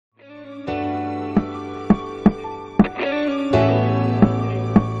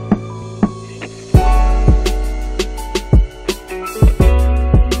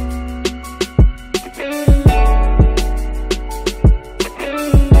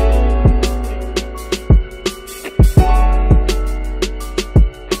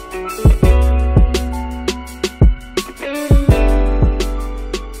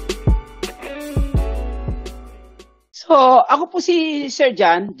po si Sir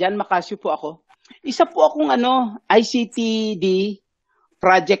Jan Macasio po ako. Isa po akong ICTD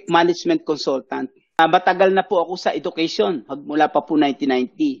Project Management Consultant. Matagal na po ako sa education, mula pa po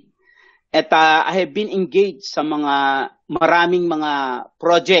 1990. At I have been engaged sa maraming mga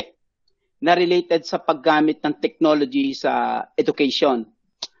project na related sa paggamit ng technology sa education.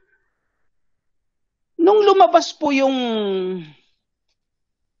 Nung lumabas po yung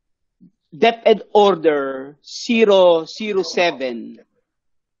DepEd Order 007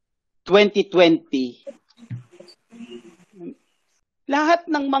 2020, lahat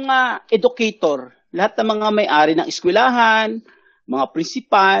ng mga educator, lahat ng mga may-ari ng eskwelahan, mga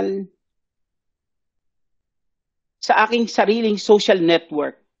principal, sa aking sariling social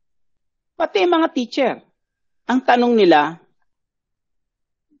network, pati mga teacher, ang tanong nila,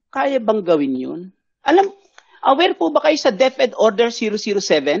 kaya bang gawin yun? Aware po ba kayo sa DepEd Order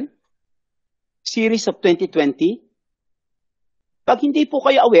 007? Series of 2020? Pag hindi po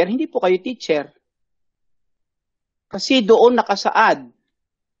kayo aware, hindi po kayo teacher. Kasi doon nakasaad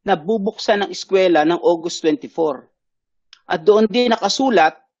na bubuksan ng eskwela ng August 24. At doon din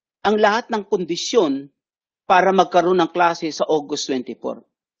nakasulat ang lahat ng kondisyon para magkaroon ng klase sa August 24.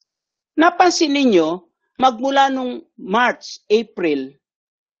 Napansin ninyo, magmula nung March, April,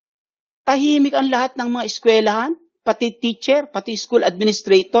 tahimik ang lahat ng mga eskwelahan, pati teacher, pati school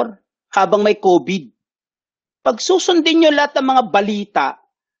administrator, habang may COVID. Pag susundin nyo lahat ng mga balita,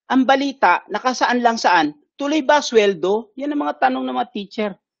 ang balita, nakasaan lang saan? Tuloy ba sweldo? Yan ang mga tanong ng mga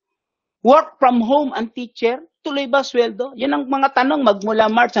teacher. Work from home ang teacher? Tuloy ba sweldo? Yan ang mga tanong magmula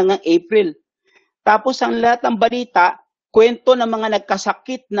March hanggang April. Tapos ang lahat ng balita, kwento ng mga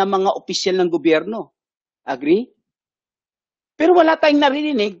nagkasakit na mga opisyal ng gobyerno. Agree? Pero wala tayong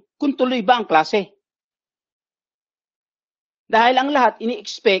naririnig kung tuloy ba ang klase. Dahil ang lahat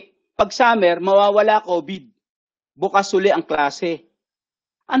ini-expect, pag summer, mawawala COVID. Bukas uli ang klase.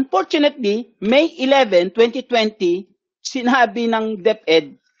 Unfortunately, May 11, 2020, sinabi ng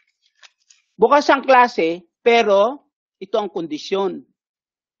DepEd, bukas ang klase, pero ito ang kondisyon.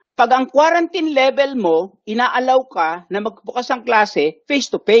 Pag ang quarantine level mo, inaalaw ka na magbukas ang klase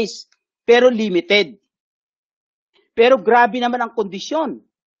face-to-face, pero limited. Pero grabe naman ang kondisyon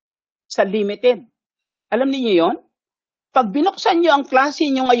sa limited. Alam niyo yon? Pag binuksan nyo ang klase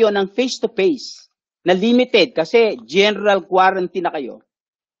nyo ngayon ng face-to-face, na limited kasi general quarantine na kayo,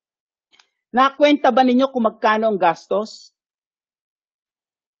 nakakwenta ba ninyo kung magkano ang gastos?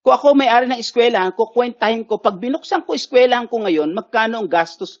 Kung ako may-ari ng eskwelahan, kukwentahin ko, pag binuksan ko eskwelahan ko ngayon, magkano ang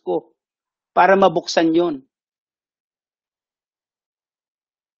gastos ko para mabuksan yon?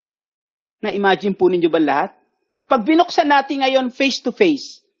 Na-imagine po ninyo ba lahat? Pag binuksan natin ngayon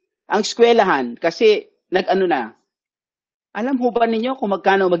face-to-face, ang eskwelahan, kasi nag-ano na, alam ho ba ninyo kung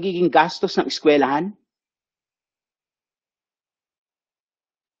magkano magiging gastos ng eskwelahan?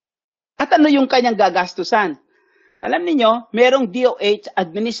 At ano yung kanyang gagastusan? Alam niyo, merong DOH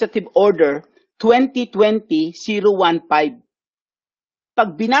Administrative Order 2020-015.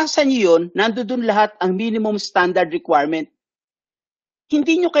 Pag binasa niyo yun, nandoon lahat ang minimum standard requirement.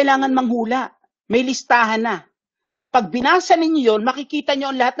 Hindi niyo kailangan manghula. May listahan na. Pag binasa niyo yun, makikita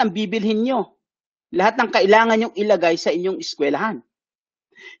niyo ang lahat ng bibilhin niyo. Lahat ng kailangan niyong ilagay sa inyong eskwelahan.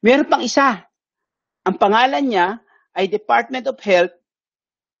 Meron pang isa. Ang pangalan niya ay Department of Health,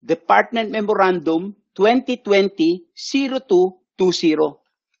 Department Memorandum 2020-0220.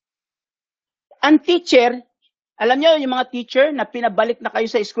 Ang teacher, alam niyo yung mga teacher na pinabalik na kayo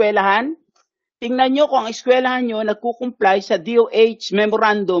sa eskwelahan, tingnan niyo kung ang eskwelahan niyo nagkukumply sa DOH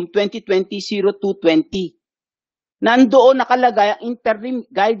Memorandum 2020-0220. Nandoon nakalagay ang interim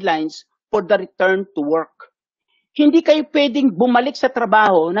guidelines for the return to work. Hindi kayo pwedeng bumalik sa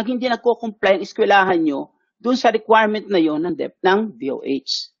trabaho nang hindi nagko-comply ang eskwelahan nyo dun sa requirement na yon ng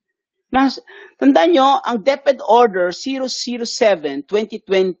DOH. Tandaan nyo, ang DepEd Order 007-2020,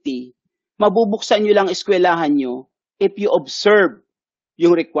 mabubuksan nyo lang eskwelahan nyo if you observe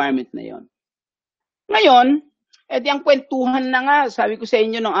yung requirement na yon. Ngayon, edi ang kwentuhan na nga, sabi ko sa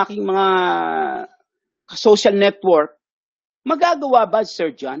inyo ng aking mga social network, magagawa ba,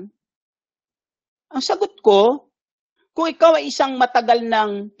 Sir John? Ang sagot ko, kung ikaw ay isang matagal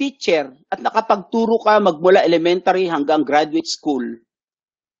ng teacher at nakapagturo ka magmula elementary hanggang graduate school,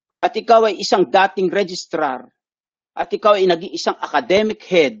 at ikaw ay isang dating registrar, at ikaw ay naging isang academic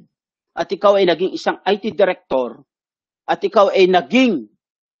head, at ikaw ay naging isang IT director, at ikaw ay naging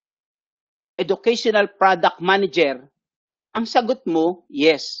educational product manager, ang sagot mo,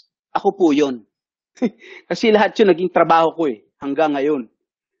 yes, ako po yun. Kasi lahat yun naging trabaho ko hanggang ngayon.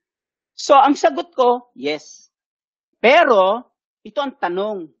 So, ang sagot ko, yes. Pero, ito ang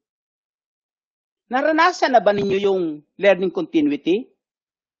tanong. Naranasan na ba ninyo yung learning continuity?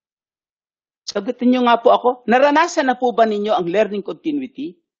 Sagutin nyo nga po ako, naranasan na po ba ninyo ang learning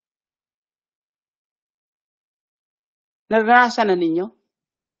continuity? Naranasan na ninyo?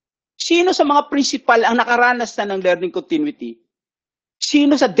 Sino sa mga principal ang nakaranas na ng learning continuity?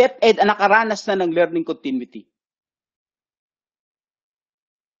 Sino sa DepEd ang nakaranas na ng learning continuity?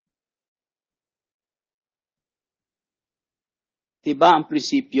 Diba ang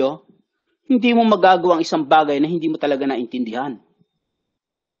prinsipyo? Hindi mo magagawa ang isang bagay na hindi mo talaga naintindihan.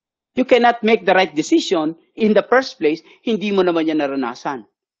 You cannot make the right decision in the first place, hindi mo naman yan naranasan.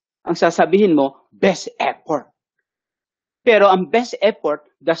 Ang sasabihin mo, best effort. Pero ang best effort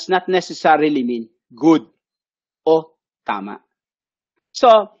does not necessarily mean good o tama.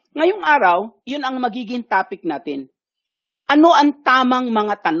 So, ngayong araw, yun ang magiging topic natin. Ano ang tamang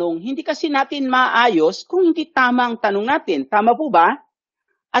mga tanong? Hindi kasi natin maayos kung hindi tama ang tanong natin. Tama po ba?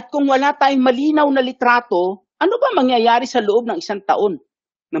 At kung wala tayong malinaw na litrato, ano ba mangyayari sa loob ng isang taon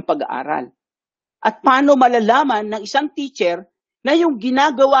ng pag-aaral? At paano malalaman ng isang teacher na yung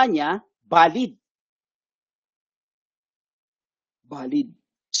ginagawa niya valid? Valid.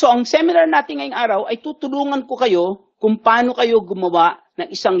 So ang seminar natin ngayong araw ay tutulungan ko kayo kung paano kayo gumawa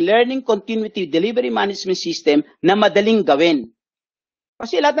ng isang learning continuity delivery management system na madaling gawin.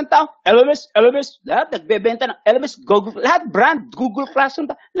 Kasi lahat ng tao, LMS, lahat nagbebenta ng LMS, Google, lahat brand, Google Classroom,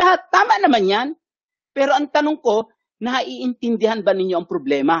 lahat, tama naman yan. Pero ang tanong ko, naiintindihan ba ninyo ang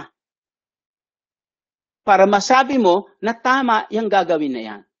problema? Para masabi mo na tama yung gagawin na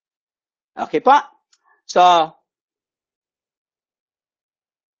yan. Okay pa? So,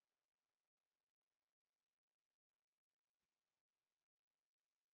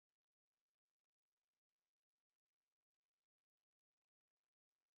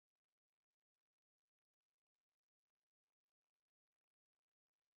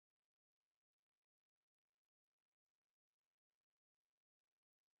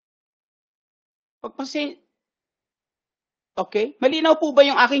 okay, malinaw po ba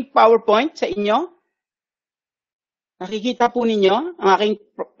yung aking PowerPoint sa inyo? Nakikita po ninyo ang aking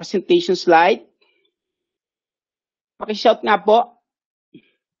presentation slide? Paki-shout nga po.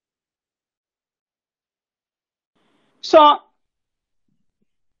 So,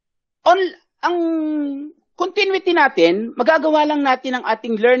 ang continuity natin, magagawa lang natin ang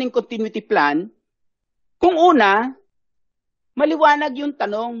ating learning continuity plan kung una, maliwanag yung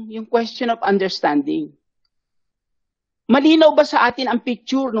tanong, yung question of understanding. Malinaw ba sa atin ang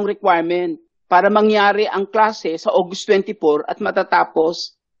picture ng requirement para mangyari ang klase sa August 24 at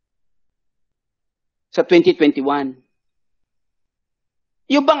matatapos sa 2021?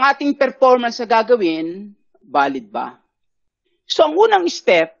 Yung bang ating performance sa gagawin, valid ba? So ang unang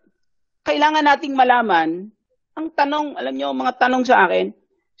step, kailangan nating malaman, ang tanong, alam nyo, mga tanong sa akin,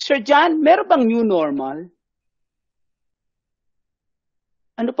 Sir John, meron bang new normal?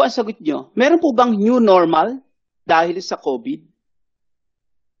 Ano po ang sagot nyo? Meron po bang new normal dahil sa COVID?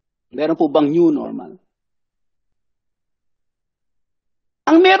 Meron po bang new normal?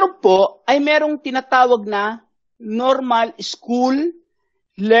 Ang meron po ay merong tinatawag na normal school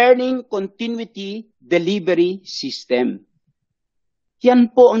learning continuity delivery system.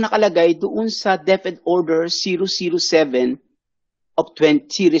 Yan po ang nakalagay doon sa DepEd Order 007 of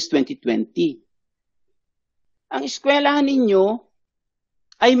Series 2020. Ang eskwelahan ninyo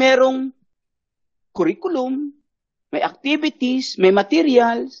ay merong curriculum, may activities, may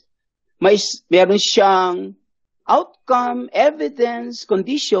materials, meron siyang outcome, evidence,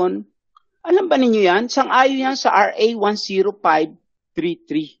 condition. Alam ba ninyo yan? Sang-ayon yan sa RA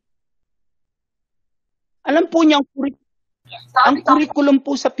 10533. Alam po niyo ang curriculum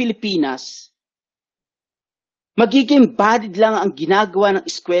po sa Pilipinas, magiging valid lang ang ginagawa ng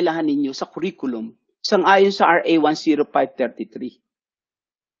eskwelahan ninyo sa curriculum sang-ayon sa RA 10533.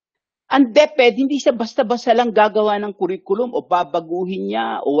 Ang DepEd, hindi siya basta-basta lang gagawa ng curriculum o babaguhin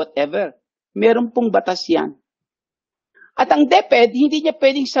niya o whatever. Meron pong batas yan. At ang DepEd, hindi niya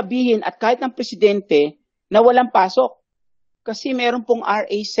pwedeng sabihin at kahit ng presidente na walang pasok. Kasi meron pong RA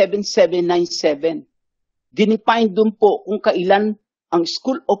 7797. Dinefine doon po kung kailan ang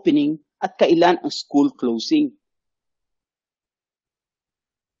school opening at kailan ang school closing.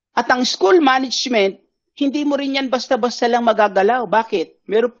 At ang school management, hindi mo rin yan basta-basta lang magagalaw. Bakit?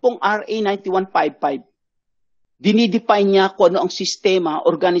 Meron pong RA 9155. Dinidefine niya kung ano ang sistema,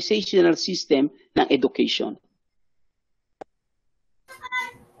 organizational system ng education.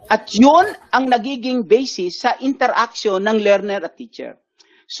 At yun ang nagiging basis sa interaction ng learner at teacher.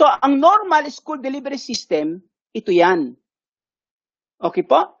 So, ang normal school delivery system, ito yan. Okay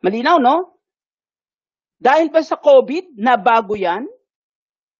po? Malinaw, no? Dahil ba sa COVID, nabago yan?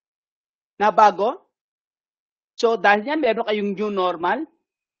 Nabago? So dahil yan, meron kayong new normal?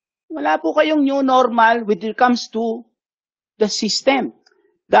 Wala po kayong new normal when it comes to the system.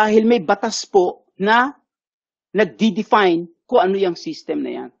 Dahil may batas po na nagdi-define kung ano yung system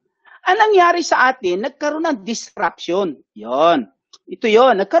na yan. Ang nangyari sa atin, nagkaroon ng disruption. Yon. Ito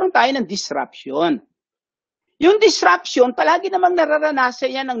yon, nagkaroon tayo ng disruption. Yung disruption, palagi namang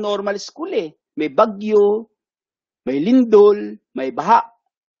nararanasan yan ng normal school eh. May bagyo, may lindol, may baha.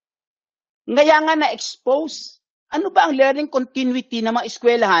 Kaya nga na-expose. Ano ba ang learning continuity ng mga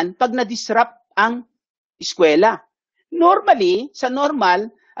eskwelahan pag na-disrupt ang eskwela? Normally, sa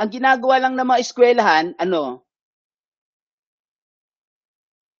normal, ang ginagawa lang ng mga eskwelahan,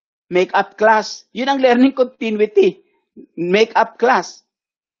 make-up class. Yun ang learning continuity. Make-up class.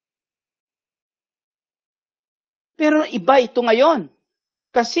 Pero iba ito ngayon.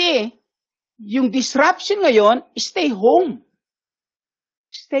 Kasi, yung disruption ngayon, stay home.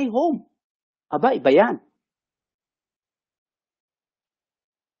 Stay home. Aba, iba yan.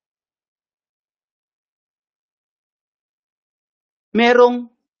 Merong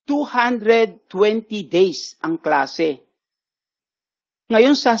 220 days ang klase.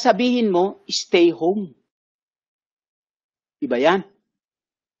 Ngayon sasabihin mo, stay home. Iba yan.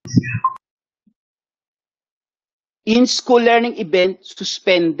 In-school learning event,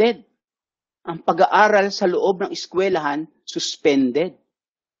 suspended. Ang pag-aaral sa loob ng eskwelahan, suspended.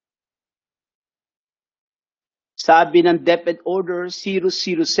 Sabi ng DepEd Order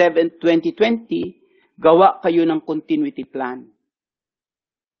 007-2020, gawa kayo ng continuity plan.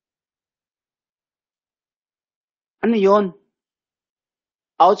 Ano yon?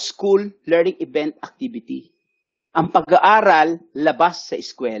 Out-school learning event activity. Ang pag-aaral labas sa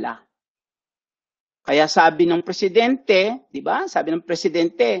eskwela. Kaya sabi ng presidente, di ba? Sabi ng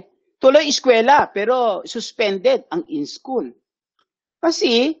presidente, tuloy eskwela pero suspended ang in-school.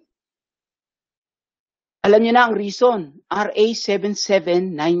 Kasi, alam niyo na ang reason, RA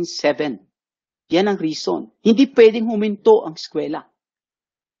 7797. Yan ang reason. Hindi pwedeng huminto ang eskwela.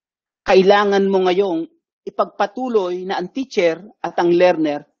 Kailangan mo ngayong ipagpatuloy na ang teacher at ang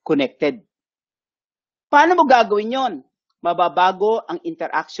learner connected. Paano mo gagawin yon? Mababago ang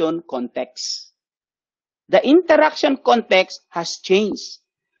interaction context. The interaction context has changed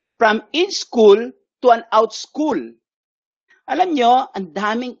from in-school to an out-school. Alam nyo, ang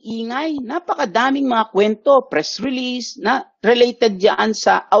daming ingay, napakadaming mga kwento, press release, na related yan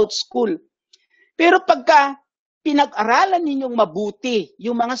sa out-school. Pero pagka pinag-aralan ninyong mabuti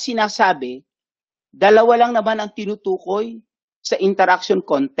yung mga sinasabi, dalawa lang naman ang tinutukoy sa interaction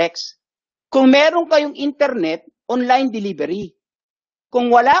context. Kung meron kayong internet, online delivery. Kung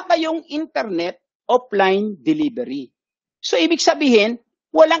wala kayong internet, offline delivery. So, ibig sabihin,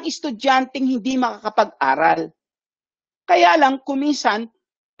 walang estudyanteng hindi makakapag-aral. Kaya lang, kuminsan,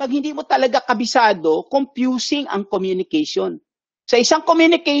 pag hindi mo talaga kabisado, confusing ang communication. Sa isang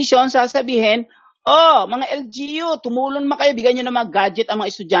communication, sasabihin, mga LGU, tumulong naman kayo, bigyan nyo ng mga gadget ang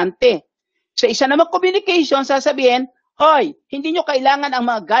mga estudyante. Sa isa namang communication, sasabihin, hoy, hindi nyo kailangan ang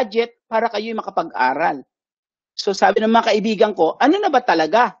mga gadget para kayo makapag-aral. So sabi ng mga kaibigan ko, ano na ba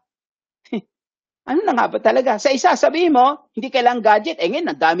talaga? Ano na nga ba talaga? Sa isa, sabihin mo, hindi kailangan gadget.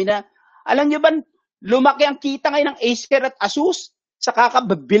 Ngayon, ang dami na. Alam nyo ba, lumaki ang kita ngayon ng Acer at Asus sa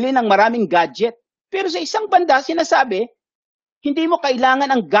kakabili ng maraming gadget. Pero sa isang banda, sinasabi, hindi mo kailangan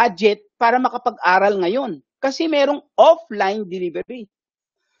ang gadget para makapag-aral ngayon. Kasi merong offline delivery.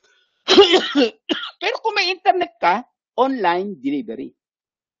 Pero kung may internet ka, online delivery.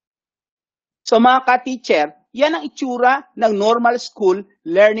 So mga ka-teacher, yan ang itsura ng normal school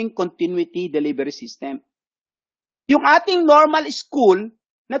learning continuity delivery system. Yung ating normal school,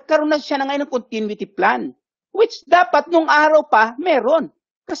 nagkaroon na siya na ngayon ng continuity plan, which dapat nung araw pa, meron.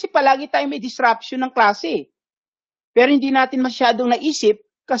 Kasi palagi tayo may disruption ng klase. Pero hindi natin masyadong naisip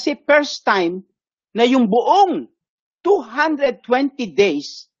kasi first time na yung buong 220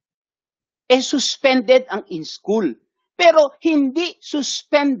 days suspended ang in-school. Pero hindi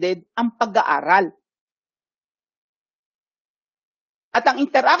suspended ang pag-aaral. At ang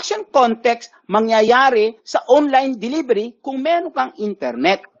interaction context mangyayari sa online delivery kung meron kang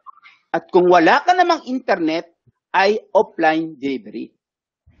internet. At kung wala ka namang internet, ay offline delivery.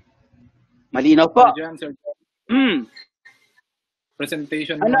 Malinaw po? Sir.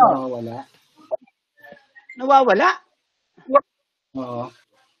 Presentation ano? Nawawala. Nawawala? Oo.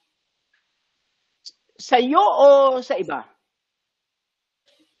 Sa iyo o sa iba?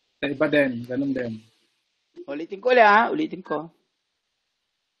 Sa iba din. Ganun din. Ulitin ko ulit, ulitin ko.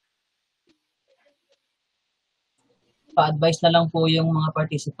 Pa-advise na lang po yung mga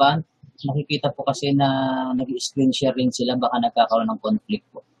participant. Nakikita po kasi na nag-screen share rin sila, baka nagkakaroon ng conflict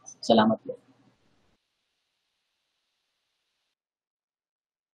po. Salamat po.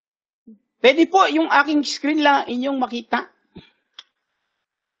 Pwede po yung aking screen lang inyong makita.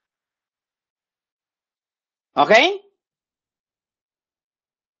 Okay?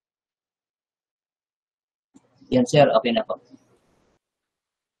 Yan sir, okay na po.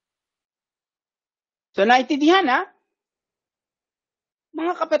 So, naintindihan ha?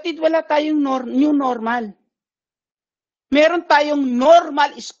 Mga kapatid, wala tayong new normal. Meron tayong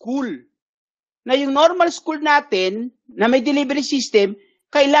normal school. Na yung normal school natin, na may delivery system,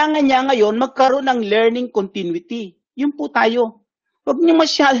 kailangan niya ngayon magkaroon ng learning continuity. Yun po tayo. Huwag niyo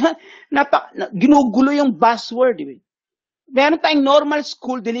masyado, ginugulo yung buzzword. Meron tayong normal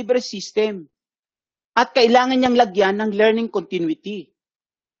school delivery system. At kailangan niyang lagyan ng learning continuity.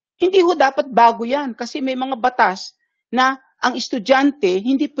 Hindi ho dapat bago yan kasi may mga batas na ang estudyante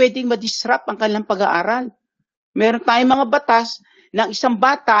hindi pwedeng ma-disrupt ang kanilang pag-aaral. Meron tayong mga batas na isang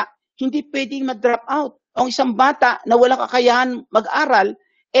bata hindi pwedeng ma-drop out. O isang bata na walang kakayahan mag-aral,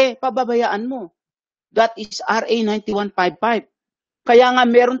 pababayaan mo. That is RA 9155. Kaya nga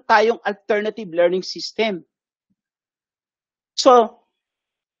meron tayong alternative learning system. So,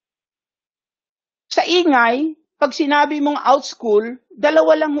 sa ingay, pag sinabi mong outschool,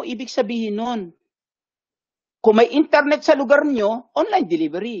 dalawa lang mo ibig sabihin nun. Kung may internet sa lugar nyo, online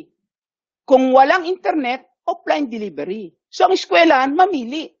delivery. Kung walang internet, offline delivery. So ang eskwelahan,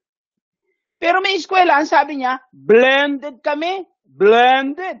 mamili. Pero may eskwelahan, sabi niya, blended kami.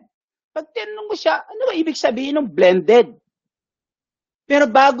 Blended. Pag tinanong mo siya, ano ba ibig sabihin ng blended?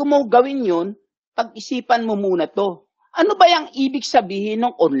 Pero bago mo gawin yun, pag-isipan mo muna to. Ano ba yung ibig sabihin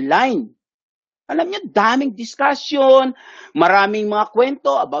ng online? Alam niyo, daming discussion, maraming mga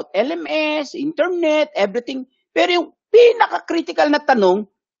kwento about LMS, internet, everything. Pero yung pinaka-critical na tanong,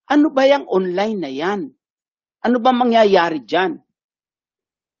 ano ba yung online na yan? Ano ba mangyayari dyan?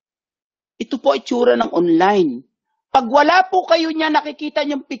 Ito po itsura ng online. Pag wala po kayo niya nakikita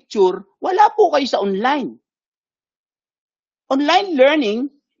niyong picture, wala po kayo sa online. Online learning,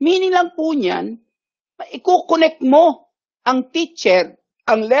 meaning lang po niyan, i-connect mo ang teacher,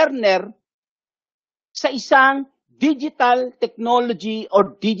 ang learner, sa isang digital technology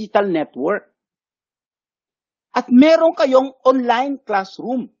or digital network. At meron kayong online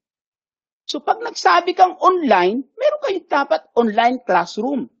classroom. So pag nagsabi kang online, meron kayong dapat online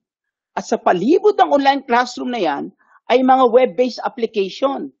classroom. At sa palibot ng online classroom na yan, ay mga web-based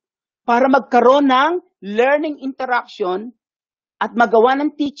application para magkaroon ng learning interaction at magawa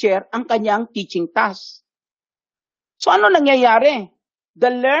ng teacher ang kanyang teaching task. So ano nangyayari? The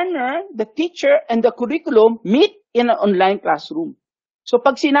learner, the teacher, and the curriculum meet in an online classroom. So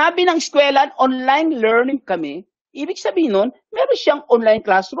pag sinabi ng eskwelahan, online learning kami, ibig sabihin nun, meron siyang online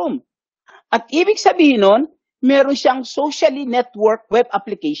classroom. At ibig sabihin nun, meron siyang socially network web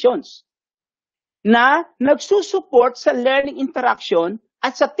applications na nagsusupport sa learning interaction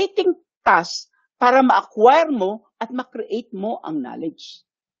at sa teaching task para ma-acquire mo at ma-create mo ang knowledge.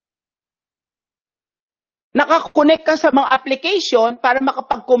 Nakakonect ka sa mga application para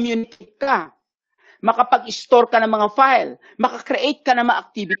makapag-communicate ka. Makapag-store ka ng mga file. Makakreate ka ng mga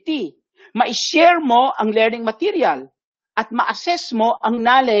activity. Ma-share mo ang learning material. At ma-assess mo ang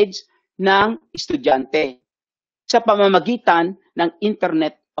knowledge ng estudyante sa pamamagitan ng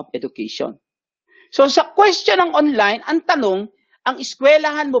Internet of Education. So sa question ng online, ang tanong, ang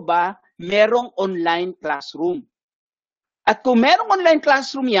eskwelahan mo ba merong online classroom? At kung merong online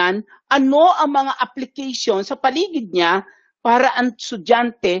classroom yan, ano ang mga application sa paligid niya para ang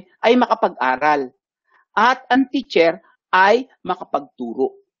estudyante ay makapag-aral at ang teacher ay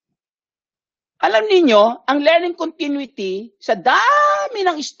makapagturo? Alam niyo, ang learning continuity, sa dami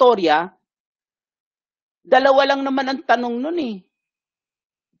ng istorya, dalawa lang naman ang tanong nun eh.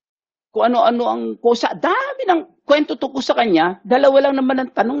 Kung ano-ano ang kusa, dami ng kwento tungkol sa kanya, dalawa lang naman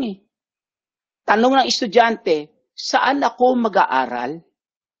ang tanong eh. Tanong ng estudyante, saan ako mag-aaral?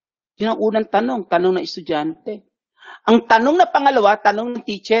 Yun ang unang tanong ng estudyante. Ang tanong na pangalawa, tanong ng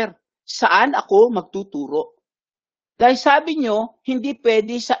teacher, saan ako magtuturo? Dahil sabi nyo, hindi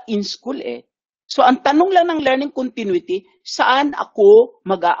pwede sa in-school eh. So ang tanong lang ng learning continuity, saan ako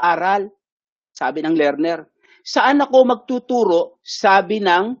mag-aaral? Sabi ng learner. Saan ako magtuturo? Sabi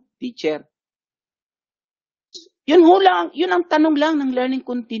ng teacher. Yun ang tanong lang ng learning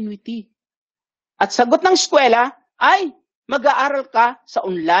continuity. At sagot ng eskwela ay mag-aaral ka sa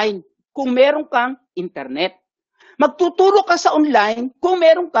online kung meron kang internet. Magtuturo ka sa online kung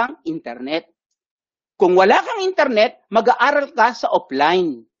meron kang internet. Kung wala kang internet, mag-aaral ka sa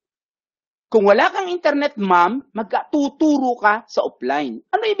offline. Kung wala kang internet, ma'am, magtuturo ka sa offline.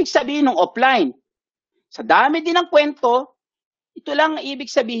 Ano ibig sabihin ng offline? Sa dami din ng kwento, Ito lang ang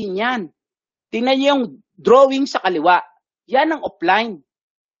ibig sabihin yan. Tingnan niyo yung drawing sa kaliwa. Yan ang offline.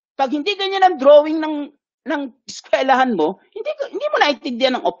 Pag hindi ganyan ang drawing ng eskwelahan mo, hindi mo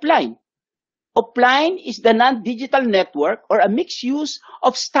naintindihan ng offline. Offline is the non-digital network or a mixed use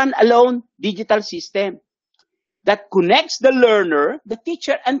of standalone digital system that connects the learner, the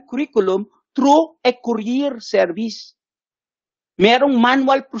teacher, and curriculum through a courier service. Merong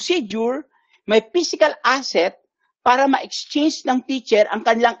manual procedure, may physical asset para ma-exchange ng teacher ang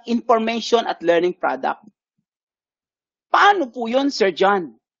kanilang information at learning product. Paano po yun, Sir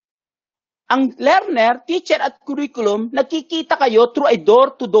John? Ang learner, teacher, at curriculum, nagkikita kayo through a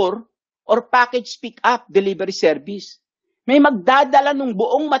door-to-door or package pick-up delivery service. May magdadala ng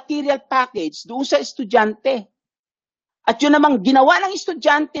buong material package doon sa estudyante. At yun namang ginawa ng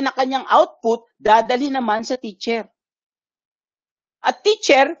estudyante na kanyang output, dadali naman sa teacher. At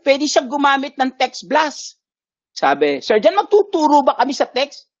teacher, pwede siyang gumamit ng text blast. Sabi, Sir John, magtuturo ba kami sa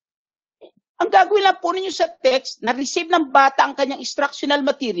text? Ang gagawin lang po ninyo sa text, na-receive ng bata ang kanyang instructional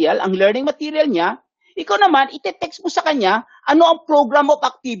material, ang learning material niya, ikaw naman, ite-text mo sa kanya, ano ang program of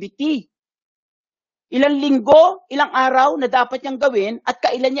activity. Ilang linggo, ilang araw na dapat niyang gawin, at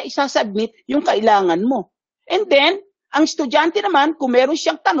kailan niya isasubmit yung kailangan mo. And then, ang estudyante naman, kung meron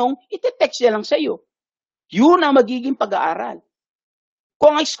siyang tanong, ite-text niya lang sa iyo. Yun ang magiging pag-aaral.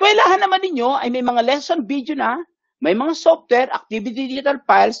 Kung ang eskwelahan naman ninyo ay may mga lesson video na, may mga software, activity digital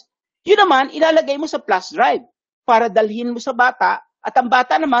files, yun naman, ilalagay mo sa flash drive para dalhin mo sa bata at ang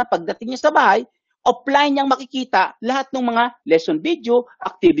bata naman, pagdating niya sa bahay, offline niyang makikita lahat ng mga lesson video,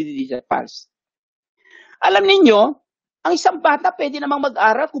 activity digital files. Alam ninyo, ang isang bata pwede namang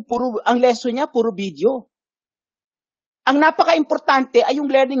mag-aral kung ang lesson niya puro video. Ang napaka-importante ay yung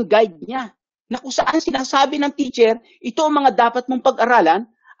learning guide niya na kung saan sinasabi ng teacher, ito ang mga dapat mong pag-aralan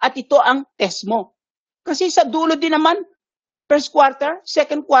at ito ang test mo. Kasi sa dulo din naman, first quarter,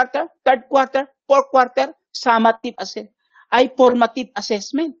 second quarter, third quarter, fourth quarter, formative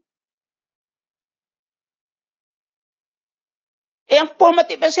assessment. Ang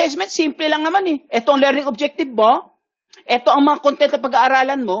formative assessment, simple lang naman eh. Ito ang learning objective mo, ito ang mga content na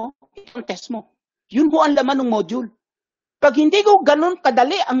pag-aaralan mo, ito ang test mo. Yun po ang laman ng module. Pag hindi ko ganun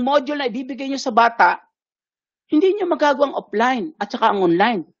kadali ang module na ibibigay nyo sa bata, hindi nyo magagawang offline at saka ang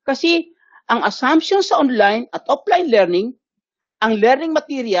online. Kasi ang assumption sa online at offline learning, ang learning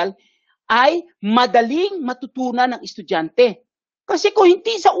material ay madaling matutunan ng estudyante. Kasi kung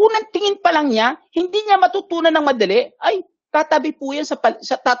hindi sa unang tingin pa lang niya, hindi niya matutunan ng madali, ay tatabi po yan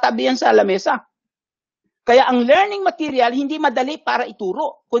tatabi yan sa lamesa. Kaya ang learning material hindi madali para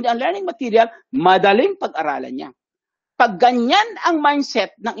ituro, kundi ang learning material madaling pag-aralan niya. Pag ganyan ang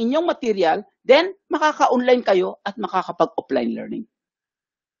mindset ng inyong material, then makaka-online kayo at makakapag-offline learning.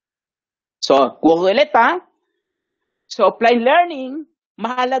 So, ulit ha. So, offline learning,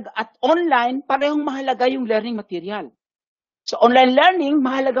 mahalaga at online, parehong mahalaga yung learning material. So, online learning,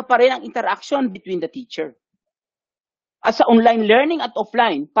 mahalaga pa rin ang interaction between the teacher. At sa online learning at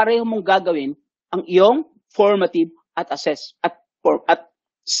offline, pareho mong gagawin ang iyong formative at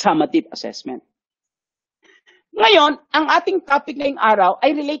summative assessment. Ngayon, ang ating topic ngayong araw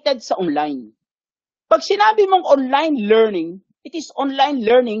ay related sa online. Pag sinabi mong online learning, it is online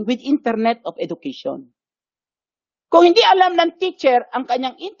learning with Internet of Education. Kung hindi alam ng teacher ang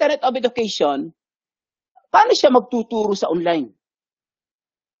kanyang Internet of Education, paano siya magtuturo sa online?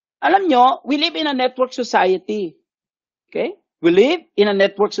 Alam nyo, we live in a network society. Okay? We live in a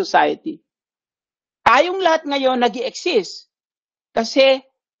network society. Tayong lahat ngayon nag-i-exist kasi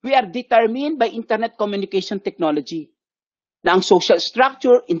we are determined by internet communication technology. Na ang social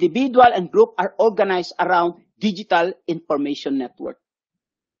structure, individual, and group are organized around digital information network.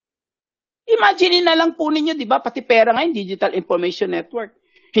 Imagine na lang po ninyo, di ba, pati pera ngayon, digital information network.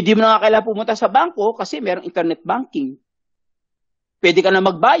 Hindi mo na kailangan pumunta sa bangko kasi merong internet banking. Pwede ka na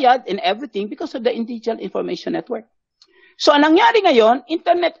magbayad and everything because of the digital information network. So, ang nangyari ngayon,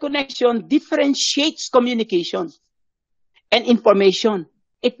 internet connection differentiates communication and information.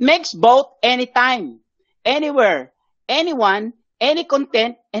 It makes both anytime, anywhere, anyone, any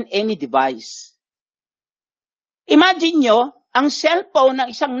content, and any device. Imagine nyo, ang cellphone ng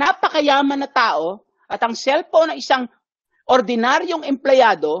isang napakayaman na tao at ang cellphone ng isang ordinaryong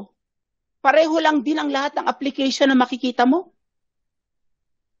empleyado, pareho lang din ang lahat ng application na makikita mo.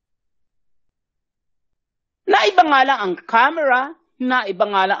 Naiba nga lang ang camera, naiba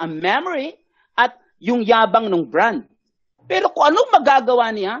nga lang ang memory, at yung yabang ng brand. Pero kung anong magagawa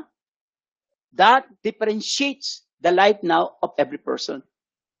niya, that differentiates the life now of every person.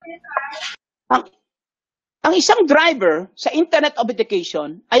 Ang isang driver sa Internet of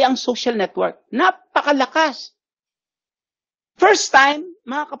Education ay ang social network. Napakalakas. First time,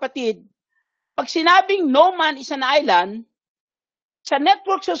 mga kapatid, pag sinabing no man is an island, sa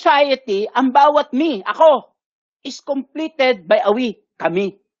network society, ang bawat me, ako, is completed by a we,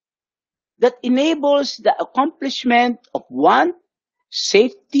 kami. That enables the accomplishment of want,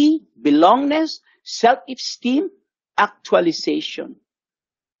 safety, belongingness, self-esteem, actualization.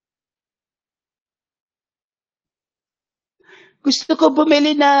 Gusto ko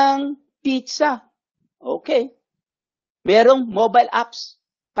bumili ng pizza. Okay. Merong mobile apps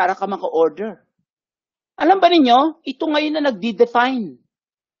para ka maka-order. Alam ba ninyo, ito ngayon na nagdi-define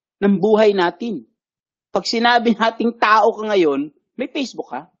ng buhay natin. Pag sinabi nating tao ka ngayon, may Facebook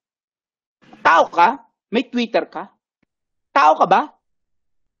ka? Tao ka? May Twitter ka? Tao ka ba?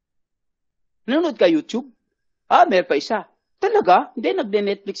 Nanonood ka YouTube? Meron pa isa. Talaga? Hindi,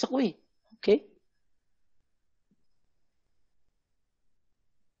 nagde-Netflix ako eh. Okay?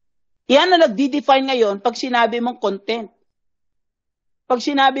 Yan na nagdi-define ngayon pag sinabi mong content. Pag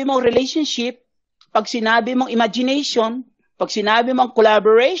sinabi mong relationship, pag sinabi mong imagination, pag sinabi mong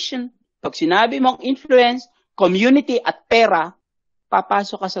collaboration, pag sinabi mong influence, community at pera,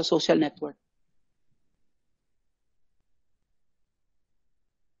 papasok ka sa social network.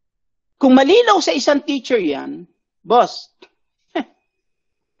 Kung malinaw sa isang teacher yan, boss,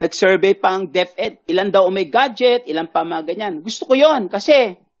 nag-survey pa ang DepEd, ilan daw may gadget, ilan pa mga ganyan. Gusto ko yon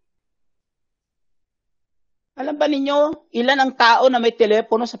kasi, alam ba ninyo, ilan ang tao na may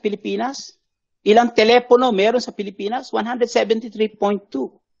telepono sa Pilipinas? Ilang telepono meron sa Pilipinas? 173.2.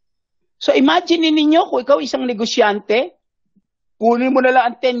 So imagine ninyo kung ikaw isang negosyante, kunin mo na lang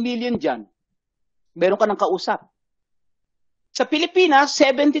ang 10 million dyan. Meron ka ng kausap. Sa Pilipinas,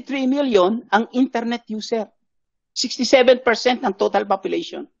 73 million ang internet user. 67% ng total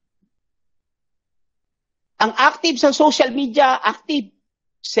population. Ang active sa social media, active,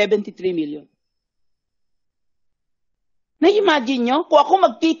 73 million. Na-imagine nyo, kung ako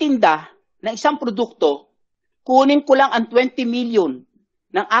magtitinda ng isang produkto, kunin ko lang ang 20 million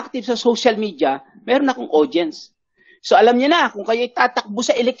ng active sa social media, meron akong audience. So alam niyo na, kung kayo tatakbo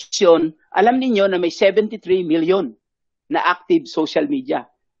sa eleksyon, alam niyo na may 73 million na active social media.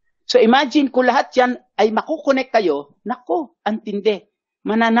 So imagine kung lahat yan ay makukonek kayo, nako, antindi,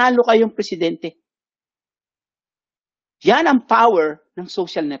 mananalo kayong presidente. Yan ang power ng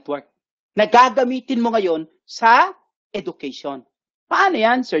social network na gagamitin mo ngayon sa education. Paano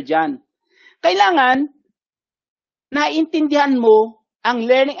yan, Sir John? Kailangan naintindihan mo ang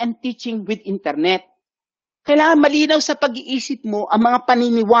learning and teaching with internet. Kailangan malinaw sa pag-iisip mo ang mga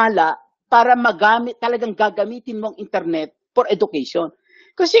paniniwala para talagang gagamitin mo ang internet for education.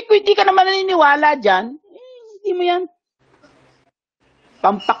 Kasi kung hindi ka naman naniniwala dyan, hindi mo yan.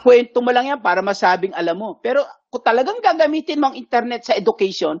 Pampakwento mo lang yan para masabing alam mo. Pero kung talagang gagamitin mo ang internet sa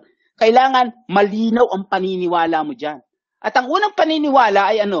education, kailangan malinaw ang paniniwala mo dyan. At ang unang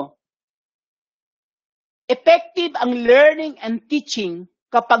paniniwala ay ano? Effective ang learning and teaching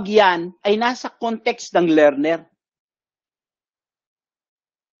kapag yan ay nasa context ng learner.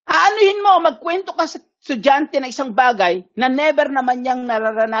 Aanuhin mo, magkwento ka sa estudyante na isang bagay na never naman niyang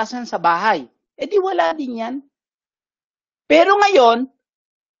nararanasan sa bahay. Eh di wala din yan. Pero ngayon,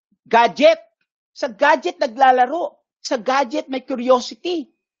 gadget. Sa gadget naglalaro. Sa gadget may curiosity.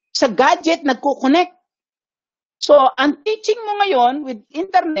 Sa gadget nagkukonek. So, ang teaching mo ngayon with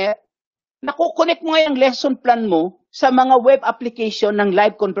internet, nakukonek mo ngayong lesson plan mo sa mga web application ng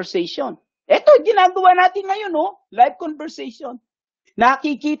live conversation. Ito, ginagawa natin ngayon, live conversation.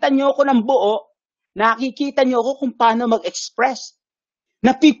 Nakikita nyo ako ng buo, nakikita nyo ako kung paano mag-express.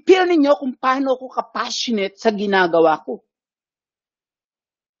 Napipil ninyo kung paano ako ka-passionate sa ginagawa ko.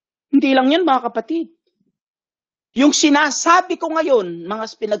 Hindi lang yan, mga kapatid. Yung sinasabi ko ngayon, mga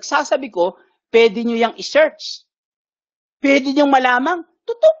pinagsasabi ko, pwede nyo yung i-search. Pwede nyo malamang,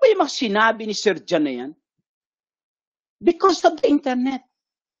 totoo ba yung mga sinabi ni Sir John na yan? Because of the internet.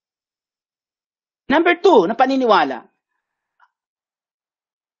 Number 2, na paniniwala.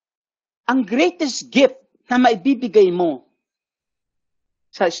 Ang greatest gift na maibibigay mo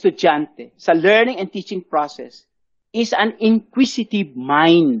sa estudyante, sa learning and teaching process, is an inquisitive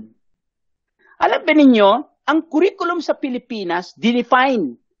mind. Alam ba ninyo, ang curriculum sa Pilipinas,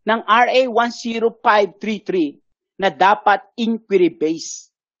 dinefine ng RA 10533 na dapat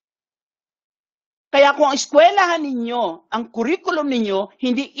inquiry-based. Kaya kung ang eskwelahan ninyo, ang curriculum ninyo,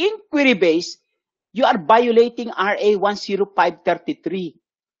 hindi inquiry-based, you are violating RA 10533.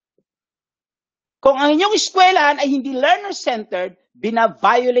 Kung ang inyong eskwelahan ay hindi learner-centered,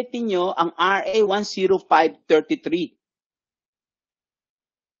 bina-violate ninyo ang RA 10533.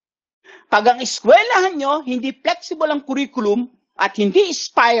 Pag ang eskwelahan nyo, hindi flexible ang curriculum at hindi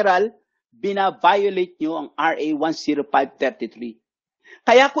spiral, bina-violate nyo ang RA 10533.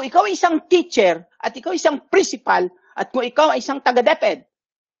 Kaya kung ikaw ay isang teacher at ikaw ay isang principal at kung ikaw ay isang taga-DepEd,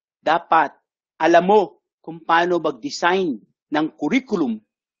 dapat alam mo kung paano mag-design ng curriculum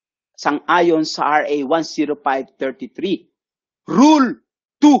sang-ayon sa RA 10533. Rule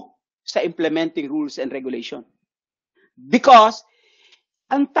 2 sa implementing rules and regulation. Because,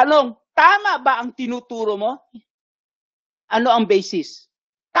 ang tanong, tama ba ang tinuturo mo? Ano ang basis?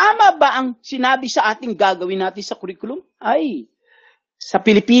 Tama ba ang sinabi sa ating gagawin natin sa curriculum? Ay, sa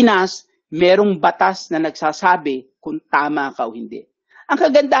Pilipinas, merong batas na nagsasabi kung tama ka o hindi. Ang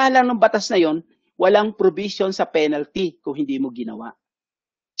kagandahan lang ng batas na yon, walang provision sa penalty kung hindi mo ginawa.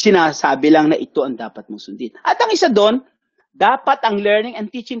 Sinasabi lang na ito ang dapat mong sundin. At ang isa doon, dapat ang learning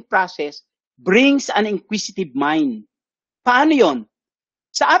and teaching process brings an inquisitive mind. Paano yon?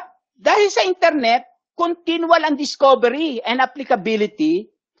 Dahil sa internet, continual ang discovery and applicability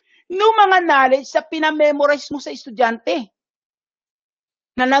ng mga knowledge sa pinamemorize mo sa estudyante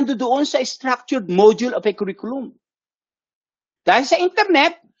na nandoon sa structured module of a curriculum. Dahil sa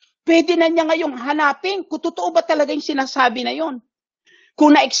internet, pwede na niya ngayong hanapin kung totoo ba talaga yung sinasabi na yon.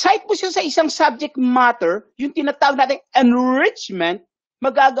 Kung na-excite mo siya sa isang subject matter, yung tinatawag natin enrichment,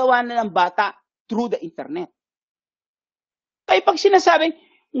 magagawa na ng bata through the internet. Kaya pag sinasabing,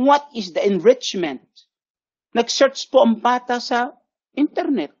 what is the enrichment? Nag-search po ang bata sa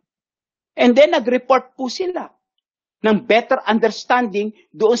internet. And then nag-report po sila ng better understanding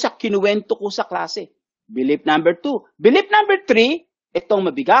doon sa kinuwento ko sa klase. Belief number 2. Belief number 3, itong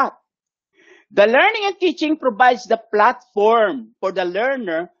mabigat. The learning and teaching provides the platform for the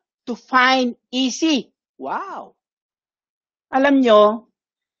learner to find easy. Wow! Alam nyo,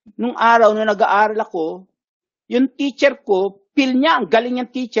 nung araw nung nag-aaral ako, yung teacher ko, feel niya, ang galing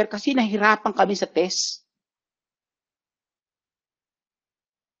niyang teacher kasi nahirapan kami sa test.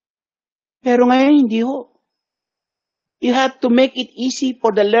 Pero ngayon, hindi ho. You have to make it easy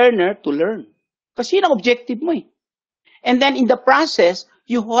for the learner to learn. Kasi yun ang objective mo eh. And then in the process,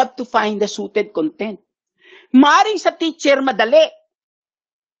 you have to find the suited content. Maaring sa teacher madali,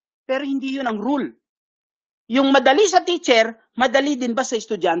 pero hindi yun ang rule. Yung madali sa teacher, madali din ba sa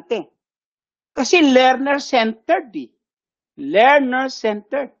estudyante? Kasi learner-centered eh.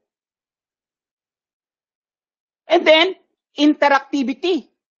 Learner-centered. And then, interactivity.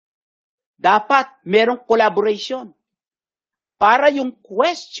 Dapat merong collaboration. Para yung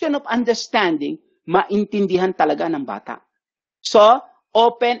question of understanding, maintindihan talaga ng bata. So,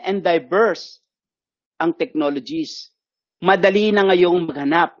 open and diverse ang technologies. Madali na ngayong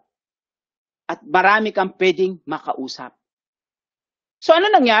maghanap. At marami kang pwedeng makausap. So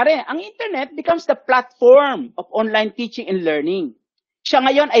ano nangyari? Ang internet becomes the platform of online teaching and learning. Siya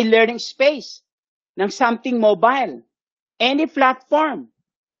ngayon ay learning space ng something mobile. Any platform.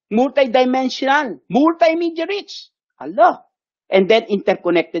 Multidimensional. Multimedia rich. Hala. And then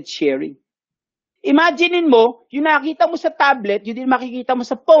interconnected sharing. Imaginein mo, yung nakita mo sa tablet, yun din makikita mo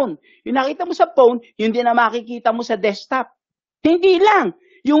sa phone. Yung nakita mo sa phone, yun din na makikita mo sa desktop. Hindi lang.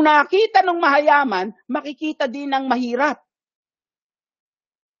 Yung nakita ng mahayaman, makikita din ng mahirap.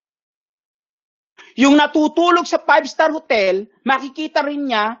 Yung natutulog sa 5-star hotel, makikita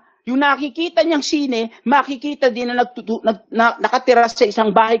rin niya, yung nakikita niyang sine, makikita din na nakatira sa isang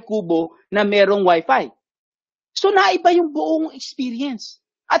bahay kubo na merong wifi. So naiba yung buong experience.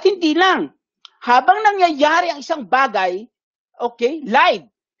 At hindi lang, habang nangyayari ang isang bagay, okay, live,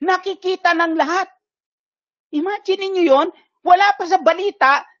 nakikita ng lahat. Imagine niyo yon, wala pa sa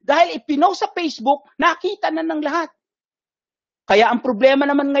balita, dahil ipinost sa Facebook, nakita na ng lahat. Kaya ang problema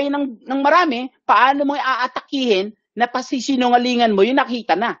naman ngayon ng marami, paano mo aatakihin na pasisinungalingan mo, yung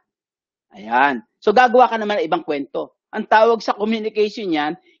nakita na. Ayan. So gagawa ka naman ng ibang kwento. Ang tawag sa communication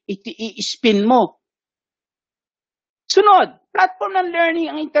yan, i-spin mo. Sunod, platform ng learning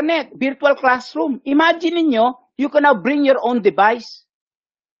ang internet, virtual classroom. Imagine niyo, you can now bring your own device.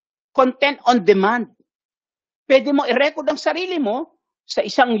 Content on demand. Pwede mo i-record ang sarili mo sa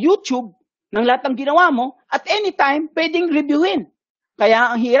isang YouTube ng lahat ng ginawa mo, at anytime, pwedeng reviewin.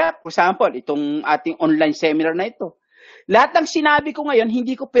 Kaya ang hirap, for example, itong ating online seminar na ito. Lahat ng sinabi ko ngayon,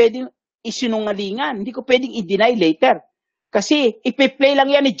 hindi ko pwedeng isinungalingan, hindi ko pwedeng i-deny later. Kasi, ipi-play lang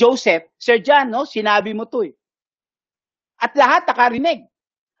yan ni Joseph, Sir John, no? Sinabi mo to eh. At lahat nakarinig.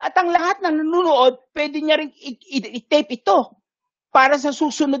 At ang lahat na nanonood, pwede niya rin i-tape ito. Para sa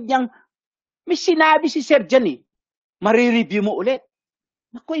susunod niyang, may sinabi si Sir John eh, marireview mo ulit.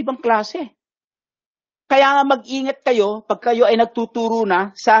 Naku, ibang klase. Kaya nga mag-ingat kayo pag kayo ay nagtuturo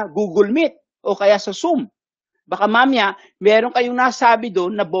na sa Google Meet o kaya sa Zoom. Baka mamaya, meron kayong nasabi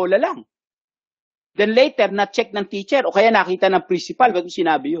doon na bola lang. Then later, na-check ng teacher o kaya nakita ng principal bago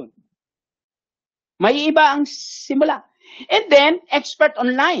sinabi yun. May iba ang simula. And then, expert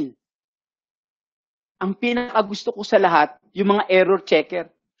online. Ang pinakagusto ko sa lahat, yung mga error checker.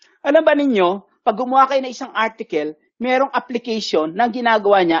 Alam ba ninyo, pag gumawa kayo ng isang article, merong application na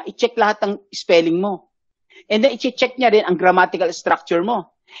ginagawa niya, i-check lahat ng spelling mo. And then, i-check niya rin ang grammatical structure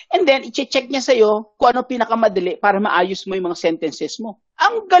mo. And then, i-check niya sa'yo kung ano pinakamadali para maayos mo yung mga sentences mo.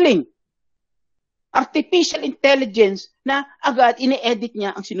 Ang galing! Artificial intelligence na agad ini-edit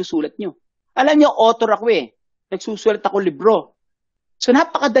niya ang sinusulat nyo. Alam niyo, author ako eh. Nagsusulat ako libro. So,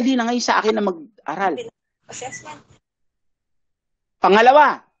 napakadali na ngayon sa akin na mag-aral.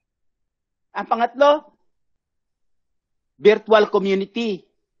 Pangalawa, ang pangatlo, virtual community.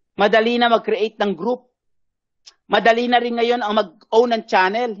 Madali na mag-create ng group. Madali na rin ngayon ang mag-own ng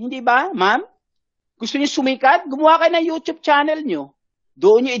channel. Hindi ba, ma'am? Gusto niyo sumikat? Gumawa kayo ng YouTube channel niyo.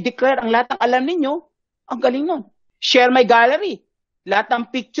 Doon niyo i-declare ang lahat ng alam niyo. Ang galing nun. Share my gallery. Lahat ng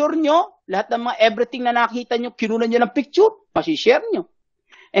picture niyo, lahat ng mga everything na nakita niyo, kinunan niyo ng picture, masishare niyo.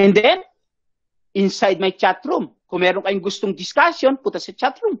 And then, inside my chat room. Kung meron kayong gustong discussion, punta sa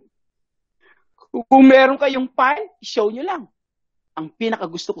chat room. Kung meron kayong file, show nyo lang. Ang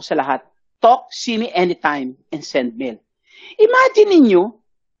pinakagusto ko sa lahat, talk, see me anytime, and send mail. Imagine ninyo,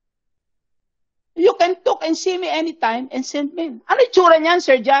 you can talk and see me anytime and send mail. Ano itsura niyan,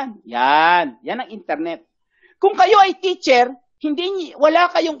 Sir John? Yan ang internet. Kung kayo ay teacher, wala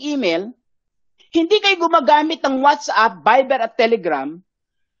kayong email, hindi kayo gumagamit ng WhatsApp, Viber at Telegram,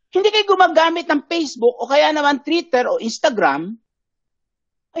 hindi kayo gumagamit ng Facebook o kaya naman Twitter o Instagram,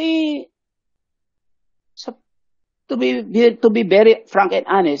 ay to be very frank and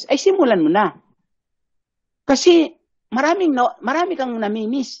honest, ay simulan mo na. Kasi marami kang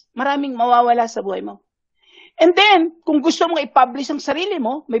namimiss, maraming mawawala sa buhay mo. And then, kung gusto mo i-publish ang sarili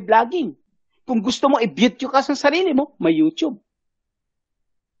mo, may vlogging. Kung gusto mo i-videocast ang sarili mo, may YouTube.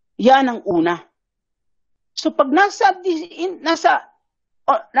 Yan ang una. So pag nasa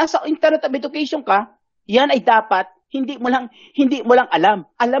internet of education ka, yan ay dapat hindi mo lang alam.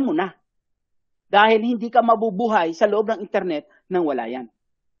 Alam mo na. Dahil hindi ka mabubuhay sa loob ng internet nang wala yan.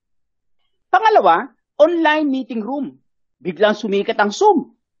 Pangalawa, online meeting room. Biglang sumikat ang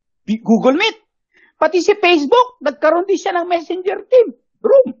Zoom, Google Meet. Pati si Facebook, nagkaroon din siya ng messenger team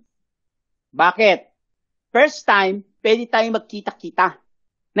room. Bakit? First time, pwede tayong magkita-kita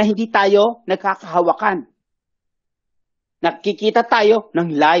na hindi tayo nagkakahawakan. Nakikita tayo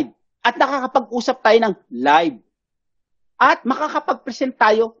ng live at nakakapag-usap tayo ng live. At makakapag-present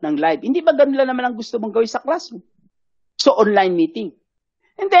tayo ng live. Hindi ba ganun lang naman ang gusto mong gawin sa classroom? So, online meeting.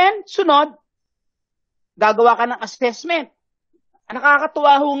 And then, sunod, gagawa ka ng assessment.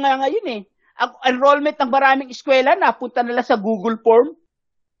 Nakakatuwa ho nga ngayon eh. Ang enrollment ng maraming eskwela, napunta nila sa Google Form.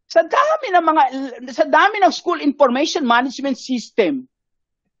 Sa dami ng school information management system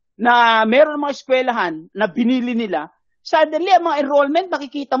na meron ng mga eskwelahan na binili nila, suddenly, ang mga enrollment,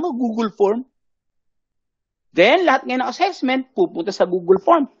 makikita mo, Google Form. Then, lahat ngayon ng assessment, pupunta sa Google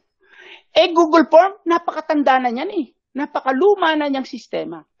Form. Google Form, napakatanda na niyan eh. Napakaluma na niyang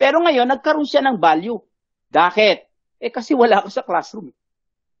sistema. Pero ngayon, nagkaroon siya ng value. Bakit? Kasi wala ka sa classroom.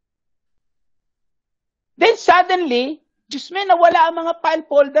 Then, suddenly, Diyos me, nawala ang mga file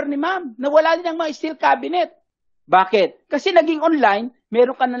folder ni ma'am. Nawala din ang mga steel cabinet. Bakit? Kasi naging online,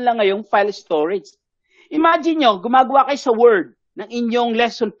 meron ka na lang ngayong file storage. Imagine nyo, gumagawa kayo sa Word ng inyong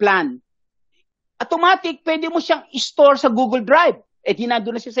lesson plan. Automatic, pwede mo siyang i-store sa Google Drive. Di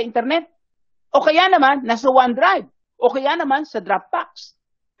nandun na siya sa internet. O kaya naman, nasa OneDrive. O kaya naman, sa Dropbox.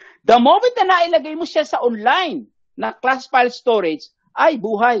 The moment na nailagay mo siya sa online na class file storage, ay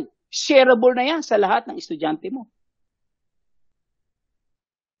buhay. Shareable na yan sa lahat ng estudyante mo.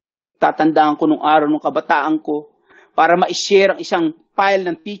 Tatandaan ko nung araw, nung kabataan ko, para ma-share ang isang file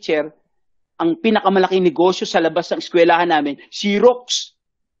ng teacher, ang pinakamalaking negosyo sa labas ng eskwelahan namin, Xerox.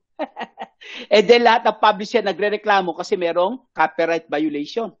 Then lahat ng publisher nagre-reklamo kasi merong copyright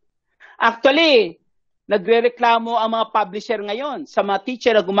violation. Actually, nagre-reklamo ang mga publisher ngayon sa mga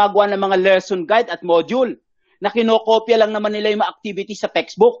teacher na gumagawa ng mga lesson guide at module na kinokopya lang naman nila yung mga activity sa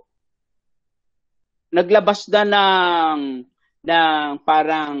textbook. Naglabas na ng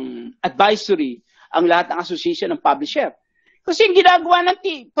parang advisory ang lahat ng association ng publisher. Kasi yung ginagawa ng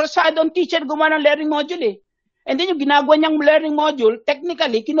teacher gumawa ng learning module eh. And then yung ginagawa niyang learning module,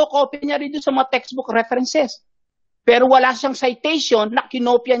 technically, kinokopya niya rin doon sa mga textbook references. Pero wala siyang citation na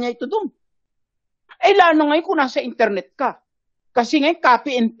kinopya niya ito doon. Lalo ngayon kung nasa internet ka. Kasi ngayon,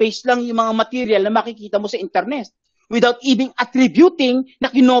 copy and paste lang yung mga material na makikita mo sa internet. Without even attributing na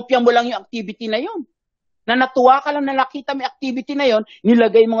kinopya mo lang yung activity na yun. Na natuwa ka lang na nakita mo yung activity na yun,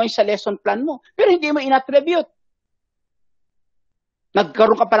 nilagay mo ngayon sa lesson plan mo. Pero hindi mo inattribute.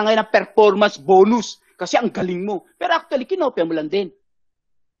 Nagkaroon ka pa ngayon ng performance bonus kasi ang galing mo. Pero actually, kinopya mo lang din.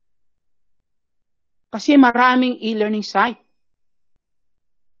 Kasi maraming e-learning site.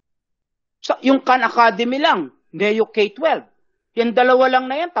 So, yung Khan Academy lang, Neo K-12. Yan dalawa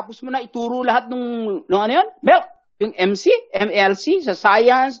lang na yan, tapos mo na ituro lahat ng ano yan? Well, yung MC, MLC, sa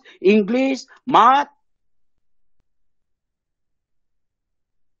science, English, math,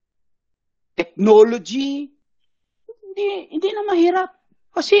 technology, hindi na mahirap.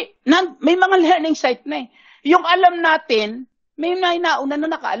 Kasi may mga learning site na eh. Yung alam natin, may nauna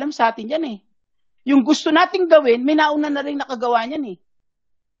na nakaalam sa atin yan eh. Yung gusto nating gawin, may nauna na rin nakagawa niyan eh.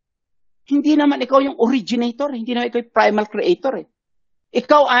 Hindi naman ikaw yung originator, hindi naman ikaw yung primal creator eh.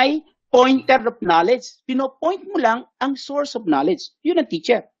 Ikaw ay pointer of knowledge. Pinopoint mo lang ang source of knowledge. Yun ang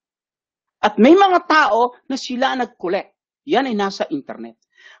teacher. At may mga tao na sila nag-collect. Yan ay nasa internet.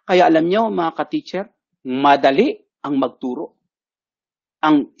 Kaya alam nyo, mga ka-teacher, madali ang magturo.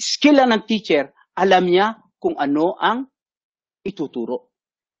 Ang skill ng teacher, alam niya kung ano ang ituturo.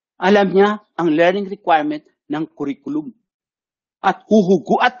 Alam niya ang learning requirement ng curriculum. At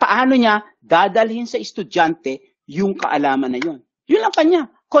huhugo at paano niya dadalhin sa estudyante yung kaalaman na yun. Yun lang kanya.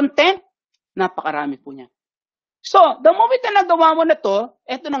 Content, napakarami po niya. So, the moment na nagawa mo na to,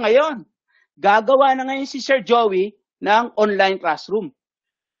 eto na ngayon. Gagawa na ngayon si Sir Joey ng online classroom.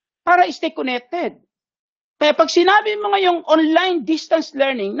 Para stay connected. Kaya pag sinabi mo ngayong online distance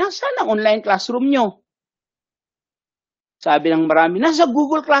learning, nasaan ang online classroom nyo? Sabi ng marami, nasa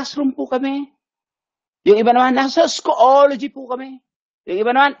Google Classroom po kami. Yung iba naman, nasa Schoology po kami. Yung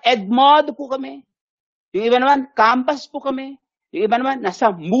iba naman, Edmodo po kami. Yung iba naman, Canvas po kami. Yung iba naman,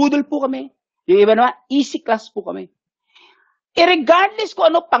 nasa Moodle po kami. Yung iba naman, Easy Class po kami. Regardless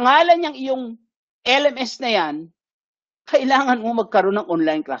kung ano pangalan niyang iyong LMS na yan, kailangan mo magkaroon ng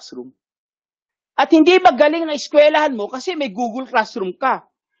online classroom. At hindi magaling ang eskwelahan mo kasi may Google Classroom ka.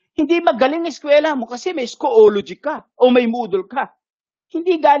 Hindi magaling ang eskwelahan mo kasi may Schoology ka o may Moodle ka.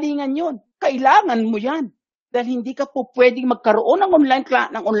 Hindi galingan yun. Kailangan mo yan. Dahil hindi ka po pwedeng magkaroon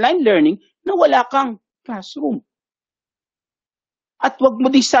ng online learning na wala kang classroom. At wag mo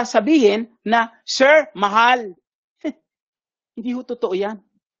din sasabihin na, Sir, mahal. Hindi ho totoo yan.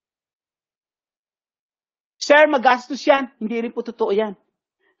 Sir, magastos yan. Hindi rin po totoo yan.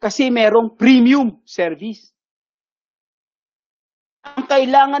 Kasi merong premium service. Ang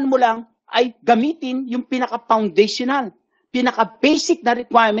kailangan mo lang ay gamitin yung pinaka-foundational, pinaka-basic na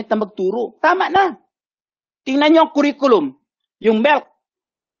requirement na magturo. Tama na. Tingnan nyo ang curriculum, yung MELC,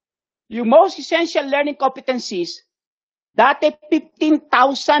 yung most essential learning competencies, dati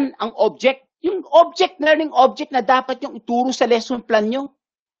 15,000 ang object. Yung learning object na dapat yung ituro sa lesson plan nyo.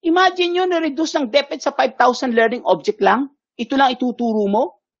 Imagine nyo, na-reduce ng DepEd sa 5,000 learning object lang. Ito lang ituturo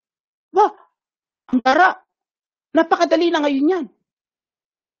mo. Ba, ang tara. Napakadali na ngayon yan.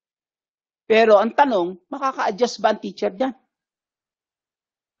 Pero ang tanong, makaka-adjust ba ang teacher dyan?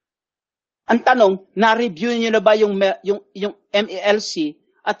 Ang tanong, na-review niyo na ba yung MELC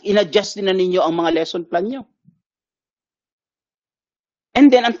at in-adjust din na ninyo ang mga lesson plan nyo?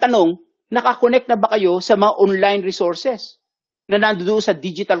 And then, ang tanong, nakakonect na ba kayo sa mga online resources na nandoon sa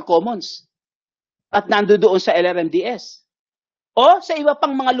Digital Commons at nandoon sa LRMDS? O sa iba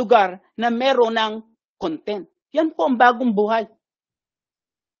pang mga lugar na meron ng content. Yan po ang bagong buhay.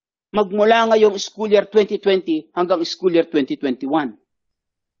 Magmula ngayong school year 2020 hanggang school year 2021.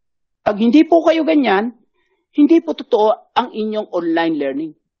 Pag hindi po kayo ganyan, hindi po totoo ang inyong online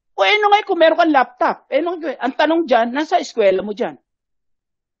learning. O ano nga kung meron kang laptop? Ang tanong dyan, nasa eskwela mo dyan?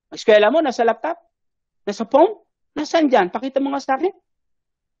 Ang eskwela mo, nasa laptop? Nasa phone? Nasaan dyan? Pakita mo nga sa akin.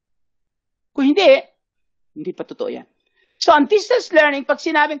 Kung hindi pa totoo yan. So, ang distance learning, pag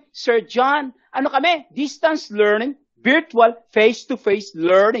sinabing, Sir John, ano kami? Distance learning, virtual, face-to-face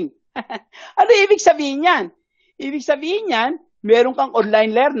learning. Ano ibig sabihin yan? Ibig sabihin yan, meron kang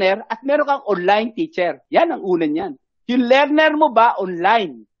online learner at meron kang online teacher. Yan ang una niyan. Yung learner mo ba,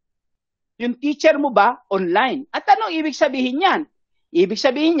 online? Yung teacher mo ba, online? At anong ibig sabihin yan? Ibig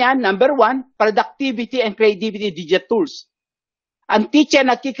sabihin yan, number 1, productivity and creativity digital tools. Ang teacher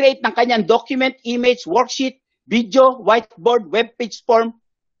nagkikreate ng kanyang document, image, worksheet, video, whiteboard, webpage form.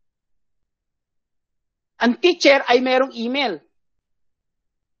 Ang teacher ay merong email.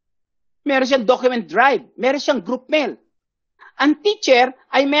 Meron siyang document drive. Meron siyang group mail. Ang teacher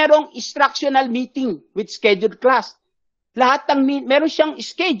ay merong instructional meeting with scheduled class. Meron siyang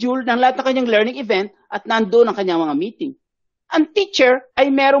schedule ng lahat ng kanyang learning event at nandoon ang kanyang mga meeting. Ang teacher ay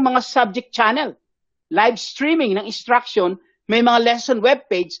merong mga subject channel, live streaming ng instruction, may mga lesson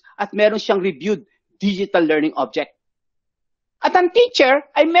webpage at meron siyang reviewed digital learning object. At ang teacher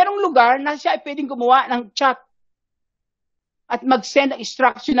ay merong lugar na siya ay pwedeng gumawa ng chat. at mag-send ng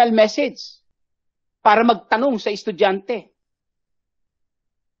instructional message para magtanong sa estudyante,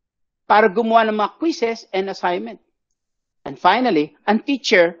 para gumawa ng mga quizzes and assignment. And finally, ang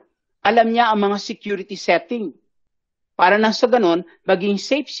teacher, alam niya ang mga security setting para nang sa ganon, maging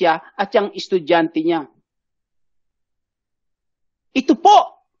safe siya at yung estudyante niya. Ito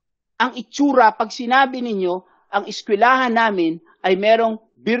po ang itsura pag sinabi ninyo, ang eskwelahan namin ay merong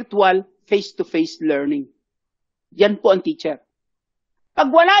virtual face-to-face learning. Yan po ang teacher. Pag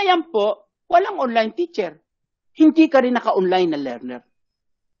wala yan po, walang online teacher. Hindi ka rin naka-online na learner.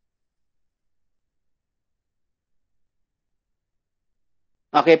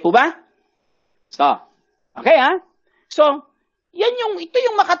 Okay po ba? So, okay ha? So, ito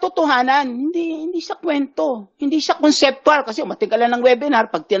yung makatotohanan. Hindi siya kwento. Hindi siya conceptual. Kasi matigal lang ng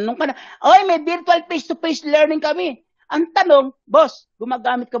webinar, pag tinanong ka na, oy, may virtual face-to-face learning kami. Ang tanong, boss,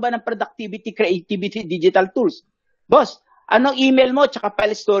 gumagamit ka ba ng productivity, creativity, digital tools? Boss, anong email mo tsaka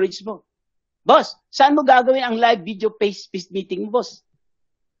file storage mo? Boss, saan mo gagawin ang live video face-to-face meeting mo, boss?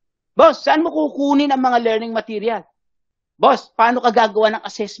 Boss, saan mo kukunin ang mga learning material? Boss, paano ka gagawa ng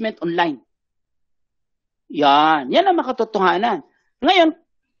assessment online? Yan ang makatotohanan. Ngayon,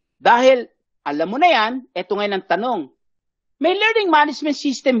 dahil alam mo na yan, eto ngayon ang tanong. May learning management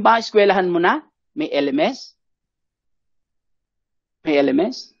system ba eskwelahan mo na? May LMS? May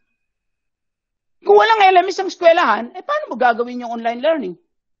LMS? Kung walang LMS ang eskwelahan, paano mo gagawin yung online learning?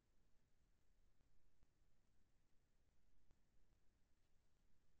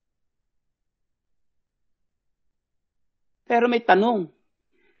 Pero may tanong.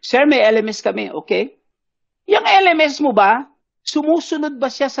 Sir, may LMS kami, okay? Yung LMS mo ba, sumusunod ba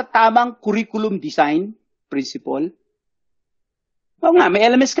siya sa tamang curriculum design principle? Oo nga, may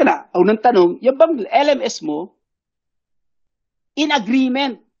LMS ka na. Unang tanong, yung bang LMS mo, in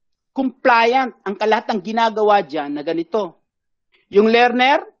agreement, compliant, ang lahat ng ginagawa dyan na ganito. Yung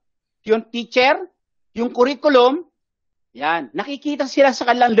learner, yung teacher, yung curriculum, yan, nakikita sila sa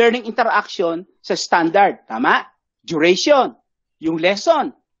kanilang learning interaction sa standard. Tama? Duration, yung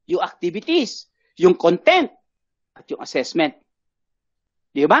lesson, yung activities, yung content, at yung assessment.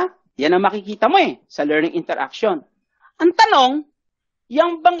 Di ba? Yan ang makikita mo sa learning interaction. Ang tanong,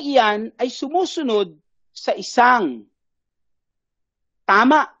 yang bang iyan ay sumusunod sa isang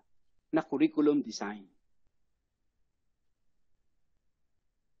tama na curriculum design?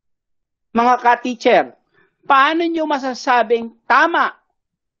 Mga ka-teacher, paano nyo masasabing tama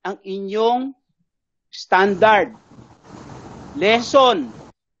ang inyong standard, lesson,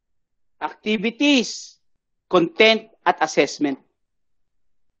 activities, content, at assessment?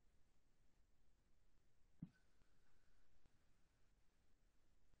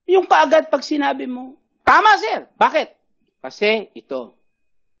 Yung kaagad pag sinabi mo, tama sir. Bakit? Kasi ito.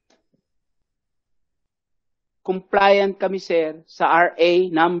 Compliant kami sir sa RA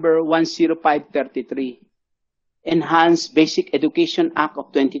number 10533. Enhanced Basic Education Act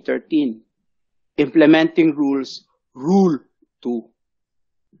of 2013. Implementing Rules, Rule 2.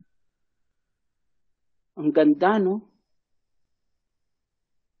 Ang ganda, no?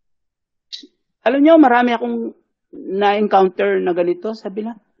 Alam nyo, marami akong na-encounter na ganito. Sabi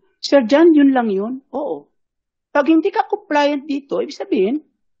na, Sir John, yun lang yun? Oo. Pag hindi ka compliant dito, ibig sabihin,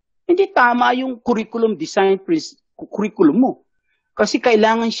 hindi tama yung curriculum design curriculum mo. Kasi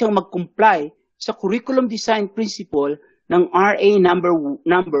kailangan siyang mag-comply sa curriculum design principle ng RA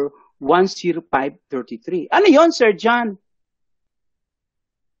number 10533. Ano yon, Sir John?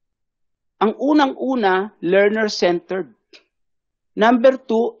 Ang unang-una, learner-centered. Number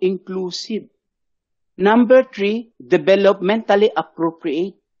 2, inclusive. Number 3, developmentally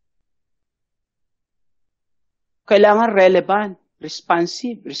appropriate. Kailangan relevant,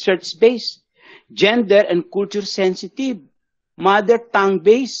 responsive, research-based, gender and culture-sensitive, mother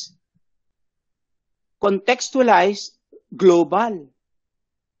tongue-based, contextualized, global.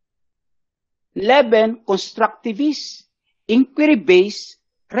 11, constructivist, inquiry-based,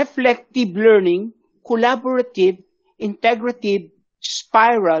 reflective learning, collaborative, integrative,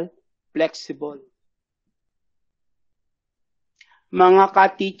 spiral, flexible. Mga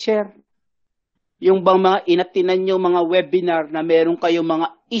ka-teacher, yung bang mga inatinan nyo mga webinar na meron kayong mga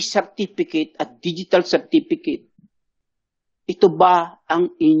e-certificate at digital certificate, ito ba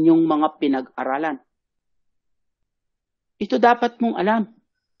ang inyong mga pinag-aralan? Ito dapat mong alam.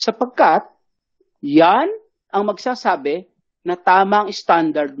 Sapagkat, yan ang magsasabi na tama ang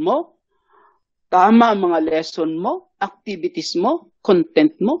standard mo, tama ang mga lesson mo, activities mo,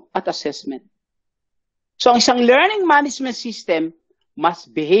 content mo, at assessment. So, ang isang learning management system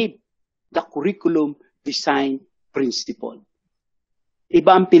must behave the curriculum design principle.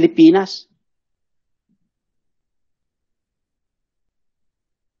 Iba ang Pilipinas.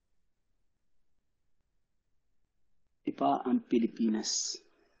 pa ang Pilipinas?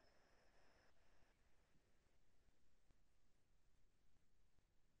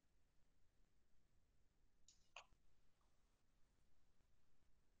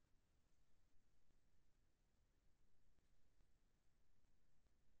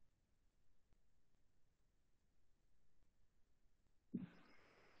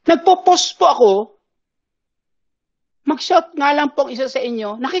 Nagpo-post po ako. Mag-shout nga lang po ang isa sa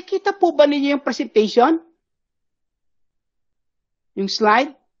inyo. Nakikita po ba ninyo yung presentation? Yung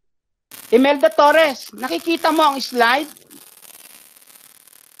slide? Imelda Torres, nakikita mo ang slide?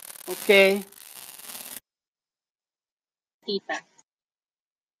 Okay. Tita.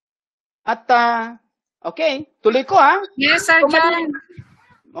 At, okay, tuloy ko ha. Yes, sir, John.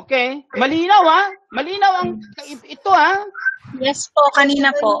 Okay, malinaw ha. Malinaw ang ito ha. Yes po,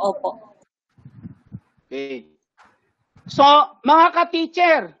 kanina po, opo. Okay. So, mga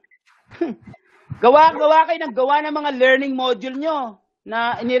ka-teacher, gawa kayo ng gawa ng mga learning module nyo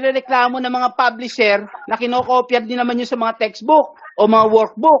na inireklamo ng mga publisher na kinokopya din naman nyo sa mga textbook o mga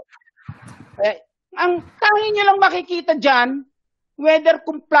workbook. Ang tanging nyo lang makikita dyan, whether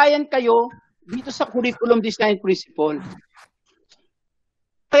compliant kayo dito sa curriculum design principle.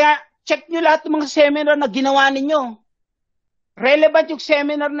 Kaya, check nyo lahat ng mga seminar na ginawa ninyo. Relevant yung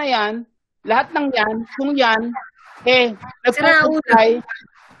seminar na yan, lahat ng yan, kung yan, nagpo-comply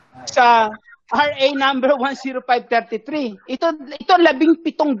sa RA number 10533. Ito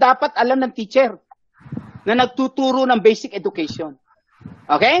 17 dapat alam ng teacher na nagtuturo ng basic education.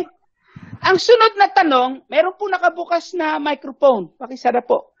 Okay? Ang sunod na tanong, meron po nakabukas na microphone. Pakisara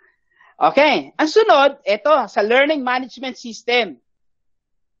po. Okay. Ang sunod, ito, sa learning management system.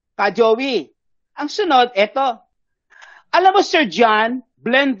 Ka-Joey. Ang sunod, ito. Alam mo, Sir John,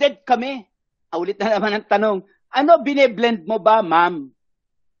 blended kami. Ulit na naman ang tanong. Ano, bine-blend mo ba, ma'am?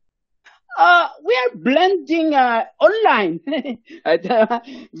 We are blending online.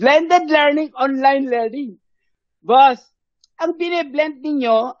 Blended learning, online learning. Boss, ang bine-blend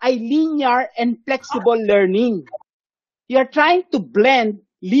ninyo ay linear and flexible learning. You are trying to blend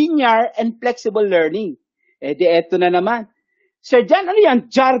linear and flexible learning. Di eto na naman. Sir John, ano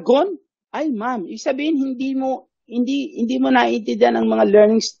yan? Jargon? Ay, ma'am, ibig sabihin, hindi mo naiintindihan ang mga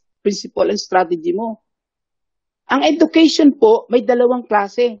learning principle and strategy mo. Ang education po, may dalawang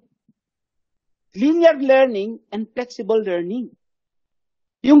klase. Linear learning and flexible learning.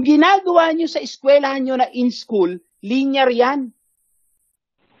 Yung ginagawa nyo sa eskwelahan nyo na in-school, linear yan.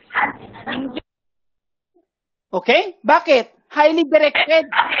 Okay? Bakit? Highly directed.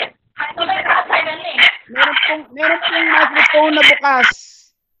 Meron pong microphone na bukas.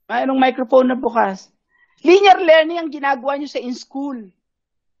 Mayroong microphone na bukas. Linear learning ang ginagawa nyo sa in-school.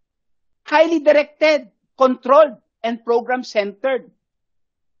 Highly directed, controlled, and program-centered.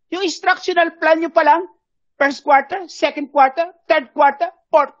 Yung instructional plan nyo pa lang, first quarter, second quarter, third quarter,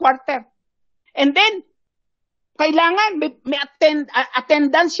 fourth quarter. And then, kailangan may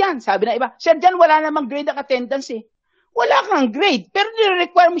attendance yan. Sabi na iba, Sir John, wala namang grade ang attendance eh. Wala kang grade, pero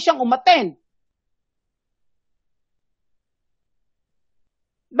nire-require mo siyang umattend.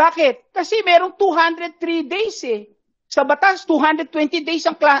 Bakit? Kasi merong 203 days eh. Sa batas, 220 days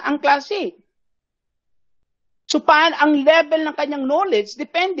ang klase. So, ang level ng kanyang knowledge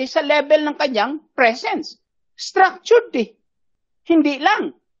depende sa level ng kanyang presence. Structured eh. Hindi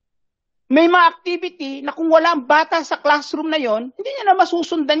lang. May mga activity na kung wala ang bata sa classroom na yon, hindi niya na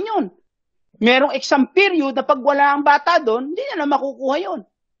masusundan yon. Merong exam period na pag wala ang bata doon, hindi niya na makukuha yon.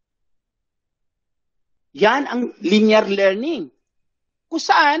 Yan ang linear learning. Kung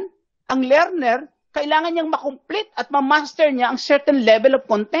saan, ang learner, kailangan niyang makomplete at ma-master niya ang certain level of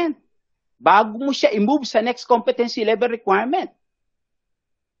content bago mo siya i-move sa next competency level requirement.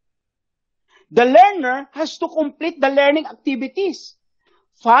 The learner has to complete the learning activities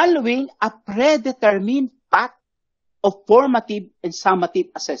following a predetermined path of formative and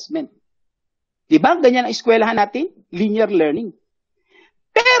summative assessment. Diba? Ganyan ang eskwelahan natin? Linear learning.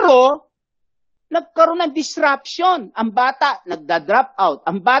 Pero, nagkaroon ng disruption. Ang bata, nagda-drop out.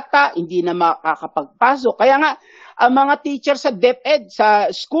 Ang bata, hindi na makakapagpasok. Kaya nga, ang mga teacher sa DepEd, sa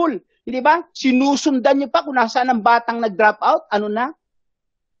school, di ba? Sinusundan niyo pa kung nasaan ang batang nag-drop out. Ano na?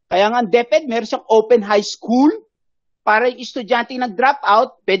 Kaya nga, DepEd, meron siyang open high school para yung estudyante nag-drop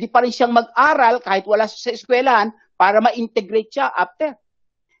out, pwede pa rin siyang mag-aral kahit wala siya sa eskwelahan para ma-integrate siya after.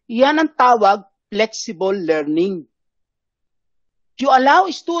 Yan ang tawag, flexible learning. You allow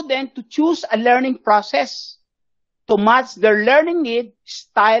a student to choose a learning process to match their learning need,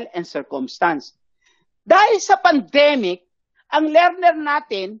 style, and circumstance. Dahil sa pandemic, ang learner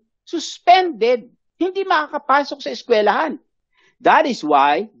natin suspended, hindi makakapasok sa eskwelahan. That is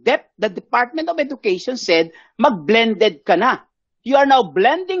why the Department of Education said, mag-blended ka na. You are now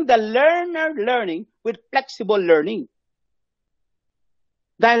blending the learner learning with flexible learning.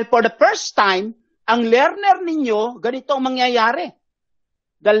 Dahil for the first time, ang learner ninyo, ganito ang mangyayari.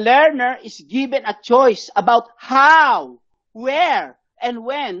 The learner is given a choice about how, where, and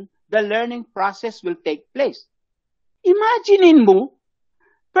when the learning process will take place. Imaginein mo,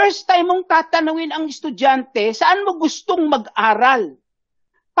 first time mong tatanungin ang estudyante, saan mo gustong mag-aral?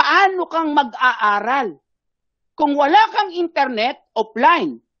 Paano kang mag-aaral? Kung wala kang internet,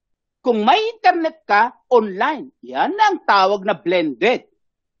 offline. Kung may internet ka, online. Yan ang tawag na blended.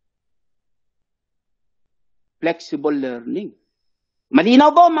 Flexible learning.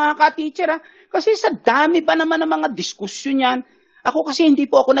 Malinaw ba mga ka-teacher? Kasi sa dami pa naman ng mga diskusyon yan. Ako kasi hindi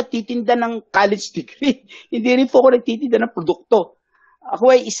po ako nagtitinda ng college degree. Hindi rin po ako nagtitinda ng produkto.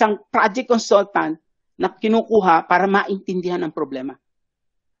 Ako ay isang project consultant na kinukuha para maintindihan ang problema.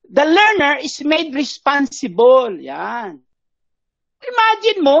 The learner is made responsible. Yan.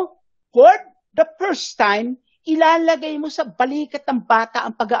 Imagine mo, for the first time, ilalagay mo sa balikat ng bata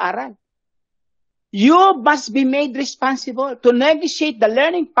ang pag-aaral. You must be made responsible to negotiate the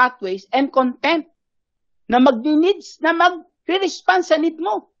learning pathways and content na mag-respond sa need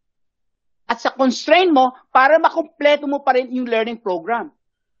mo at sa constraint mo para makumpleto mo pa rin yung learning program.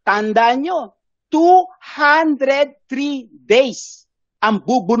 Tandaan nyo, 203 days ang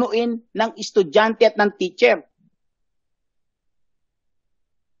bubunuin ng estudyante at ng teacher.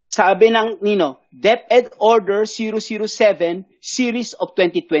 Sabi ng DepEd Order 007 Series of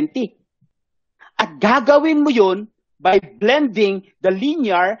 2020. At gagawin mo yun by blending the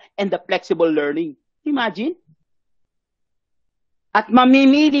linear and the flexible learning. Imagine? At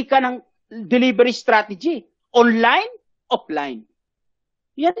mamimili ka ng delivery strategy. Online, offline.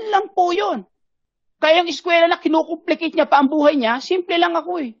 Yan lang po yun. Kaya ang eskwela na kinukomplicate niya pa ang buhay niya, simple lang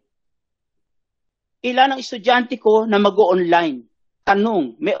ako eh. Ilan ang estudyante ko na mag-o-online?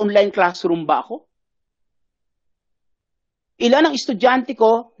 Tanong, may online classroom ba ako? Ilan ang estudyante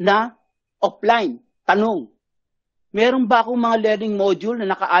ko na offline? Tanong, meron ba akong mga learning module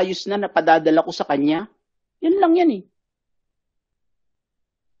na nakaayos na napadadala ko sa kanya? Yan lang yan eh.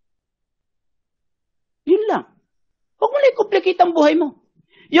 Yun lang. Huwag mo na i-complicate ang buhay mo.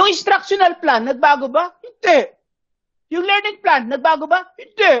 Yung instructional plan, nagbago ba? Hindi. Yung learning plan, nagbago ba?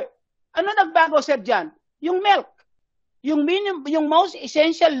 Hindi. Ano nagbago, Sir Jan? Yung MELC. Yung most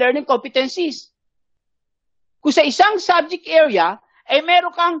essential learning competencies. Kung sa isang subject area, ay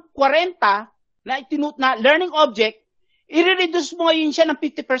meron kang 40 na learning object, i-reduce mo ngayon siya ng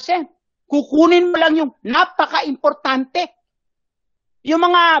 50%. Kukunin mo lang yung napaka-importante. Yung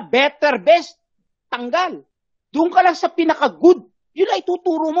mga better, best, tanggal. Doon ka lang sa pinaka-good. Yun ay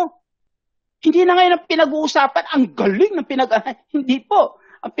tuturo mo. Hindi na ngayon ang pinag-uusapan, ang galing ng pinag-aralan. Hindi po.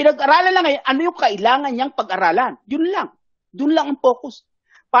 Ang pinag-aralan lang ngayon, ano yung kailangan niyang pag-aralan. Yun lang. Doon lang ang focus.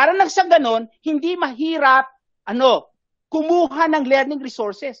 Para nang sa ganon, hindi mahirap, kumuha ng learning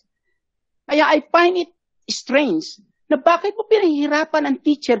resources. Kaya I find it strange na bakit mo pinahihirapan ang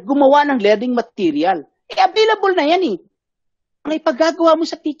teacher gumawa ng learning material. Available na yan eh. Ang ipagagawa mo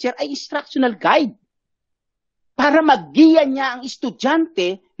sa teacher ay instructional guide. Para mag-giya niya ang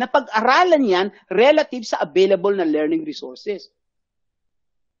estudyante na pag-aralan yan relative sa available na learning resources.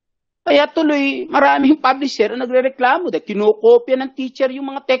 Kaya tuloy, maraming publisher ang nagre-reklamo dahil kinokopya ng teacher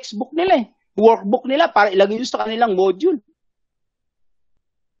yung mga textbook nila workbook nila para ilagay yun sa kanilang module.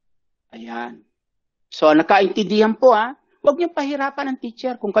 Ayan. So, nakaintindihan po huwag niyong pahirapan ng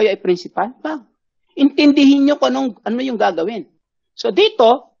teacher kung kayo ay principal. Intindihin niyo kung ano yung gagawin. So,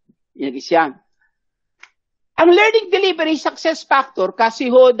 dito, yan. Ang learning delivery success factor,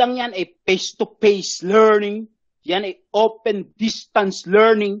 kasi hodang yan ay face-to-face learning, yan ay open distance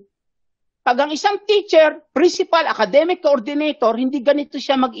learning. Pag ang isang teacher, principal, academic coordinator, hindi ganito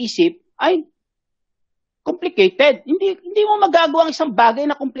siya mag-isip, ay complicated. Hindi mo magagawa ang isang bagay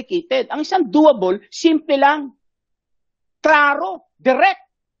na complicated. Ang isang doable, simple lang. Klaro, direct.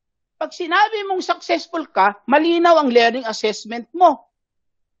 Pag sinabi mong successful ka, malinaw ang learning assessment mo.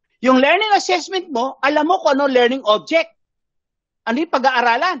 Yung learning assessment mo, alam mo kung ano learning object. Ano yung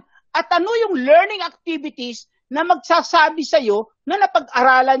pag-aaralan. At ano yung learning activities na magsasabi sa'yo na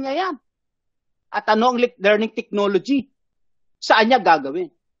napag-aralan niya yan. At ano ang learning technology. Saan niya gagawin.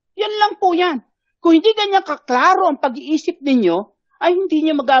 Yan lang po yan. Kung hindi ganyan kaklaro ang pag-iisip ninyo, ay hindi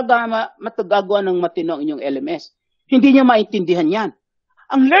niyo matagagawa ng matino ang inyong LMS. Hindi niyo maintindihan yan.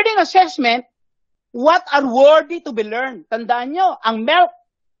 Ang learning assessment, what are worthy to be learned? Tandaan nyo, ang MELC,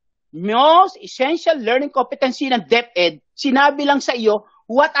 most essential learning competency ng DepEd, sinabi lang sa iyo,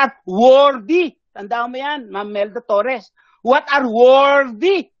 what are worthy? Tandaan mo yan, Ma'am Melda Torres. what are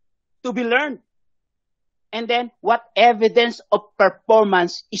worthy to be learned. And then, what evidence of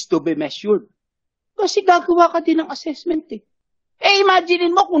performance is to be measured. Kasi gagawa ka din ng assessment eh. Eh,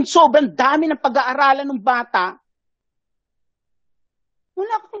 imaginein mo kung sobrang dami ng pag-aaralan ng bata,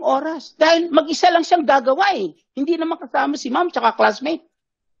 wala kang oras. Dahil mag-isa lang siyang gagawa eh. Hindi naman kasama si ma'am tsaka classmate.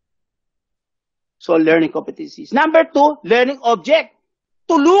 So, learning competencies. Number 2, learning object.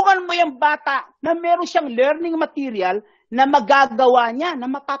 Tulungan mo yung bata na meron siyang learning material na magagawa niya, na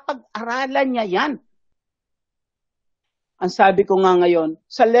mapapag-aralan niya yan. Ang sabi ko nga ngayon,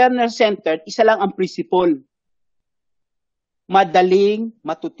 sa learner-centered, isa lang ang principle. Madaling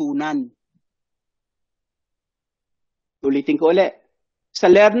matutunan. Ulitin ko ulit. Sa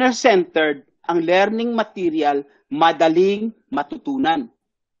learner-centered, ang learning material, madaling matutunan.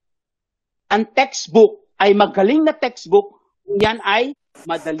 Ang textbook ay magaling na textbook, yan ay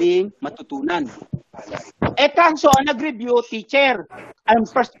madaling matutunan. Eh kaso, nag-review, teacher. Ang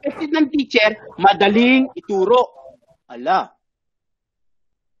perspective ng teacher, madaling ituro. Ala.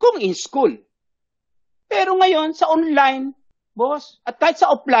 Kung in school. Pero ngayon, sa online, boss, at kahit sa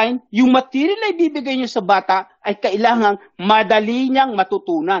offline, yung material na ibibigay nyo sa bata ay kailangang madali niyang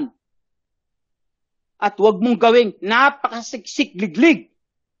matutunan. At huwag mong gawing napakasiksik-liglig.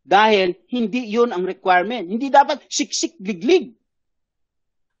 Dahil hindi yun ang requirement. Hindi dapat siksik-liglig.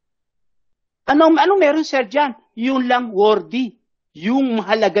 Anong meron, sir, dyan? Yun lang worthy. Yung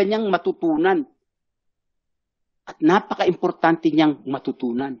mahalaga niyang matutunan. At napaka-importante niyang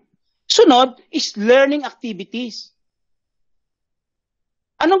matutunan. Sunod is learning activities.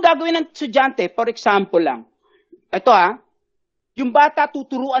 Anong gagawin ng estudyante? For example lang. Ito yung bata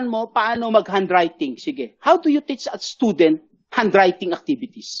tuturuan mo paano mag-handwriting. Sige. How do you teach a student handwriting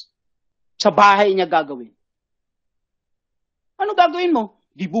activities? Sa bahay niya gagawin. Ano gagawin mo?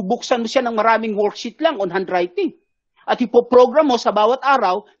 Di bubuksan mo siya ng maraming worksheet lang on handwriting. At ipoprogram mo sa bawat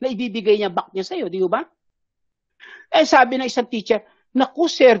araw na ibibigay niya back niya sa'yo. Di ba? Eh sabi ng isang teacher,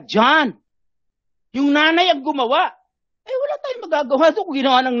 naku Sir John, yung nanay ang gumawa. Eh wala tayong magagawa doon kung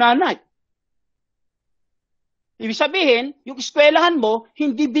ginawa ng nanay. Ibig sabihin, yung eskwelahan mo,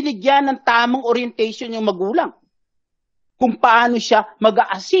 hindi binigyan ng tamang orientation yung magulang. Kung paano siya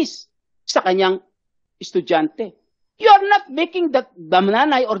mag-a-assist sa kanyang estudyante. You are not making the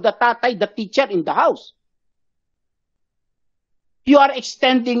nanay or the tatay the teacher in the house. You are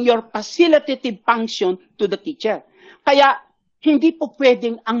extending your facilitative function to the teacher. Kaya, hindi po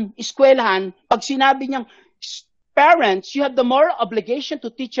pwedeng ang eskwelahan, pag sinabi niyang, parents, you have the moral obligation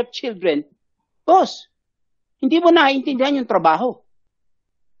to teach your children. Boss, hindi mo naiintindihan yung trabaho.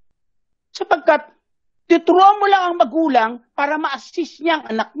 Sapagkat, tuturuan mo lang ang magulang para ma-assist niya ang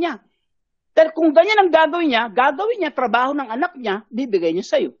anak niya. Dahil kung ganyan ang gagawin niya trabaho ng anak niya, bibigay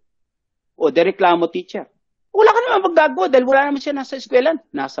niya sa'yo. O, dereklamo teacher. Wala ka naman magagawa dahil wala naman siya nasa eskwela,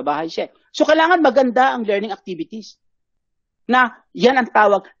 nasa bahay siya. So, kailangan maganda ang learning activities. Na, yan ang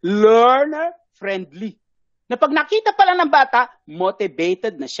tawag, learner-friendly. Na pag nakita pa lang ng bata,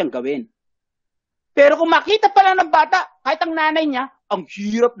 motivated na siyang gawin. Pero kung makita pa lang ng bata, kahit ang nanay niya, ang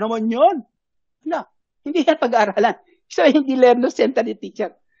hirap naman yun. Wala. Hindi yan pag-aaralan. So, hindi learner-centered ni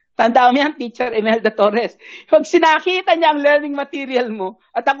teacher. Tandaan mo yan, Teacher Imelda Torres. Pag sinakita niya ang learning material mo,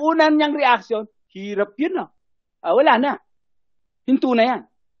 at ang unang niyang reaction, hirap yun wala na. Hinto na yan.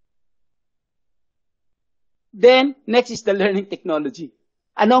 Then, next is the learning technology.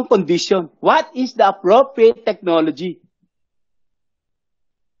 Anong condition? What is the appropriate technology?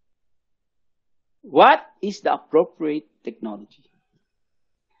 What is the appropriate technology?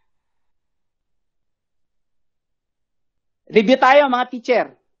 Review tayo mga teacher.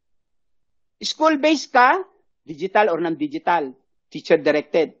 School-based ka, digital or non-digital,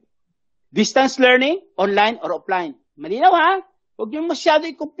 teacher-directed. Distance learning, online or offline. Malinaw Huwag niyo masyado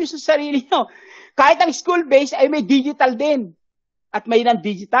i-confuse sa sarili niyo. Kahit ang school-based ay may digital din. At may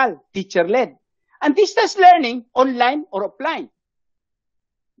non-digital, teacher-led. Ang distance learning, online or offline.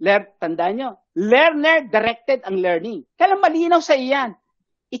 Tandaan nyo, learner-directed ang learning. Kaya malinaw sa iyan.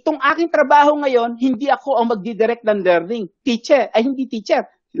 Itong aking trabaho ngayon, hindi ako ang magdidirect ng learning. Hindi teacher,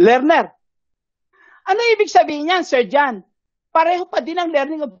 learner. Ano ibig sabihin niyan, Sir John? Pareho pa din ang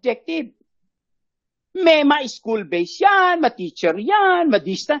learning objective. May ma-school-based yan, ma-teacher yan,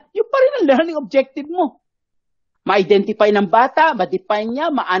 ma-distance. Yung pa rin ang learning objective mo. Ma-identify ng bata, ma-define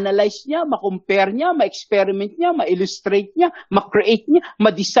niya, ma-analyze niya, ma-compare niya, ma-experiment niya, ma-illustrate niya, ma-create niya,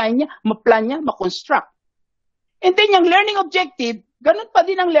 ma-design niya, ma-plan niya, ma-construct. And then yung learning objective, ganun pa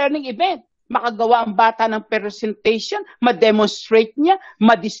din ang learning event. Makagawa ang bata ng presentation, ma-demonstrate niya,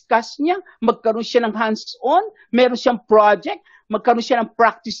 ma-discuss niya, magkaroon siya ng hands-on, meron siyang project, magkaroon siya ng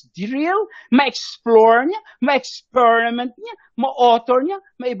practice drill, ma-explore niya, ma-experiment niya, ma-author niya,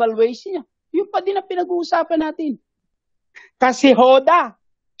 ma-evaluation niya. Yun pa din ang pinag-uusapan natin. Kasi HODA,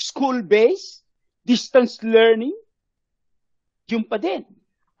 school-based, distance learning, yun pa din.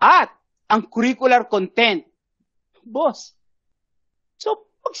 At ang curricular content, boss.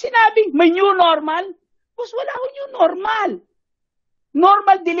 So, pag sinabing may new normal, boss, wala akong new normal.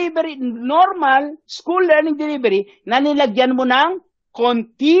 Normal delivery, normal school learning delivery na nilagyan mo ng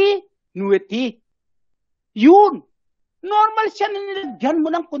continuity. Yun. Normal siya na nilagyan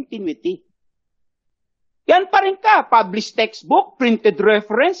mo ng continuity. Yan pa rin ka. Published textbook, printed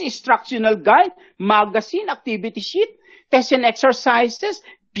reference, instructional guide, magazine, activity sheet, test and exercises,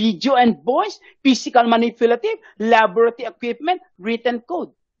 video and voice, physical manipulative, laboratory equipment, written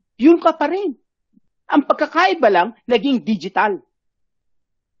code. Yun ka pa rin. Ang pagkakaiba lang, naging digital.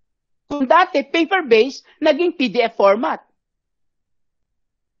 Kung dati, paper-based, naging PDF format.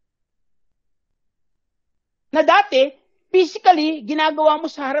 Na dati, physically, ginagawa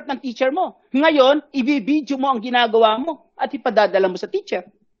mo sa harap ng teacher mo. Ngayon, i-video mo ang ginagawa mo at ipadadala mo sa teacher.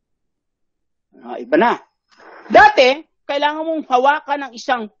 Iba na. Dati, kailangan mong hawakan ng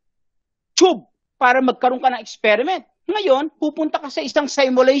isang tube para magkaroon ka ng experiment. Ngayon, pupunta ka sa isang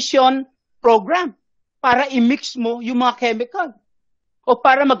simulation program para i-mix mo yung mga chemical. O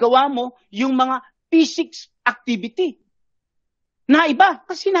para magawa mo yung mga physics activity. Na iba,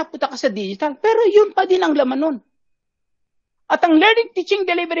 kasi napunta ka sa digital. Pero yun pa din ang laman nun. At ang learning, teaching,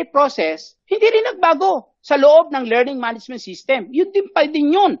 delivery process, hindi rin nagbago sa loob ng learning management system. Yun din pa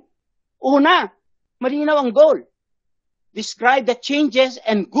din yun. Una, malinaw ang goal. Describe the changes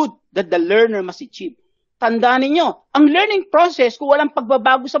and good that the learner must achieve. Tandaan ninyo, ang learning process, kung walang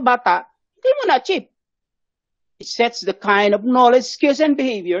pagbabago sa bata, hindi mo na-achieve. It sets the kind of knowledge, skills, and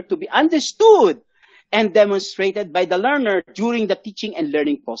behavior to be understood and demonstrated by the learner during the teaching and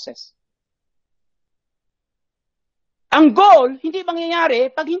learning process. Ang goal, hindi mangyayari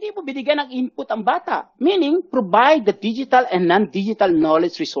pag hindi mo binigyan ng input ang bata. Meaning, provide the digital and non-digital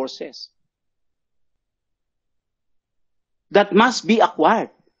knowledge resources that must be acquired.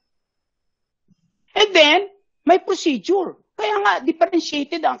 And then, may procedure. Kaya nga,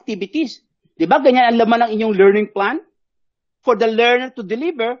 differentiated ang activities. Diba, ganyan ang laman ng inyong learning plan? For the learner to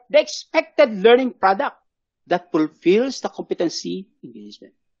deliver the expected learning product that fulfills the competency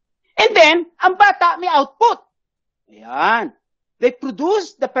engagement. And then, ang bata may output. Ayan. They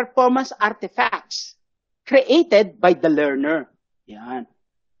produce the performance artifacts created by the learner. Ayan.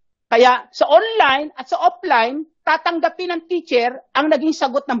 Kaya sa online at sa offline, tatanggapin ng teacher ang naging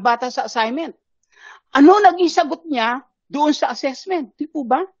sagot ng bata sa assignment. Ano naging sagot niya doon sa assessment? Di po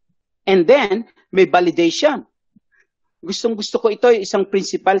ba? And then, may validation. Gustong-gusto ko ito, isang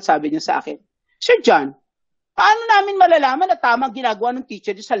principal sabi niya sa akin, Sir John, paano namin malalaman na tama ang ginagawa ng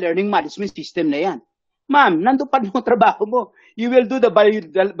teacher sa learning management system na yan? Ma'am, nandun pa yung trabaho mo. You will do the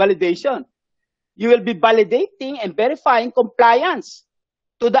validation. You will be validating and verifying compliance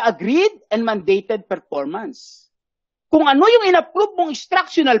to the agreed and mandated performance. Kung ano yung in-approve mong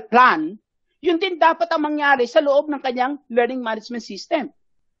instructional plan, yun din dapat ang mangyari sa loob ng kanyang learning management system.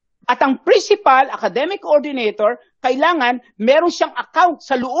 At ang principal, academic coordinator, kailangan meron siyang account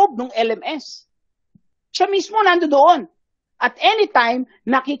sa loob ng LMS. Siya mismo nandoon. At anytime,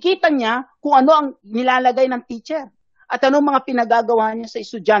 nakikita niya kung ano ang nilalagay ng teacher at anong mga pinagagawa niya sa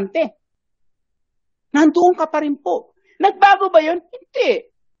estudyante. Nandoon ka pa rin po. Nagbago ba yun? Hindi.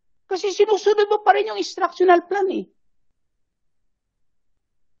 Kasi sinusunod mo pa rin yung instructional plan eh.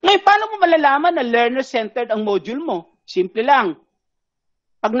 Ngayon, paano mo malalaman na learner-centered ang module mo? Simple lang.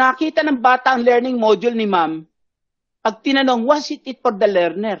 Pag nakita ng bata ang learning module ni ma'am, pag tinanong, was it for the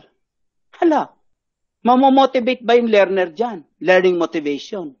learner? Hala, mamomotivate ba yung learner dyan? Learning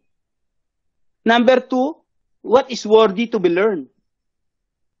motivation. Number 2, what is worthy to be learned?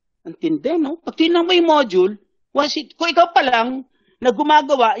 Antindi, no? Pag tinanong mo yung module, was it, kung ikaw pa lang, na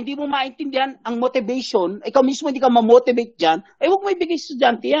gumagawa, hindi mo maintindihan ang motivation, ikaw mismo hindi ka ma-motivate dyan, ay huwag mo ibigay sa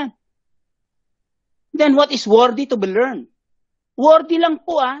estudyante yan. Then what is worthy to be learned? Worthy lang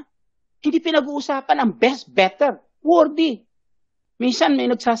po Hindi pinag-uusapan ang best, better. Worthy. Minsan may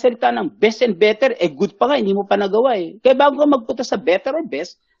nagsasalita ng best and better, good pa nga, hindi mo pa nagawa eh. Kaya bago ka magpunta sa better or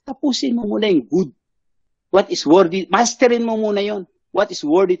best, tapusin mo muna yung good. What is worthy? Masterin mo muna yon. What is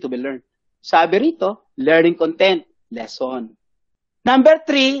worthy to be learned? Sabi rito, learning content, lesson. Number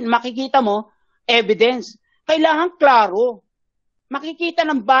 3, makikita mo, evidence. Kailangan klaro. Makikita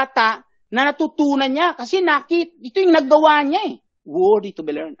ng bata na natutunan niya kasi ito yung nagawa niya eh. Worthy to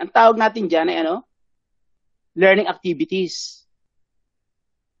be learned. Ang tawag natin dyan ay learning activities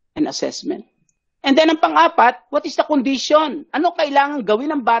and assessment. And then ang pang-apat, what is the condition? Ano kailangan gawin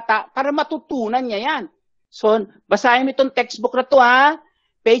ng bata para matutunan niya yan? So, basahin mo itong textbook na to, ha?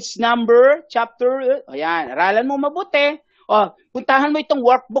 Page number, chapter, ayan, aralan mo mabuti. O, puntahan mo itong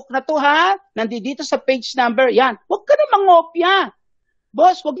workbook na to, ha? Nandito sa page number, yan. Huwag ka na mangopya.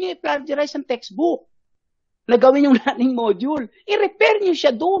 Boss, huwag niyo i-plagiarize ang textbook. Nagawin yung learning module. I-repair niyo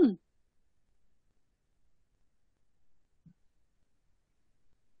siya doon.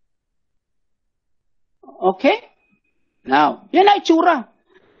 Okay? Now, yan ang itsura.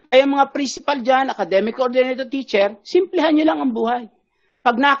 Kaya mga principal dyan, academic coordinator teacher, simplihan nyo lang ang buhay.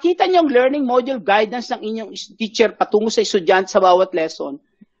 Pag nakita nyo ang learning module guidance ng inyong teacher patungo sa estudyante sa bawat lesson,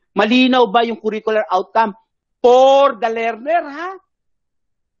 malinaw ba yung curricular outcome for the learner, ha?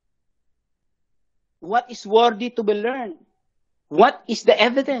 What is worthy to be learned? What is the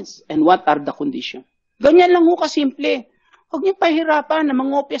evidence? And what are the conditions? Ganyan lang ho kasimple. Huwag niyo pahirapan na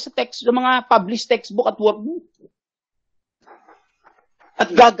mangopya sa text, sa mga published textbook at workbook.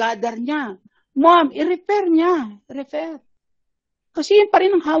 At gagadar niya. Ma'am, i-repair niya. Repair. Kasi yan pa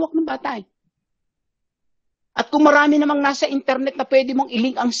rin ang hawak ng bata. At kung marami namang nasa internet na pwede mong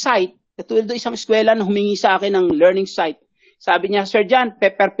i-link ang site, katulad do isang eskwela na humingi sa akin ng learning site. Sabi niya, Sir John,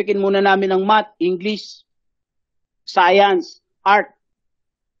 peperpikin muna namin ng math, English, science, art.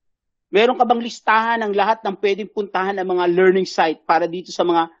 Meron ka bang listahan ng lahat ng pwedeng puntahan ng mga learning site para dito sa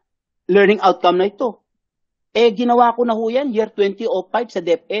mga learning outcome na ito? Ginawa ko na ho yan, year 2005 sa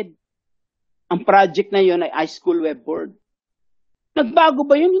DepEd. Ang project na yun ay iSchool Web Board. Nagbago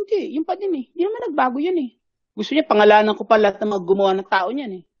ba yun? Hindi. Yun pa din eh. Hindi naman nagbago yun eh. Gusto niya, pangalanan ko pa lahat ng mga gumawa ng tao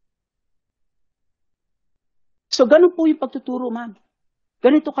niyan eh. So, ganun po yung pagtuturo, ma'am.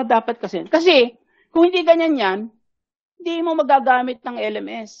 Ganito ka dapat kasi. Kasi, kung hindi ganyan yan, hindi mo magagamit ng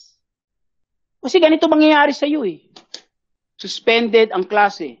LMS. Kasi ganito mangyayari sa iyo eh. Suspended ang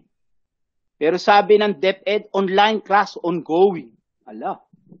klase. Pero sabi ng DepEd, online class ongoing. Ala.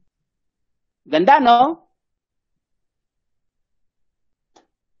 Ganda, no?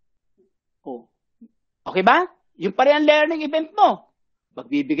 Oh. Okay ba? Yung pa rin ang learning event mo.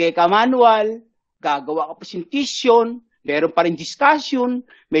 Magbibigay ka manual, gagawa ka presentation, meron pa rin discussion,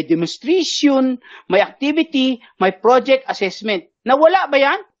 may demonstration, may activity, may project assessment. Nawala ba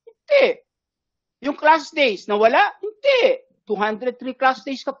yan? Hindi. Yung class days, nawala? Hindi. 203 class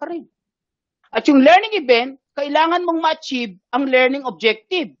days ka pa rin. At yung learning event, kailangan mong ma-achieve ang learning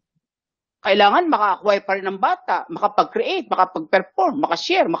objective. Kailangan maka-acquire pa rin ng bata, makapag-create, makapag-perform,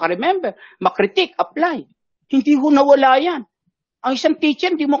 makashare, makaremember, makritik, apply. Hindi ko nawala yan. Ang isang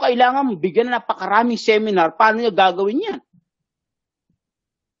teacher, hindi mo kailangan bigyan na napakaraming seminar, paano niya gagawin yan?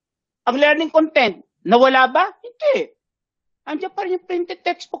 Ang learning content, nawala ba? Hindi. Andiyan pa rin yung printed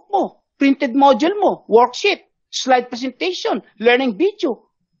textbook mo, printed module mo, worksheet, slide presentation, learning video.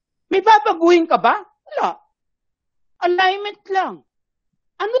 May babaguhin ka ba? Wala. Alignment lang.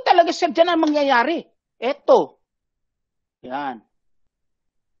 Ano talaga sir dyan ang mangyayari? Eto. Yan.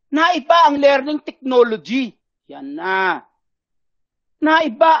 Naiba ang learning technology. Yan na.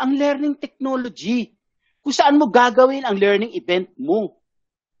 Naiba ang learning technology. Kung saan mo gagawin ang learning event mo.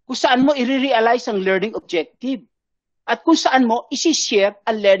 Kung saan mo i-realize ang learning objective. At kung saan mo isi-share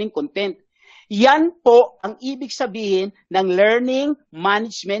ang learning content. Yan po ang ibig sabihin ng learning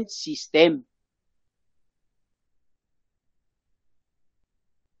management system.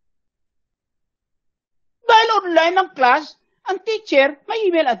 Dahil online ang class, ang teacher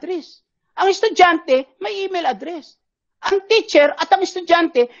may email address. Ang estudyante may email address. Ang teacher at ang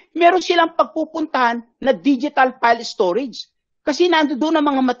estudyante, meron silang pagpupuntahan na digital file storage. Kasi nandoon ang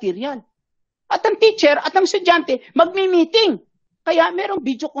mga material. At ang teacher at ang estudyante magmi-meeting. Kaya merong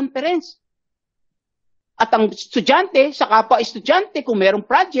video conference. At ang estudyante, sa kapwa-estudyante, kung merong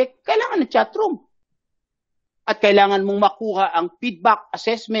project, kailangan ng chat room. At kailangan mong makuha ang feedback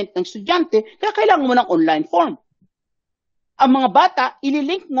assessment ng estudyante, kaya kailangan mo ng online form. Ang mga bata,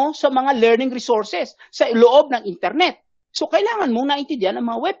 ililink mo sa mga learning resources sa loob ng internet. So, kailangan mong naintindihan ang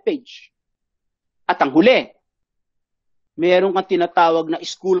mga webpage. At ang huli, meron kang tinatawag na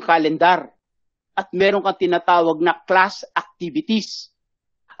school calendar. At meron kang tinatawag na class activities.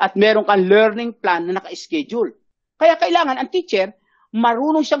 At meron kang learning plan na naka-schedule. Kaya kailangan ang teacher,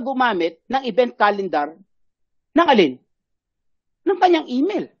 marunong siyang gumamit ng event calendar ng alin? Ng kanyang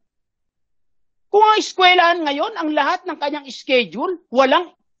email. Kung ang eskwelahan ngayon, ang lahat ng kanyang schedule,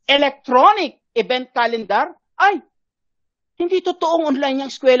 walang electronic event calendar, ay, hindi totoong online yung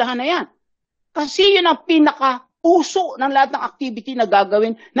eskwelahan na yan. Kasi yun ang pinaka-puso ng lahat ng activity na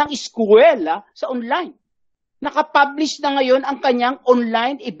gagawin ng eskwela sa online. Nakapublish na ngayon ang kanyang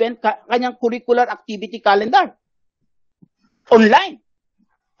online event, kanyang curricular activity calendar. Online.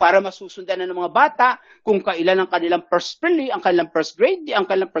 para masusundan na ng mga bata kung kailan ang kanilang first prelim, ang kanilang first grade, ang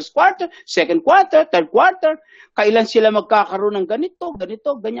kanilang first quarter, second quarter, third quarter, kailan sila magkakaroon ng ganito,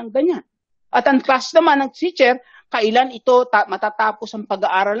 ganyan. At ang class naman ng teacher, kailan ito matatapos ang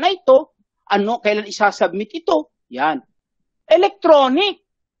pag-aaral na ito, kailan isasubmit ito, yan. Electronic.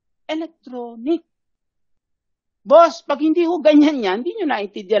 Boss, pag hindi ho ganyan yan, hindi nyo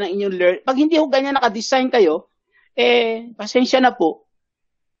naintindihan ang inyong learn. Pag hindi ho ganyan nakadesign kayo, pasensya na po,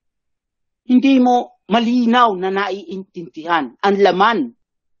 hindi mo malinaw na naiintindihan ang laman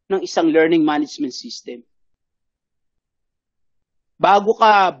ng isang learning management system. Bago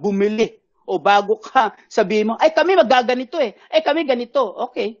ka bumili o bago ka sabihin mo, ay kami magaganito ay kami ganito.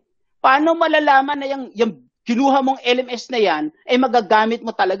 Okay. Paano malalaman na yung kinuha mong LMS na yan ay magagamit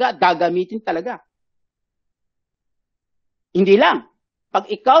mo talaga, gagamitin talaga? Hindi lang. Pag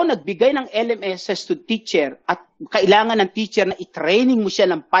ikaw nagbigay ng LMS sa teacher at kailangan ng teacher na i-training mo siya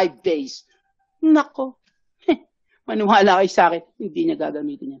ng 5 days, nako, maniwala kayo sa akin, hindi niya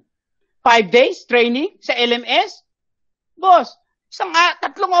gagamitin yan. 5 days training sa LMS? Boss, 3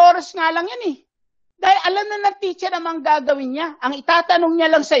 oras nga lang yan Dahil alam na ng teacher namang gagawin niya. Ang itatanong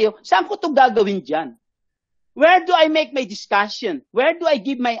niya lang sa'yo, saan ko ito gagawin dyan? Where do I make my discussion? Where do I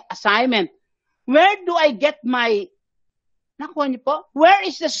give my assignment? Where do I get my... Nakuha niyo po? Where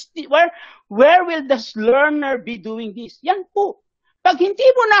will the learner be doing this? Yan po. Pag hindi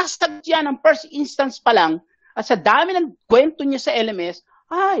mo nasag yan ang first instance pa lang, at sa dami ng kwento niya sa LMS,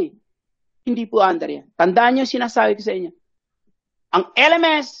 ay, hindi po andar yan. Tandaan niyo yung sinasabi ko sa inyo. Ang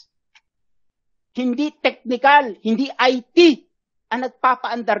LMS, hindi technical, hindi IT, ang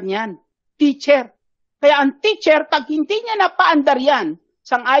nagpapaandar niyan. Teacher. Kaya ang teacher, pag hindi niya napaandar yan,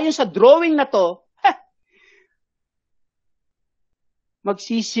 sang-ayon sa drawing na to,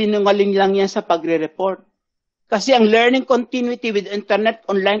 magsisinungaling lang yan sa pagre-report. Kasi ang learning continuity with internet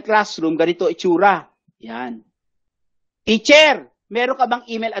online classroom, ganito itsura. Yan. Teacher, meron ka bang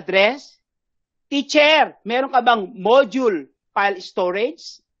email address? Teacher, meron ka bang module file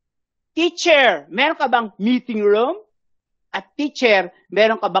storage? Teacher, meron ka bang meeting room? At teacher,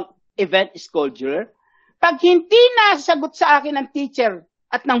 meron ka bang event scheduler? Pag hindi nasagot sa akin ng teacher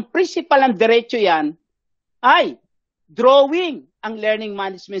at ng principal ng diretso yan, ay, drawing ang learning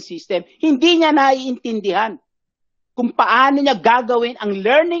management system, hindi niya naiintindihan kung paano niya gagawin ang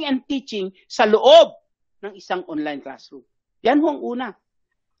learning and teaching sa loob ng isang online classroom. Yan ho ang una.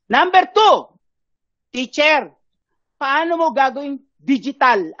 Number 2, teacher, paano mo gagawin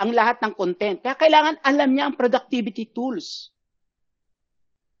digital ang lahat ng content? Kaya kailangan alam niya ang productivity tools.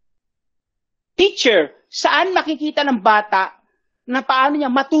 Teacher, saan makikita ng bata na paano niya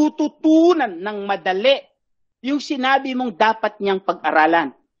matututunan ng madali yung sinabi mong dapat niyang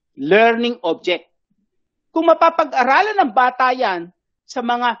pag-aralan? Learning object. Kung mapapag-aralan ng bata yan sa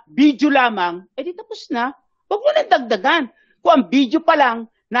mga video lamang, di tapos na. Huwag mo na dagdagan. Kung ang video pa lang,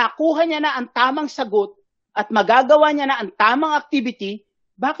 nakuha niya na ang tamang sagot at magagawa niya na ang tamang activity,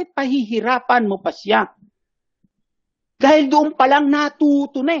 bakit pahihirapan mo pa siya? Dahil doon pa lang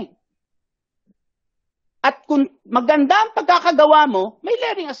natuto na At kung maganda ang pagkakagawa mo, may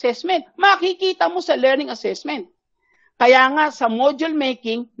learning assessment. Makikita mo sa learning assessment. Kaya nga sa module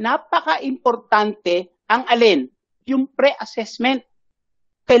making, napaka-importante ang alin? Yung pre-assessment.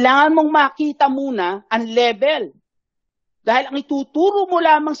 Kailangan mong makita muna ang level. Dahil ang ituturo mo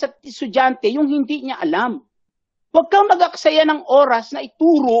lamang sa estudyante, yung hindi niya alam. Huwag kang mag-aksaya ng oras na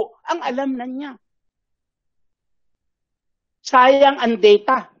ituro ang alam na niya. Sayang ang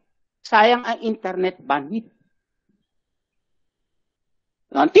data. Sayang ang internet bandwidth.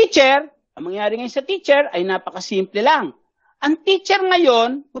 Ang teacher, ang mangyari ngayon sa teacher ay napakasimple lang. Ang teacher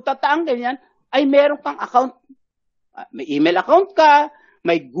ngayon, kung tataang ganyan, ay meron kang account. May email account ka,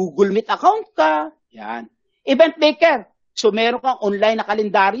 may Google Meet account ka. Yan. Event maker. So meron kang online na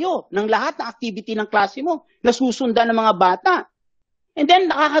kalendaryo ng lahat ng activity ng klase mo na susundan ng mga bata. And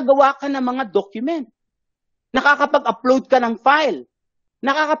then nakakagawa ka ng mga document. Nakakapag-upload ka ng file.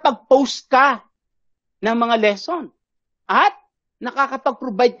 Nakakapag-post ka ng mga lesson. At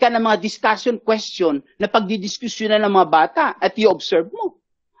nakakapag-provide ka ng mga discussion question na pagdidiskusyonan ng mga bata at i-observe mo.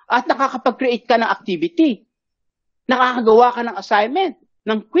 At nakakapag-create ka ng activity. Nakakagawa ka ng assignment,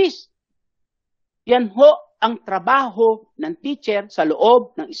 ng quiz. Yan ho ang trabaho ng teacher sa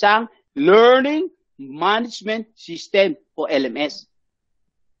loob ng isang Learning Management System o LMS.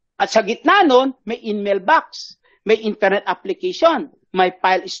 At sa gitna nun, may email box, may internet application, may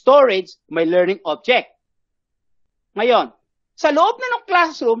file storage, may learning object. Ngayon, sa loob na ng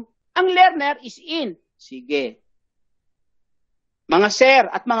classroom, ang learner is in. Sige. Mga sir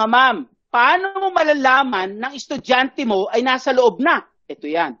at mga ma'am, paano mo malalaman ng estudyante mo ay nasa loob na? ito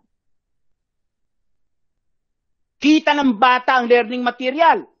yan. Kita ng bata ang learning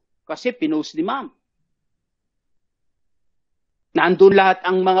material kasi pinost ni ma'am. Nandun lahat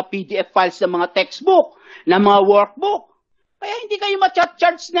ang mga PDF files ng mga textbook, ng mga workbook. Kaya hindi kayo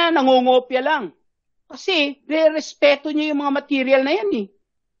ma-charge na nangungopia lang. Kasi respeto niyo yung mga material na yan eh.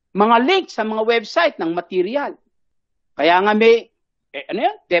 Mga links sa mga website ng material. Kaya nga may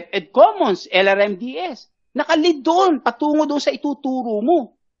DepEd Commons, LRMDS. Nakalid doon, patungo doon sa ituturo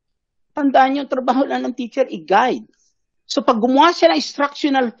mo. Tandaan niyo, trabaho lang ng teacher, i-guide. So pag gumawa siya ng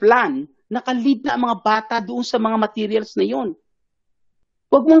instructional plan, nakalid na ang mga bata doon sa mga materials na yon.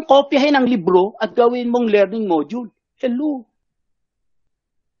 Huwag mong kopyahin ang libro at gawin mong learning module. Hello.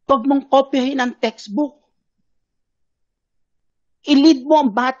 Huwag mong kopyahin ang textbook. I-lead mo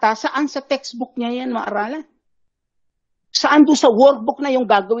ang bata saan sa textbook niya yan maaralan. Saan doon sa workbook na yung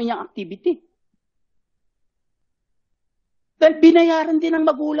gagawin niyang activity. Dahil binayaran din ng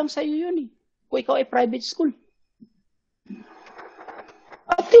magulang sa iyo yun eh. Kung ikaw ay private school.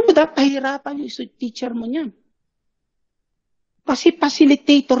 At di mo dapat pahirapan yung teacher mo niyan. Kasi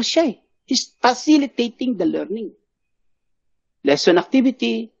facilitator siya eh. He's facilitating the learning. Lesson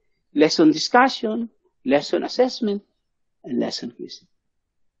activity, lesson discussion, lesson assessment, and lesson quiz.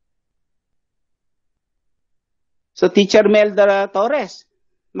 So, Teacher Melda Torres,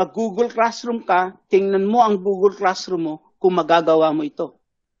 mag-Google Classroom ka, tingnan mo ang Google Classroom mo kung magagawa mo ito.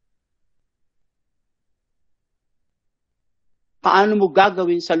 Paano mo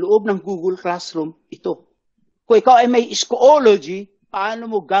gagawin sa loob ng Google Classroom ito? Kung ikaw ay may Schoology, paano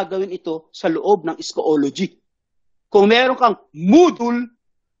mo gagawin ito sa loob ng Schoology? Kung meron kang Moodle,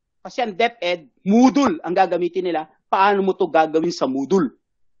 kasi ang DepEd, Moodle ang gagamitin nila, paano mo ito gagawin sa Moodle?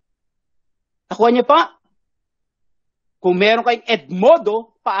 Nakuha niyo pa? Kung meron kayong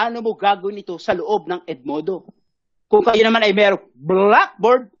Edmodo, paano mo gagawin ito sa loob ng Edmodo? Kung kayo naman ay merong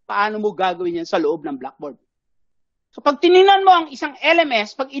Blackboard, paano mo gagawin yan sa loob ng Blackboard? So pag tinignan mo ang isang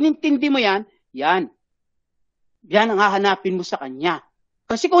LMS, pag inintindi mo yan, yan ang hahanapin mo sa kanya.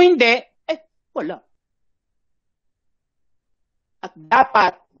 Kasi kung hindi, wala. At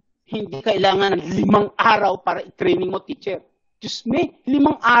dapat, hindi kailangan ng 5 araw para i-training mo teacher. Diyos me,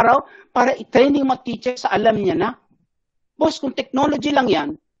 5 araw para i-training mo teacher sa alam niya na. Boss, kung technology lang yan,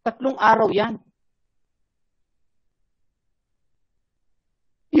 3 araw yan.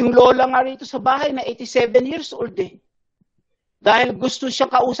 Yung lola nga rito sa bahay na 87 years old eh. Dahil gusto siya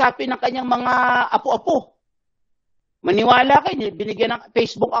kausapin ng kanyang mga apo-apo. Maniwala kayo, binigyan ng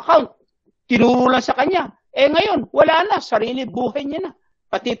Facebook account. Tinuro lang sa kanya. Ngayon, wala na. Sarili buhay niya na.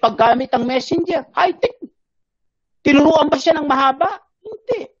 Pati paggamit ang messenger. High-tech. Tinuruan ba siya ng mahaba?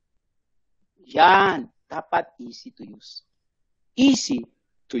 Hindi. Yan. Dapat easy to use. Easy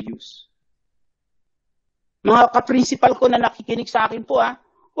to use. Mga ka-principal ko na nakikinig sa akin po,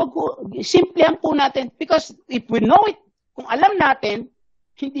 simplihan po natin. Because if we know it, kung alam natin,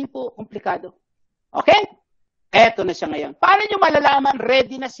 hindi po komplikado. Okay? Eto na siya ngayon. Paano nyo malalaman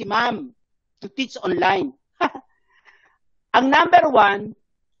ready na si ma'am to teach online? Ang number 1,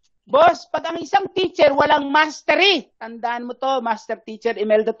 boss, pag ang isang teacher walang mastery, tandaan mo to, Master Teacher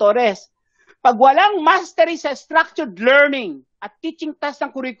Imelda Torres, pag walang mastery sa structured learning at teaching task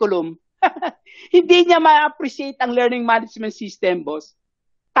ng curriculum, hindi niya ma-appreciate ang learning management system, boss.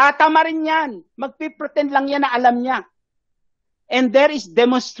 Tatama rin yan. Magpipretend lang yan na alam niya. And there is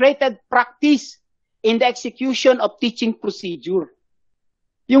demonstrated practice in the execution of teaching procedure.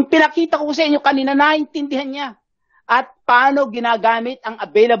 Yung pinakita ko sa inyo kanina, naintindihan niya. At paano ginagamit ang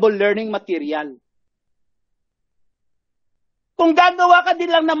available learning material. Kung gagawa ka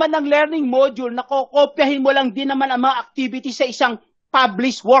din lang naman ng learning module, nakokopyahin mo lang din naman ang mga activity sa isang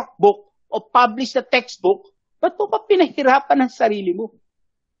published workbook o published na textbook, ba't mo pa pinahirapan ang sarili mo?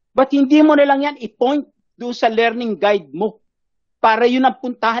 Ba't hindi mo na lang yan i-point doon sa learning guide mo? Para yun ang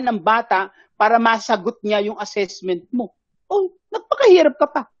puntahan ng bata para masagot niya yung assessment mo. Nagpakahirap ka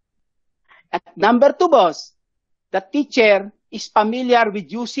pa. At number 2, boss, the teacher is familiar with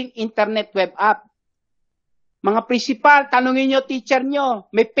using internet web app. Mga principal, tanungin nyo teacher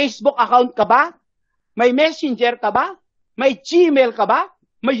nyo, may Facebook account ka ba? May Messenger ka ba? May Gmail ka ba?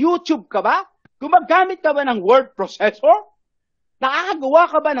 May YouTube ka ba? Gumagamit ka ba ng word processor? Nakakagawa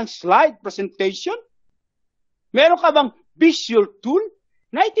ka ba ng slide presentation? Meron ka bang visual tool?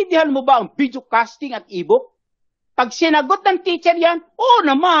 Naintindihan mo ba ang video casting at ebook? Pag sinagot ng teacher yan, oo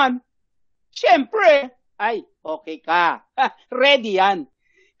naman. Siyempre, okay ka. Ready yan.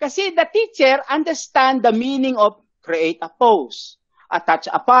 Kasi the teacher understand the meaning of create a post, attach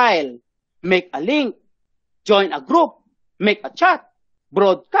a file, make a link, join a group, make a chat,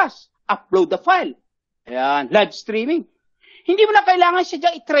 broadcast, upload the file. Ayan, live streaming. Hindi mo na kailangan siya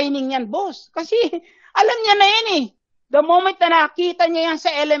dyan i-training yan, boss. Kasi alam niya na yan eh. The moment na nakita niya yan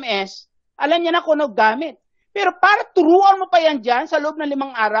sa LMS, alam niya na kung ano gamit. Pero para turuan mo pa yan dyan sa loob ng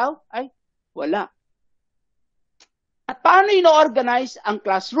 5 araw, ay, wala. At paano ino-organize ang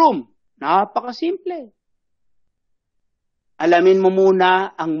classroom? Napakasimple. Alamin mo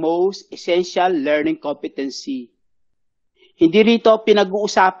muna ang most essential learning competency. Hindi rito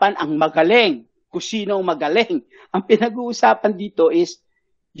pinag-uusapan ang magaling, kung sino ang magaling. Ang pinag-uusapan dito is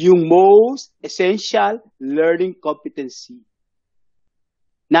yung most essential learning competency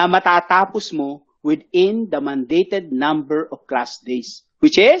na matatapos mo within the mandated number of class days,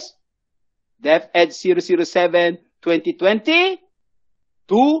 which is DepEd 007-2020,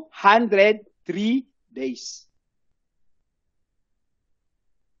 203 days.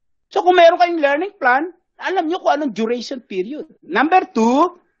 So kung meron kayong learning plan, alam nyo kung anong duration period. Number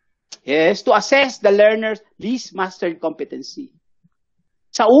 2 is to assess the learner's least mastered competency.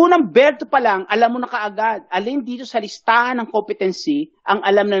 Sa unang berto pa lang, alam mo na kaagad, alin dito sa listahan ng competency ang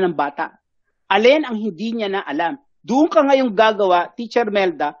alam na ng bata. Alin ang hindi niya na alam. Doon ka ngayong gagawa, Teacher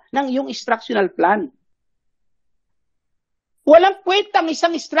Melda, ng iyong instructional plan. Walang kwentang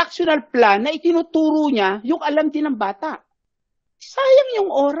isang instructional plan na itinuturo niya yung alam din ng bata. Sayang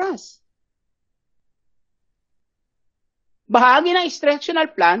yung oras. Bahagi ng instructional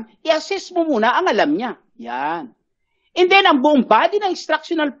plan, i-assess mo muna ang alam niya. Yan. And then, ang buong body ng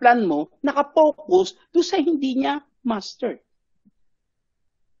instructional plan mo, nakapokus doon sa hindi niya master.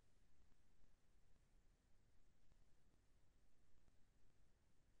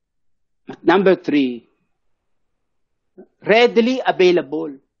 Number 3, readily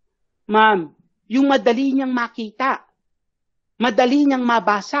available. Ma'am, yung madali niyang makita, madali niyang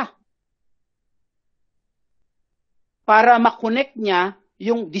mabasa, para makonect niya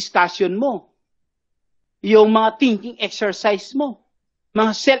yung discussion mo, yung mga thinking exercise mo,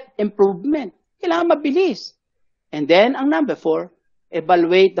 mga self-improvement. Kailangan mabilis. And then, ang number 4,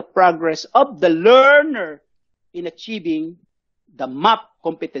 evaluate the progress of the learner in achieving the MAP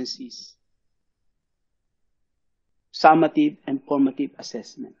competencies. Summative and formative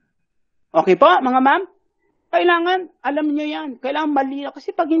assessment. Okay po, mga ma'am? Kailangan, alam niyo yan. Kailangan malinaw.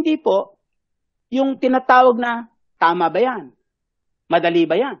 Kasi pag hindi po, yung tinatawag na, tama ba yan? Madali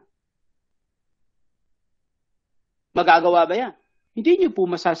ba yan? Magagawa ba yan? Hindi niyo po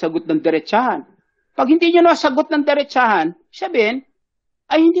masasagot ng diretsahan. Pag hindi niyo nasagot ng diretsahan, sabihin,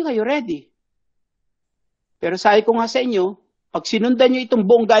 ay hindi kayo ready. Pero sabi ko nga sa inyo, pag sinundan niyo itong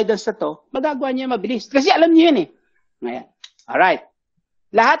buong guidance na to, magagawa niyo mabilis. Kasi alam niyo yun eh. Ngayon. Alright.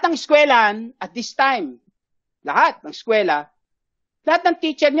 Lahat ng eskwelahan at this time, lahat ng eskwela, lahat ng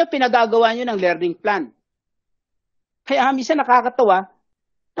teacher niyo, pinagagawa niyo ng learning plan. Kaya minsan nakakatawa,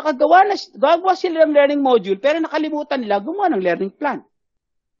 gagawa sila ng learning module, pero nakalimutan nila gumawa ng learning plan.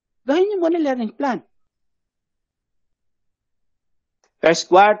 Gawin niyo muna learning plan. First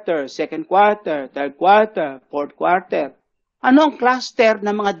quarter, second quarter, third quarter, fourth quarter. Ano ang cluster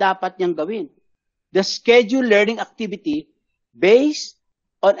na mga dapat niyang gawin? The scheduled learning activity based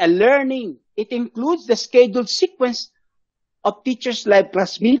on a learning. It includes the scheduled sequence of teachers' live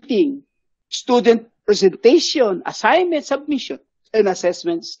class meeting, student presentation, assignment submission, and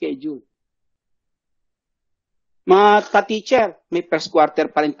assessment schedule. Mga ka-teacher, may first quarter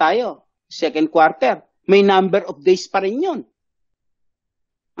pa rin tayo. Second quarter, may number of days pa rin yun.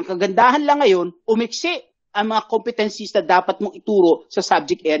 Ang kagandahan lang ngayon, umiksi ang mga competencies na dapat mong ituro sa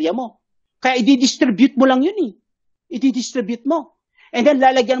subject area mo. Kaya i-distribute mo lang yun eh. I-distribute mo. And then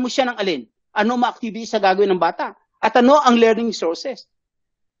lalagyan mo siya ng alin. Ano mga activities na gagawin ng bata? At ano ang learning sources?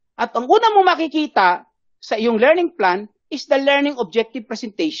 At ang una mo makikita sa iyong learning plan is the learning objective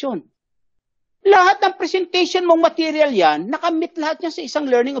presentation. Lahat ng presentation mong material yan, nakamit lahat niya sa isang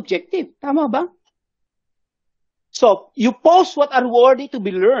learning objective. Tama ba? So, you post what are worthy to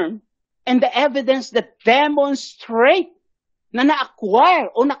be learned and the evidence that demonstrate na na-acquire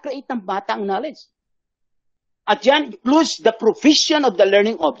o na-create ng bata ang knowledge. At yan includes the provision of the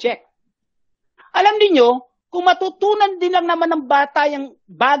learning object. Alam niyo, kung matutunan din lang naman ng bata yung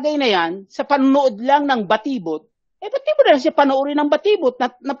bagay na yan sa panonood lang ng batibot, ba't di mo na siya panoorin ng batibot?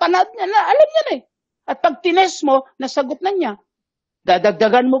 Napanood niya na, alam niya na eh. At pag tines mo, nasagot na niya.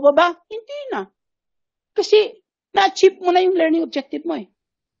 Dadagdagan mo pa ba? Hindi na. Kasi na-achieve mo na yung learning objective mo eh.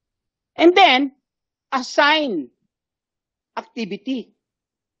 And then, assign activity.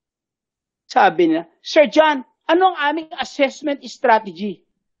 Sabi niya, Sir John, ano ang aming assessment strategy?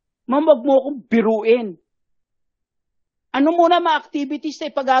 Ma'am, wag mo akong biruin. Ano muna mga activities na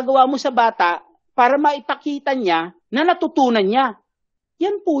ipagagawa mo sa bata para maipakita niya na natutunan niya?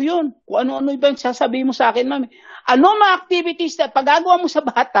 Yan po yun. Kung ano-ano ba yung sasabihin mo sa akin, ma'am. Ano mga activities na pagagawa mo sa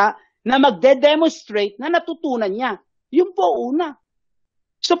bata na magde-demonstrate na natutunan niya? Yun po una.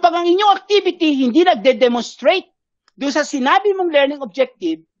 So pag ang inyong activity hindi nagde-demonstrate doon sa sinabi mong learning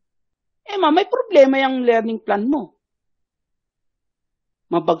objective, ma'am, may problema yung learning plan mo.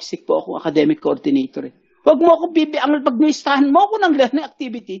 Mabagsik po ako academic coordinator. Huwag mo ako ang pag-listahan mo ako ng learning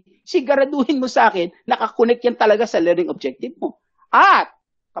activity, siguraduhin mo sa akin, nakakonect yan talaga sa learning objective mo. At,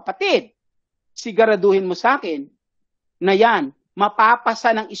 kapatid, siguraduhin mo sa akin na yan,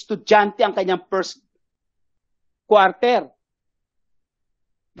 mapapasa ng estudyante ang kanyang first quarter.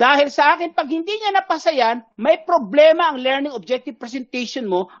 Dahil sa akin, pag hindi niya napasa yan, may problema ang learning objective presentation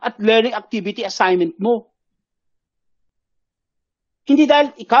mo at learning activity assignment mo. Hindi dahil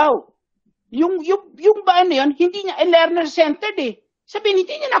ikaw. Yung ba ano yun, hindi niya, learner-centered eh. Sabihin,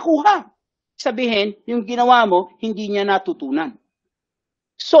 hindi niya nakuha. Sabihin, yung ginawa mo, hindi niya natutunan.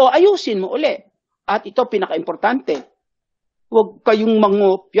 So, ayusin mo uli. At ito, pinaka-importante. Huwag kayong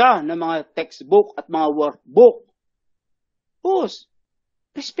mangopya ng mga textbook at mga workbook. Pus,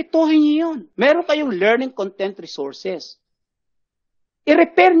 respetuhin niyo yun. Meron kayong learning content resources.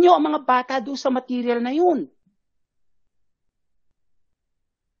 I-repair niyo ang mga bata doon sa material na yun.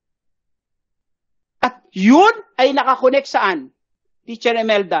 Yun ay nakakonect saan? Teacher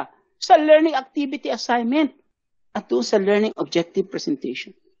Emelda, sa learning activity assignment at doon sa learning objective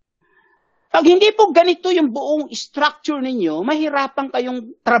presentation. Pag hindi po ganito yung buong structure ninyo, mahirapan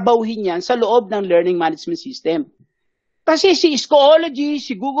kayong trabahuhin yan sa loob ng learning management system. Kasi si Schoology,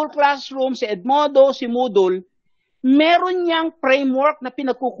 si Google Classroom, si Edmodo, si Moodle, meron niyang framework na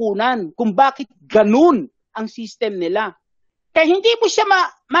pinagkukunan kung bakit ganun ang system nila. Kaya hindi mo siya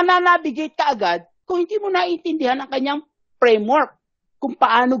mananavigate kaagad kung hindi mo naiintindihan ang kanyang framework kung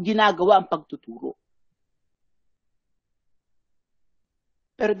paano ginagawa ang pagtuturo.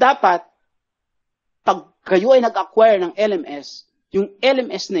 Pero dapat, pag kayo ay nag-acquire ng LMS, yung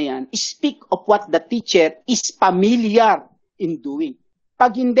LMS na yan, speak of what the teacher is familiar in doing.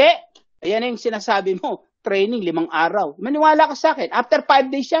 Pag hindi, ayan yung sinasabi mo, training 5 araw. Maniwala ka sa akin, after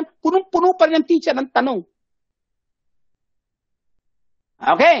 5 days yan, punong-puno pa rin ng teacher ng tanong.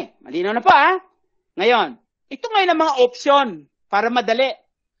 Okay, malinaw na pa ha? Ngayon, ito ngayon ang mga option para madali.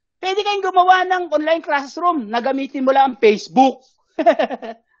 Pwede kayong gumawa ng online classroom na gamitin mo lang ang Facebook.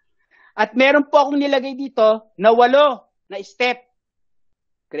 At meron po akong nilagay dito na 8 na step.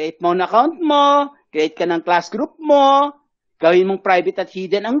 Create mo ang account mo, create ka ng class group mo, gawin mong private at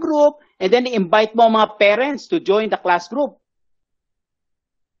hidden ang group, and then invite mo ang mga parents to join the class group.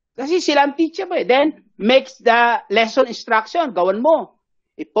 Kasi sila ang teacher mo eh. Then, make the lesson instruction, gawan mo.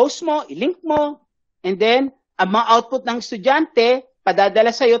 I-post mo, i-link mo, and then, ang mga output ng estudyante,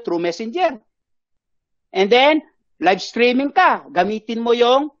 padadala sa'yo through Messenger. And then, live streaming ka. Gamitin mo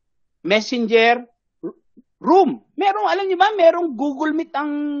yung Messenger room. Merong, alam niyo ba, merong Google Meet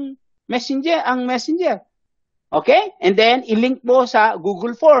ang Messenger. Okay? And then, i-link mo sa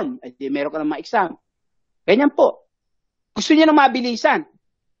Google Form. At meron ka ng mga exam. Ganyan po. Gusto niyo ng mabilisan.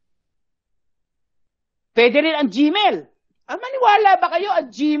 Pwede rin ang Gmail. Maniwala ba kayo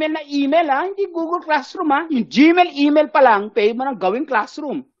ang Gmail na email ha? Hindi Google Classroom ha? Yung Gmail email pa lang, pwede mo nang gawing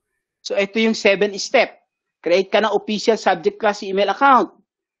classroom. So ito yung 7 step. Create ka ng official subject class email account.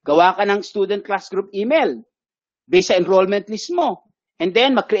 Gawa ka ng student class group email. Based sa enrollment list mo. And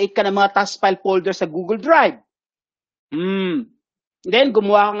then mag-create ka ng mga task file folder sa Google Drive. Then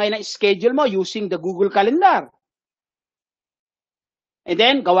gumawa ka ngayon ng schedule mo using the Google Calendar. And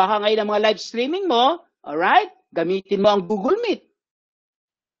then gawa ka ngayon ng mga live streaming mo. Alright? Gamitin mo ang Google Meet.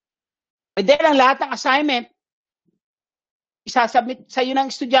 And then, ang lahat ng assignment, isasubmit sa iyo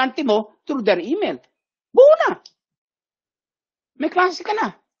ng estudyante mo through their email. Buo na. May klase ka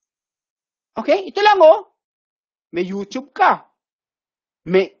na. Okay? Ito lang oh. May YouTube ka.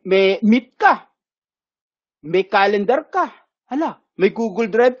 May Meet ka. May calendar ka. Hala, may Google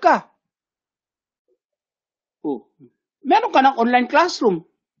Drive ka. Oh. Meron ka ng online classroom.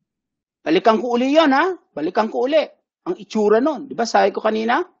 Balikan ko uli yan, ha? Balikan ko uli. Ang itsura nun. Di ba sabi ko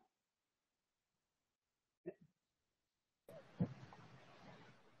kanina?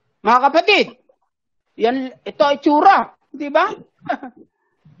 Mga kapatid, yan, ito itsura. Di ba?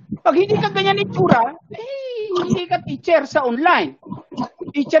 Pag hindi ka ganyan itsura, hindi ka teacher sa online.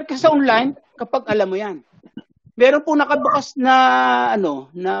 Teacher ka sa online kapag alam mo yan. Meron po nakabukas na,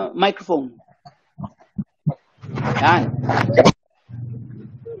 na microphone. Yan.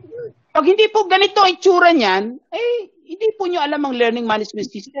 Pag hindi po ganito ang itsura niyan, hindi po nyo alam ang learning management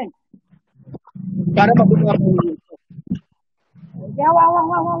system. Para mabuha po nyo ito.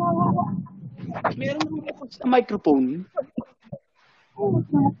 Meron po sa microphone.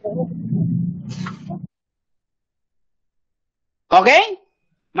 Okay?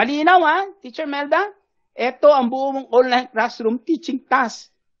 Malinaw ha, Teacher Melda? Ito ang buo mong online classroom teaching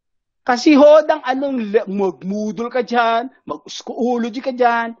task. Kasi hodang mag-Moodle ka dyan, mag-Schoology ka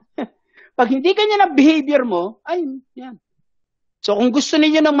dyan. Pag hindi kanya ng behavior mo, ay, yan. So kung gusto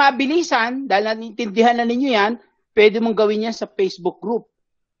ninyo ng mabilisan, dahil naintindihan na ninyo yan, pwede mong gawin yan sa Facebook group.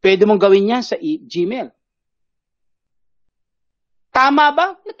 Pwede mong gawin yan sa Gmail. Tama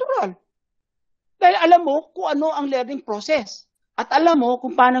ba? Natural. Dahil alam mo kung ano ang learning process. At alam mo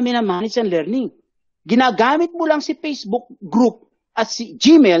kung paano minamanage ang learning. Ginagamit mo lang si Facebook group at si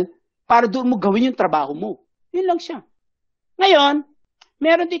Gmail para doon mo gawin yung trabaho mo. Yun lang siya. Ngayon,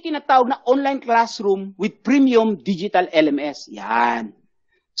 meron din tinatawag na online classroom with premium digital LMS. Yan.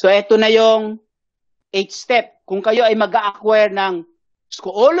 So, ito na yung 8 step. Kung kayo ay mag-acquire ng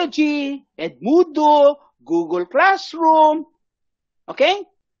Schoology, Edmodo, Google Classroom, okay?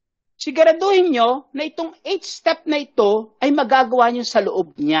 Siguraduhin nyo na itong 8 step na ito ay magagawa nyo sa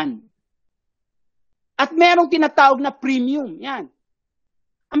loob niyan. At merong tinatawag na premium. Yan.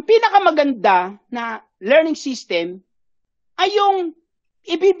 Ang pinakamaganda na learning system ay yung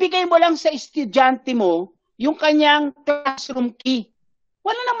ibibigay mo lang sa estudyante mo yung kanyang classroom key.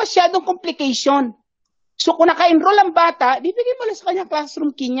 Wala nang masyadong complication. So kung naka-enroll ang bata, bibigay mo lang sa kanyang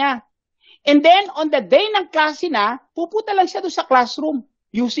classroom key niya. And then, on the day ng klase na, pupunta lang siya doon sa classroom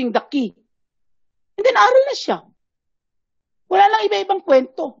using the key. And then, aral na siya. Wala lang iba-ibang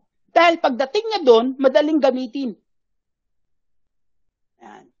kwento. Dahil pagdating niya doon, madaling gamitin.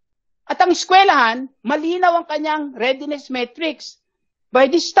 Yan. At ang eskwelahan, malinaw ang kanyang readiness metrics. By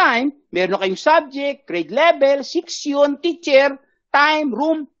this time, meron na kayong subject, grade level, section, teacher, time,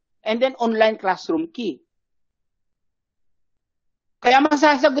 room, and then online classroom key. Kaya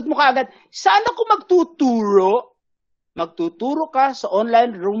masasagot mo kaagad, saan ako magtuturo? Magtuturo ka sa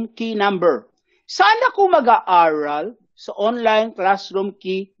online room key number. Saan ako mag-aaral? Sa online classroom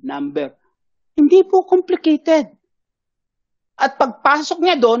key number. Hindi po complicated. At pagpasok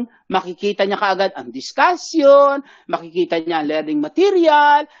niya doon, makikita niya kaagad ang discussion, makikita niya ang learning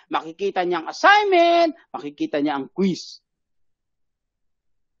material, makikita niya ang assignment, makikita niya ang quiz.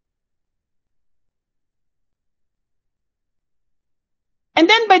 And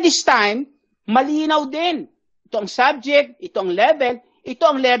then by this time, malinaw din. Ito ang subject, ito ang level, ito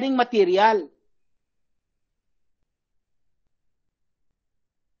ang learning material.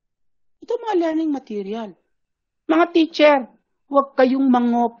 Ito mga learning material. Mga teacher, huwag kayong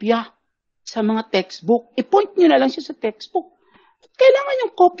mangopya sa mga textbook. I-point nyo na lang siya sa textbook. Kailangan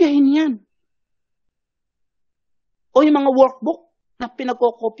yung kopyahin yan. O yung mga workbook na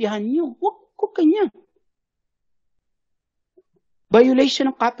pinagkokopyahan nyo. Huwag ganyan. Violation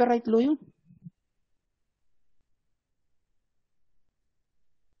ng copyright law yun.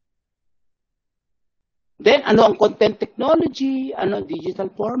 Then, ano ang content technology? Ano ang digital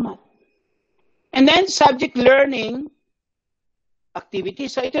format? And then, subject learning activity.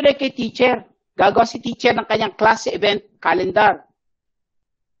 So, ito na kay teacher. Gagawa si teacher ng kanyang class event calendar.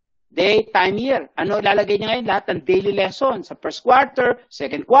 Day, time, year. Ano ilalagay niya ngayon? Lahat ng daily lesson sa first quarter,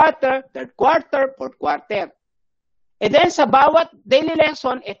 second quarter, third quarter, fourth quarter. And then, sa bawat daily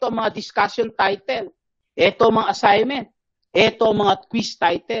lesson, ito mga discussion title. Ito mga assignment. Ito mga quiz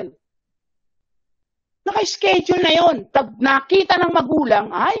title. Naka-schedule na yon. Pag nakita ng magulang,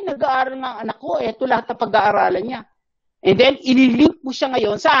 ay, nag-aaral ng anak ko, ito lahat na pag-aaralan niya. And then, ililink mo siya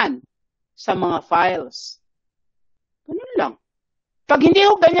ngayon, saan? Sa mga files. Ganun lang. Pag hindi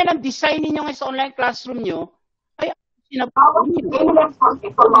ko ganyan ang design ninyo ngayon sa online classroom nyo, ay, sinabawa niyo.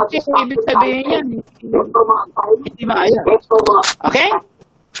 Ibig sabihin yan, hindi maayos. Okay?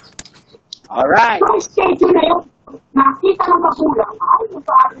 Alright. Schedule na yun. Nakita ng magulang, ay,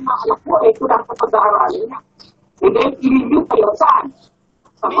 nag-aaral ng anak ko, ito lang sa pag-aaralan niya. And then, i-review kayo saan?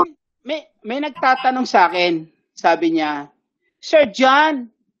 May nagtatanong sa akin, sabi niya, Sir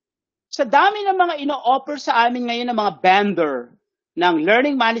John, sa dami ng mga ino-offer sa amin ngayon ng mga vendor ng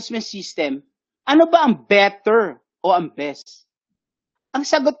learning management system, ano ba ang better o ang best? Ang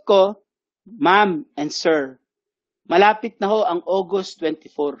sagot ko, ma'am and sir, malapit na ho ang August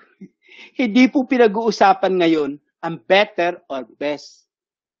 24. Hindi po pinag-uusapan ngayon ang better or best.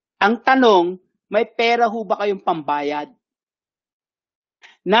 Ang tanong, may pera ho ba kayong pambayad?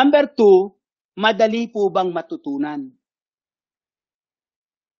 Number 2, madali po bang matutunan?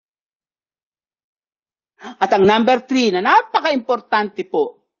 At ang number 3 na napaka-importante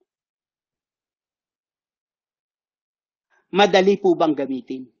po, madali po bang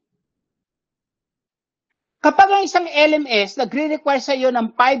gamitin? Kapag ang isang LMS nagre-require sa iyo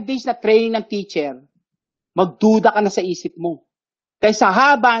ng 5 days na training ng teacher, magduda ka na sa isip mo. Kaya sa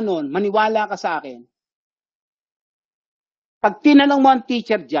haba nun, maniwala ka sa akin, pag tinanong mo ang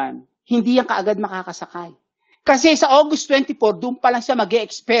teacher dyan, hindi yan kaagad makakasakay. Kasi sa August 24, doon pa lang siya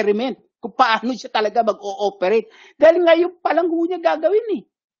mag-experiment kung paano siya talaga mag-ooperate. Dahil ngayon pa lang niya gagawin eh.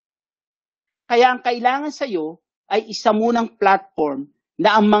 Kaya ang kailangan sa'yo ay isa munang platform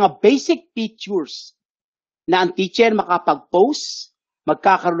na ang mga basic features na ang teacher makapag-post,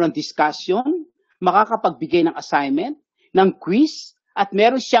 magkakaroon ng discussion, makakapagbigay ng assignment, ng quiz, at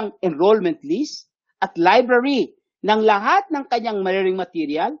meron siyang enrollment list at library ng lahat ng kanyang mariring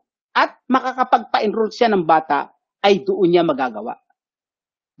material at makakapagpa-enroll siya ng bata ay doon niya magagawa.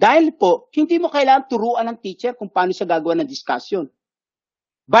 Dahil po, hindi mo kailangan turuan ng teacher kung paano siya gagawa ng discussion.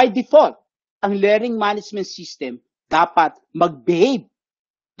 By default, ang learning management system dapat mag-behave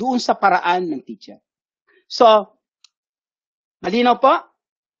doon sa paraan ng teacher. So, malinaw po?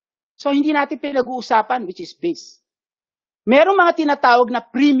 So, hindi natin pinag-uusapan which is base. Merong mga tinatawag na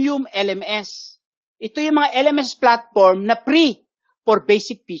premium LMS. Ito yung mga LMS platform na free for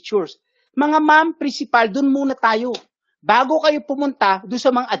basic features. Mga ma'am, principal, dun muna tayo. Bago kayo pumunta doon sa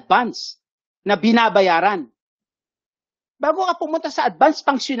mga advanced na binabayaran. Bago ka pumunta sa advanced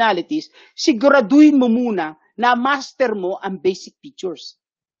functionalities, siguraduhin mo muna na master mo ang basic features.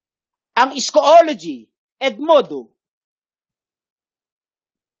 Ang Schoology, Edmodo,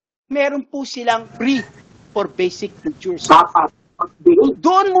 meron po silang free for basic features. Dapat mag-behave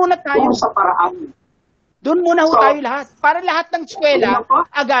Doon muna tayo. doon sa paraan. Doon muna ho tayo lahat. Para lahat ng eskwela,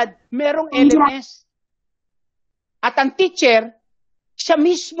 agad, merong LMS. At ang teacher, siya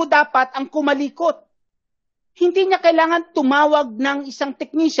mismo dapat ang kumalikot. Hindi niya kailangan tumawag ng isang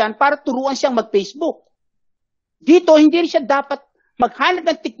technician para turuan siyang mag-Facebook. Dito, hindi rin siya dapat maghanap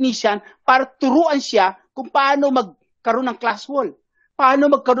ng technician para turuan siya kung paano magkaroon ng class wall,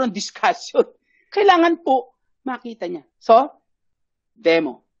 paano magkaroon ng discussion. Kailangan po makita niya. So,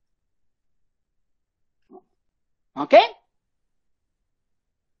 demo. Okay?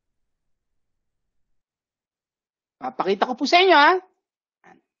 Papakita ko po sa inyo, ha?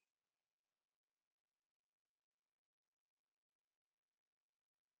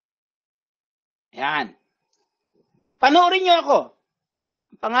 Ayan. Panoorin niyo ako.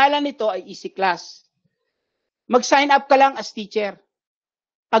 Ang pangalan nito ay Easy Class. Mag-sign up ka lang as teacher.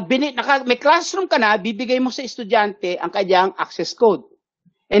 Pag may classroom ka na, bibigay mo sa estudyante ang kanyang access code.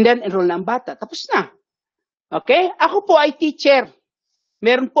 And then, enroll na ang bata. Tapos na. Okay? Ako po ay teacher.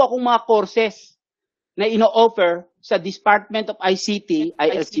 Meron po akong mga courses na ino-offer sa Department of ICT,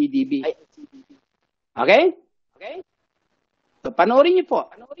 ILCDB. Okay? Okay? So, panoorin niyo po.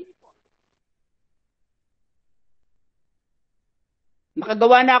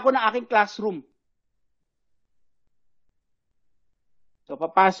 Nakagawa na ako ng aking classroom. So,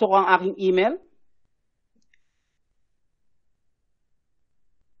 papasok ang aking email.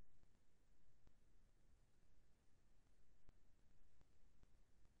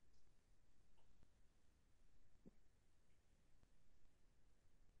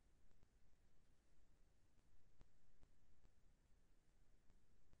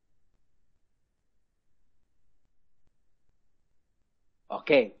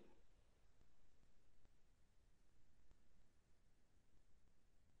 Okay.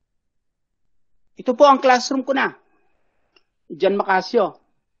 Ito po ang classroom ko na. Diyan Macasio.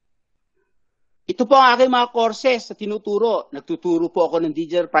 Ito po ang aking mga courses sa tinuturo. Nagtuturo po ako ng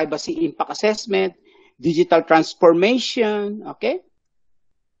Digital Privacy Impact Assessment, Digital Transformation, okay?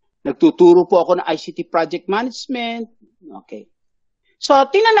 Nagtuturo po ako ng ICT Project Management, okay? So,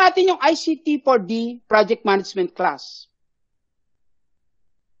 tingnan natin yung ICT 4D Project Management class.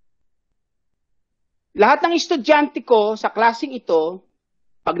 Lahat ng estudyante ko sa klaseng ito,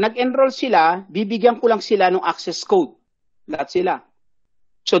 pag nag-enroll sila, bibigyan ko lang sila ng access code. Lahat sila.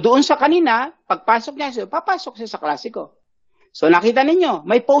 So doon sa kanina, pagpasok niya, papasok siya sa klase ko. So nakita ninyo,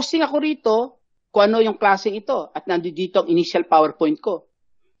 may posting ako rito kung ano yung klaseng ito at nandito ang initial PowerPoint ko.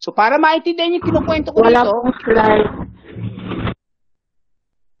 So para maintindihan yung kinukwento ko Wala dito, pong slide.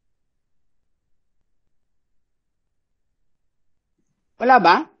 wala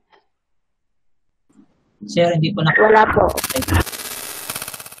ba? Sir, hindi po na. Wala po.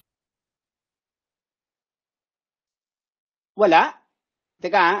 Wala?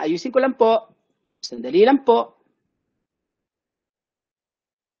 Teka, ayusin ko lang po. Sandali lang po.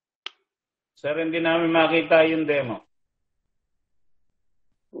 Sir, hindi namin makita yung demo.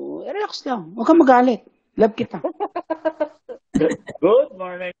 Oh, relax lang. Huwag kang magalit. Love kita. Good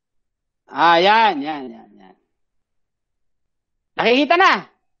morning. Yan. Nakikita na?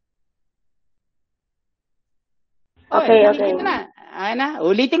 Okay, nakikita na. Ayan na.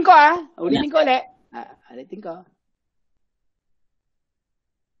 Ulitin ko, ha? Ulitin ko ulit. Ulitin ko.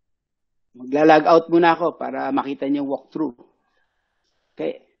 Magla-log out muna ako para makita niyo yung walkthrough.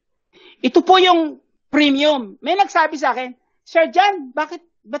 Okay? Ito po yung premium. May nagsabi sa akin, Sir John,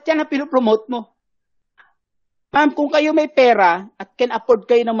 ba't yan ang pinopromote mo? Ma'am, kung kayo may pera at can afford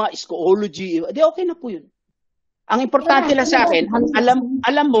kayo ng mga schoology, di okay na po yun. Ang importante lang sa akin,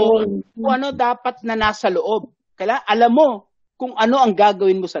 alam mo kung ano dapat na nasa loob. Kailangan alam mo kung ano ang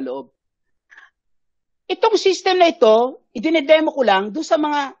gagawin mo sa loob. Itong system na ito, idinedemo ko lang doon sa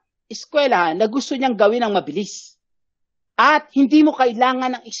mga eskwelahan na gusto niyang gawin ng mabilis. At hindi mo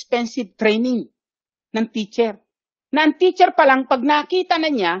kailangan ng expensive training ng teacher. Na ang teacher pa lang, pag nakita na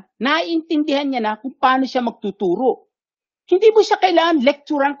niya, naiintindihan niya na kung paano siya magtuturo. Hindi mo siya kailangan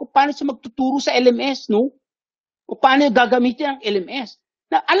lecturean kung paano siya magtuturo sa LMS, no? O paano gagamitin ang LMS.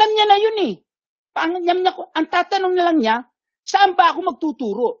 Na, alam niya na yun eh. Ang tatanong na lang niya, saan ba ako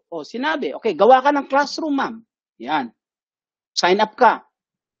magtuturo? O sinabi, okay, gawa ka ng classroom, ma'am. Yan. Sign up ka.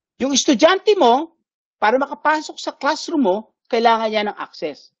 Yung estudyante mo, para makapasok sa classroom mo, kailangan niya ng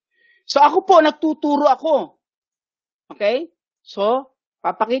access. So ako po, nagtuturo ako. Okay? So,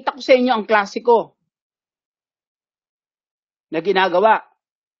 papakita ko sa inyo ang klase ko na ginagawa.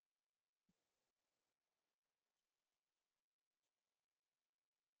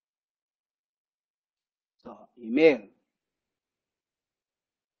 So, email.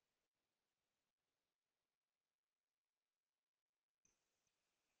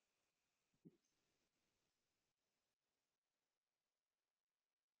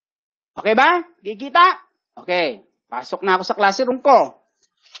 Okay ba? Kikita? Okay. Pasok na ako sa classroom ko.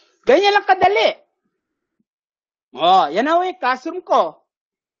 Ganyan lang kadali. Oh, yan na yung classroom ko.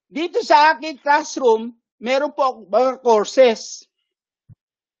 Dito sa aking classroom, meron po akong mga courses.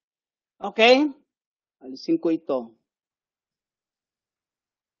 Okay? Alisin ko ito.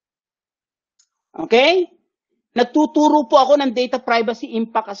 Okay? Nagtuturo po ako ng Data Privacy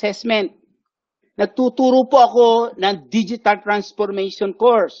Impact Assessment. Nagtuturo po ako ng Digital Transformation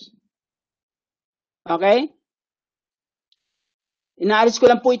course. Okay? Inaalis ko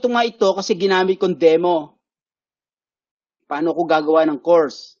lang po ito kasi ginamit kong demo. Paano ko gagawa ng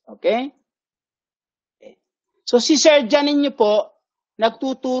course. Okay? So si Sir John ninyo po,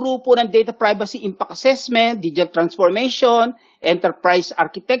 nagtuturo po ng Data Privacy Impact Assessment, Digital Transformation, Enterprise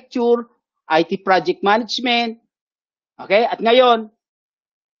Architecture, IT Project Management. Okay? At ngayon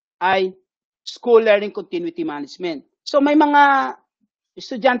ay School Learning Continuity Management. So may mga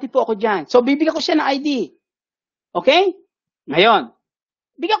estudyante po ako dyan. So bibigyan ko siya ng ID. Okay? Ngayon,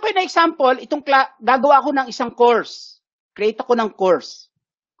 bigyan ko na example, gagawa ko ng isang course. Create ako ng course.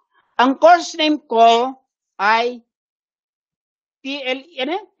 Ang course name ko ay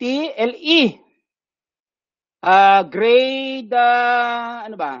TLE. Grade,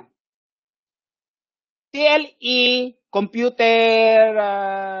 ano ba? TLE, computer,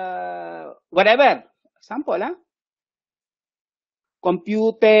 whatever. Example, ha?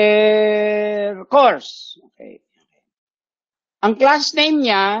 Computer course. Okay. Ang class name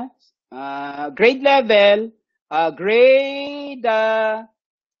niya, grade level, grade 10.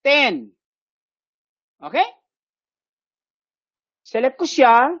 Okay? Select ko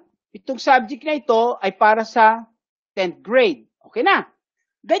siya. Itong subject na ito ay para sa 10th grade. Okay na.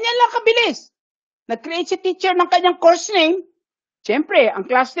 Ganyan lang kabilis. Nag-create si teacher ng kanyang course name. Siyempre, ang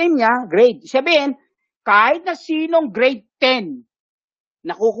class name niya, grade. Sabihin, kahit na sinong grade 10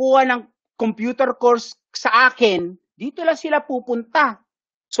 nakukuha ng computer course sa akin, dito lang sila pupunta.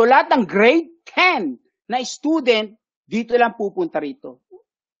 So lahat ng grade 10 na student, dito lang pupunta rito.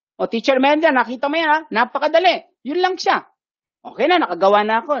 O Teacher Menda, nakita mo yan ha? Napakadali. Yun lang siya. Okay na, nakagawa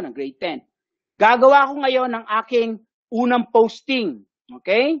na ako ng grade 10. Gagawa ko ngayon ng aking unang posting.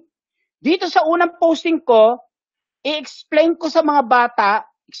 Okay? Dito sa unang posting ko, i-explain ko sa mga bata,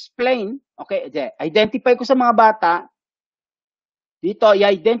 identify ko sa mga bata, dito,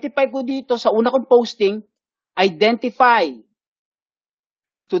 i-identify ko dito sa una kong posting, identify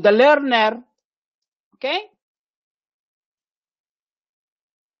to the learner, okay?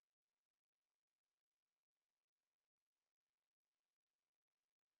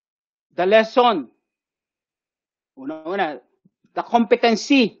 The lesson. Una, the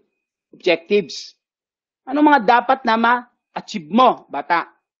competency objectives. Ano mga dapat na ma-achieve mo,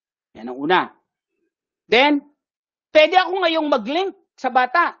 bata? Yan ang una. Then, pwede ako ngayong mag-link sa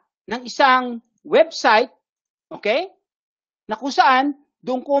bata ng isang website, okay? Na kung saan,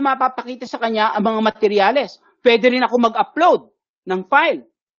 doon ko mapapakita sa kanya ang mga materyales. Pwede rin ako mag-upload ng file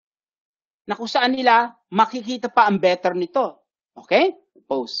na kung saan nila makikita pa ang better nito. Okay?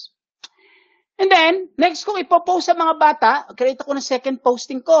 Post. And then, next kong ipopost sa mga bata, create ako ng second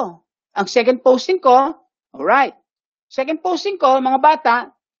posting ko. Ang second posting ko, alright. Second posting ko, mga bata,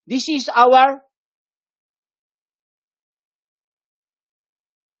 This is our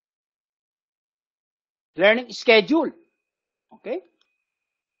learning schedule. Okay?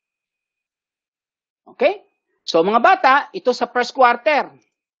 Okay? So mga bata, ito sa first quarter.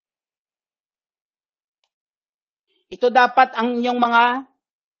 Ito dapat ang inyong mga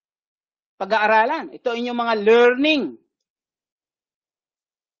pag-aaralan. Ito inyong mga learning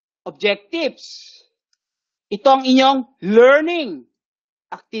objectives. Ito ang inyong learning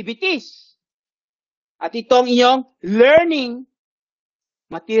activities. At ito ang inyong learning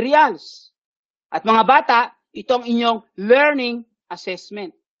materials. At mga bata, ito ang inyong learning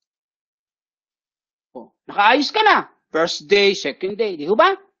assessment. Oh, nakaayos ka na. First day, second day. Di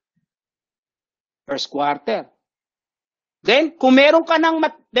ba? First quarter. Then, kung meron ka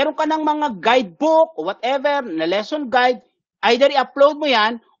ng mga guidebook o whatever, na lesson guide, either i-upload mo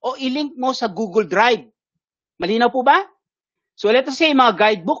yan o i-link mo sa Google Drive. Malinaw po ba? So, let us say, mga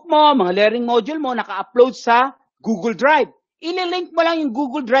guidebook mo, mga learning module mo, naka-upload sa Google Drive. I-link mo lang yung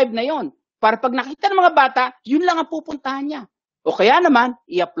Google Drive na yon para pag nakita ng mga bata, yun lang ang pupuntahan niya. O kaya naman,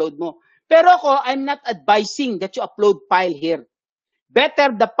 i-upload mo. Pero ako, I'm not advising that you upload file here.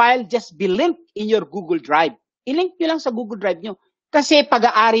 Better the file just be linked in your Google Drive. I-link nyo lang sa Google Drive nyo. Kasi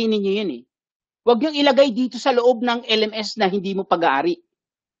pag-aari ninyo yun eh. Huwag nyo ilagay dito sa loob ng LMS na hindi mo pag-aari.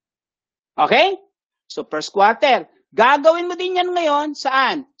 Okay? So, first quarter. Gagawin mo din yan ngayon,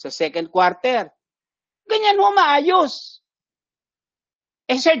 saan? Sa second quarter. Ganyan mo maayos.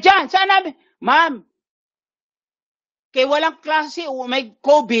 Eh, Sir John, saan namin? Ma'am, kaya walang klase o may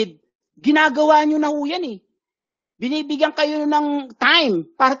COVID, ginagawa nyo na ho yan eh. Binibigyan kayo ng time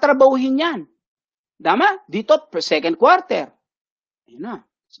para trabahuhin yan. Tama? Dito, second quarter. Ayun na.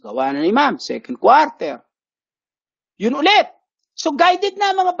 Gawa na ni ma'am, second quarter. Yun ulit. So, guided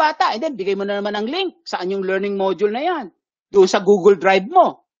na mga bata. And then, bigay mo na naman ang link. Saan yung learning module na yan? Doon sa Google Drive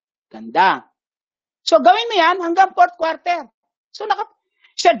mo. Ganda. So, gawin mo yan hanggang fourth quarter. So,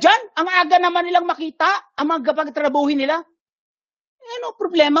 Sir John, ang aga naman nilang makita, ang mga pagtrabuhin nila. Ano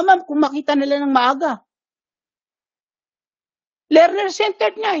problema, ma'am, kung makita nila ng maaga?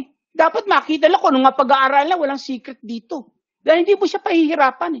 Learner-centered nga eh. Dapat makita lang kung ano nga pag-aaral na, walang secret dito. Dahil hindi mo siya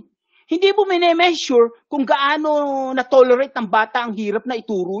pahihirapan eh. Hindi mo mine-measure kung gaano na-tolerate ng bata ang hirap na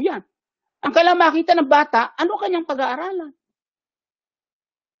ituro yan. Ang kailangan makita ng bata, ano kanyang pag-aaralan?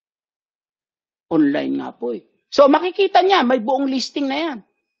 Online nga po eh. So makikita niya, may buong listing na yan.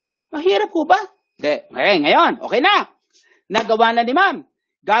 Mahirap po ba? Okay, ngayon, okay na. Nagawa na ni ma'am.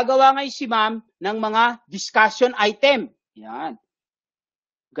 Gagawa ngayon si ma'am ng mga discussion item. Yan.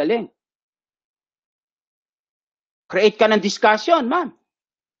 Galing. Create ka ng discussion, ma'am.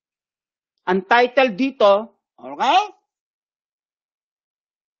 Ang title dito, okay?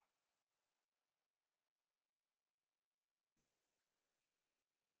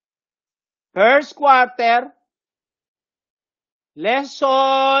 First quarter,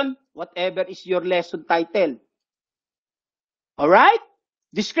 lesson, whatever is your lesson title. Alright?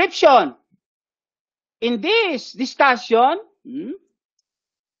 Description. In this discussion,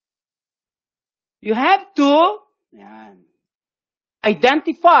 you have to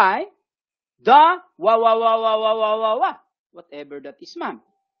identify the whatever that is, ma'am.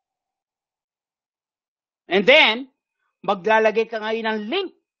 And then, maglalagay ka ngayon ng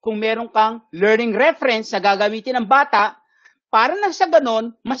link kung meron kang learning reference na gagamitin ng bata para na sa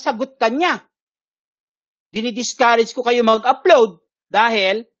ganon, masagot ka niya. Dinidiscourage ko kayo mag-upload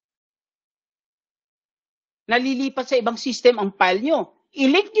dahil nalilipat sa ibang system ang file nyo.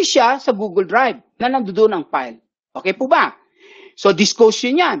 I-link nyo siya sa Google Drive na nandoon ang file. Okay po ba? So,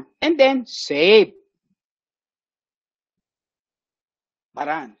 discussion yan. And then, save.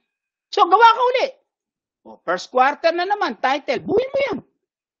 Paran. So, gawa ka uli. O, first quarter na naman, title. Buuin mo yan.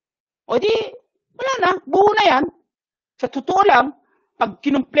 O di, wala na. Buo na yan. Sa totoo lang, pag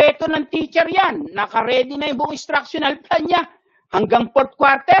kinumpleto ng teacher yan, naka-ready na yung buong instructional plan niya, hanggang fourth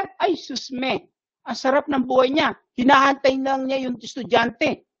quarter, ay susme. Ang sarap ng buhay niya. Hinahantay lang niya yung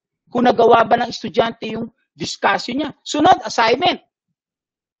estudyante. Kung nagawa ba ng estudyante yung discussion niya. Sunod, assignment.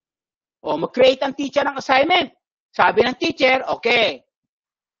 O, mag-create ang teacher ng assignment. Sabi ng teacher, okay.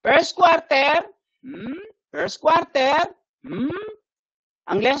 First quarter,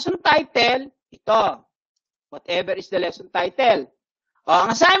 ang lesson title, ito. Whatever is the lesson title. O,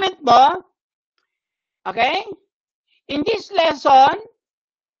 ang assignment mo, okay? In this lesson,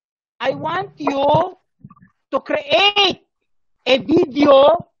 I want you to create a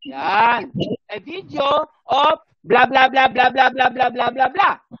video, a video of blah, blah, blah, blah, blah, blah, blah, blah, blah,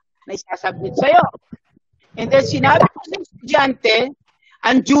 blah, na isasubmit sa'yo. And then, sinabi ko sa estudyante,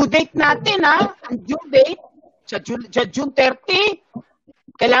 ang due date natin, ang due date, sa June 30,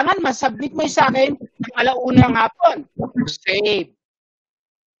 Kailangan masubmit mo sa akin ng alauna ng hapon. Save.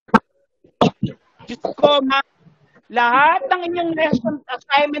 Diyos ko, ma'am, lahat ng inyong lesson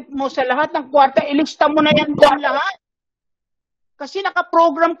assignment mo sa lahat ng kwarta, ilista mo na yan doon lahat. Kasi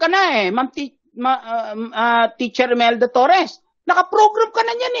nakaprogram ka na Ma'am Teacher Imelda Torres. Nakaprogram ka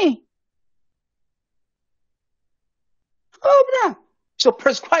na yan Cobra. So,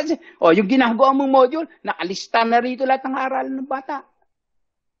 first question, yung ginagawa mong module, nakalista na rito lahat ng aralan ng bata.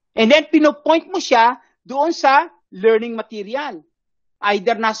 And then, pinopoint mo siya doon sa learning material.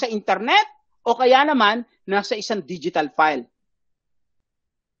 Either nasa internet, o kaya naman, nasa isang digital file.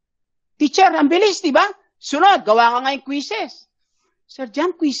 Teacher, ang bilis, di ba? Sunod, gawa ka ngayon quizzes. Sir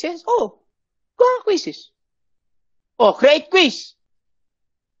John, quizzes? Gawa quizzes. Create quiz.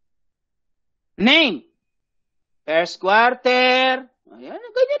 Name. First quarter. Ayan,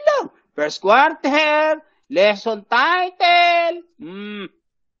 ganyan lang. First quarter. Lesson title.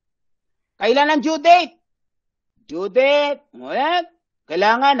 Kailan ang due date? Due date. Ayan.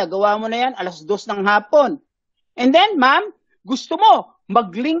 Kailangan, nagawa mo na yan, 2:00 ng hapon. And then, ma'am, gusto mo,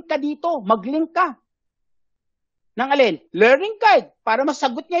 mag-link ka dito. Mag-link ka. Ng alin? Learning guide. Para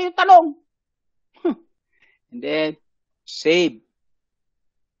masagot niya yung tanong. And then, save.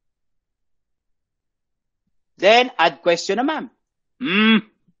 Then, add question na, ma'am.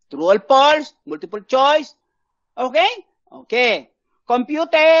 True or false? Multiple choice? Okay? Okay.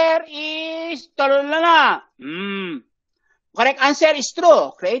 Computer is talala. Correct answer is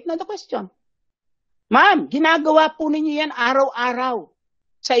true. Create na the question. Ma'am, ginagawa po ninyo yan araw-araw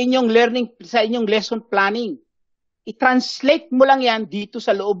sa inyong learning, sa inyong lesson planning. I-translate mo lang yan dito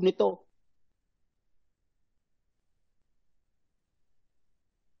sa loob nito.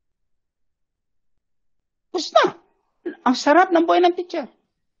 Basta, ang sarap ng buhay ng teacher.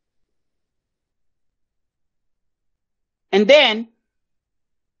 And then,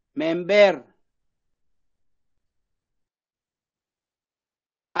 member.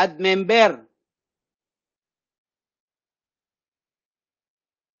 Add member.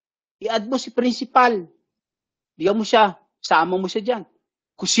 I-add mo si principal. Bigyan mo siya. Sama mo siya dyan.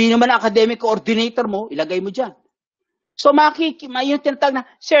 Kung sino man ang academic coordinator mo, ilagay mo dyan. So, yung tinatag na,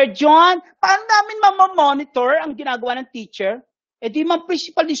 Sir John, paano namin mamamonitor ang ginagawa ng teacher? Di man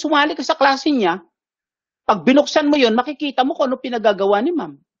principal, di sumali ka sa klase niya. Pag binuksan mo yun, makikita mo kung ano pinagagawa ni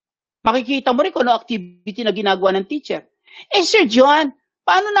ma'am. Makikita mo rin kung ano activity na ginagawa ng teacher. Sir John,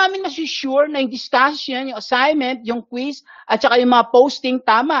 paano namin masisure na yung discussion, yung assignment, yung quiz, at saka yung mga posting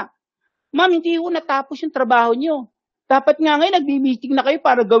tama? Ma'am, hindi ko natapos yung trabaho nyo. Dapat nga ngayon, nagbi-meeting na kayo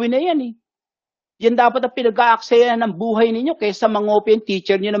para gawin na yan Yan dapat ang pinag-aaksayan ng buhay ninyo kaysa mga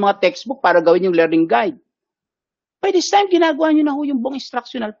teacher nyo ng mga textbook para gawin yung learning guide. By this time, ginagawa nyo na yung buong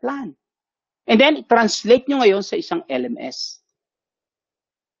instructional plan. And then, translate nyo ngayon sa isang LMS.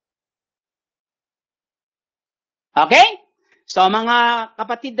 Okay? So, mga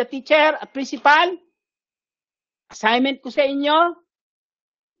kapatid na teacher at principal, assignment ko sa inyo,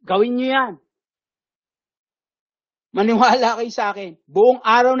 gawin nyo yan. Maniwala kayo sa akin. Buong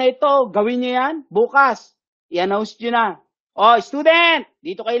araw na ito, gawin nyo yan. Bukas, i-announce nyo na. Student,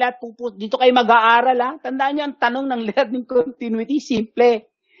 dito kayo dito kayo mag-aaral Tandaan nyo ang tanong ng learning continuity, simple.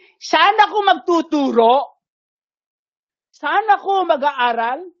 Saan ako magtuturo? Saan ako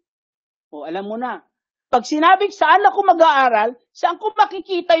mag-aaral? Alam mo na. Pag sinabing saan ako mag-aaral, saan ko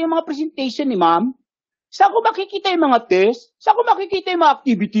makikita yung mga presentation ni ma'am? Saan ko makikita yung mga test? Saan ko makikita yung mga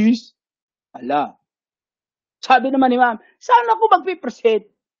activities? Sabi naman ni ma'am, saan ako magpipresent?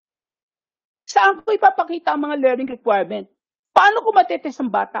 Saan ko ipapakita ang mga learning requirement? Paano ko matetest ang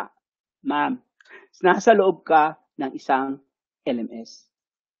bata? Ma'am, nasa loob ka ng isang LMS.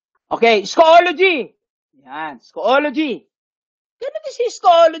 Okay, Schoology. Yan, Schoology. Ganun din si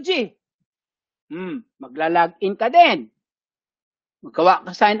Schoology. Magla-login ka din.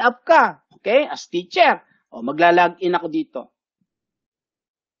 Sign up ka. Okay, as teacher. Magla-login ako dito.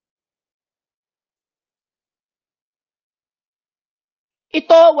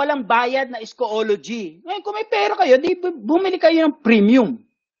 Ito, walang bayad na Schoology. Ngayon, kung may pera kayo, di bumili kayo ng premium.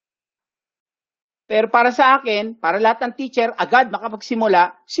 Pero para sa akin, para lahat ng teacher, agad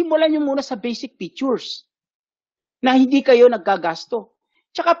makapagsimula, simulan nyo muna sa basic features na hindi kayo nagkagasto.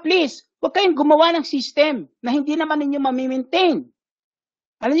 Tsaka please, huwag kayong gumawa ng system na hindi naman ninyo mamimaintain.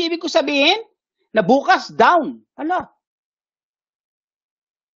 Alam niyo ibig ko sabihin? Na bukas, down.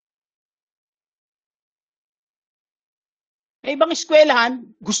 May ibang eskwelahan,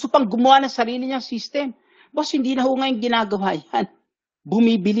 gusto pang gumawa ng sarili niyang system. Boss, hindi na ho ngayon ginagawa yan.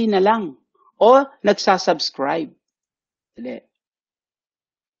 Bumibili na lang. O nagsasubscribe. Dali.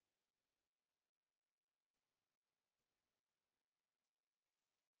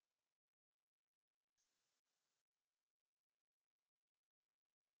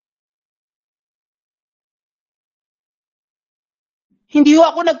 Hindi ho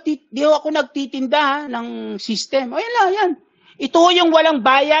ako nagtitinda ha, ng system. O yan lang, yan. Ito ho yung walang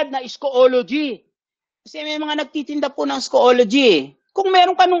bayad na Schoology. Kasi may mga nagtitinda po ng Schoology. Kung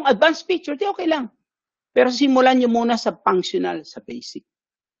meron ka nung advanced feature, di okay lang. Pero simulan nyo muna sa functional, sa basic.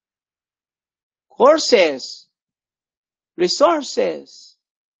 Courses. Resources.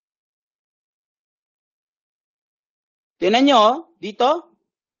 Tingnan nyo, dito,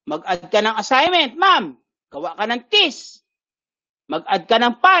 mag-add ka ng assignment, ma'am. Gawa ka ng quiz. Mag-add ka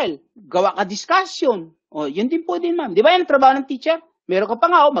ng file, gawa ka discussion. O, yun din po din, ma'am. Di ba yan ang trabaho ng teacher? Meron ka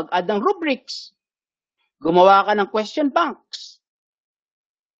pa nga, mag-add ng rubrics. Gumawa ka ng question banks.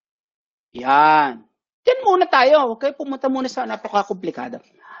 Yan. Yan muna tayo. Okay, pumunta muna sa napaka-komplikado.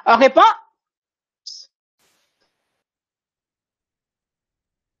 Okay po?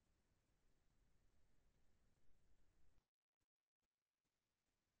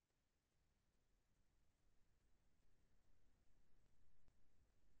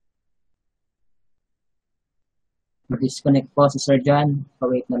 Mag-disconnect po si Sir John.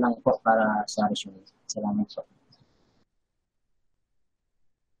 Pa-wait na lang po para sa resume. Salamat po.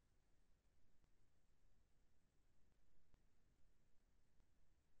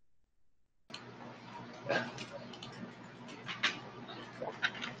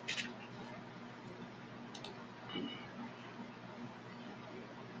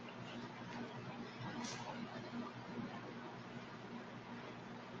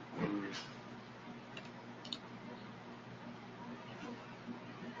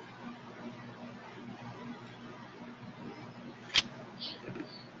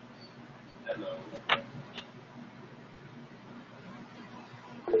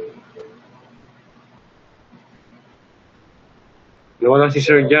 Nawala si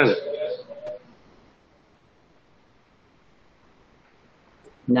Sir John.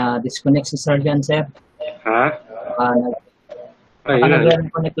 Na-disconnect si Sir John, sir. Ha? Ay, yun na.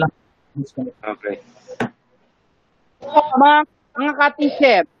 Nag-reconnect lang. Disconnect. Okay. Mga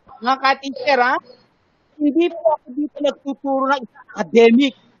ka-teacher, ha? Hindi po ako dito nagtuturo ng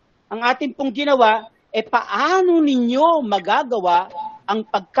academic. Ang ating pong ginawa, paano ninyo magagawa ang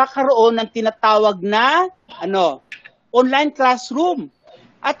pagkakaroon ng tinatawag na, online classroom.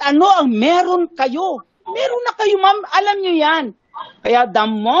 At ano ang meron kayo? Meron na kayo, ma'am. Alam nyo yan. Kaya the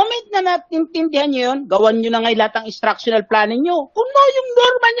moment na natintindihan nyo yun, gawan nyo na ngayon lahat ng instructional planning nyo. Kung no, yung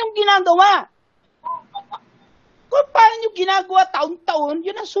normal yung ginagawa. Kung paano nyo ginagawa taon-taon,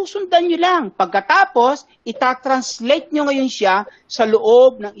 yun ang susundan nyo lang. Pagkatapos, itatranslate nyo ngayon siya sa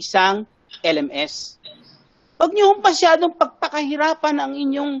loob ng isang LMS. Huwag nyo masyadong pagpakahirapan ang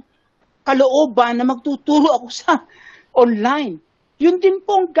inyong kalooban na magtuturo ako sa online. Yun din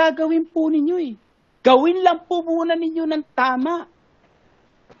po ang gagawin po ninyo eh. Gawin lang po muna ninyo ng tama.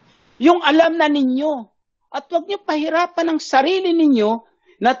 Yung alam na ninyo. At huwag nyo pahirapan ang sarili ninyo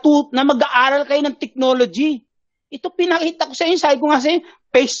na mag-aaral kayo ng technology. Ito pinakita ko sa inyo. Sabi ko nga sa inyo,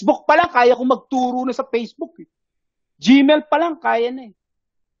 Facebook pa lang, kaya ko magturo na sa Facebook. Eh. Gmail pa lang, kaya na eh.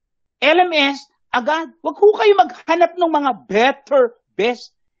 LMS, agad. Huwag ko kayo maghanap ng mga better,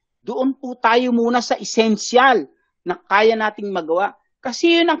 best. Doon po tayo muna sa essential na kaya nating magawa.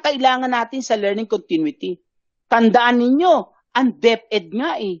 Kasi yun ang kailangan natin sa learning continuity. Tandaan ninyo, ang DepEd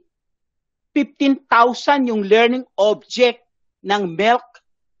nga eh. 15,000 yung learning object ng MELC.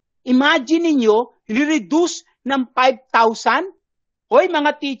 Imagine ninyo, i-reduce ng 5,000? Hoy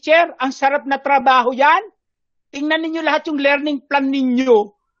mga teacher, ang sarap na trabaho yan. Tingnan ninyo lahat yung learning plan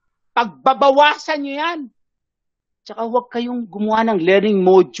ninyo. Pagbabawasan nyo yan. Tsaka huwag kayong gumawa ng learning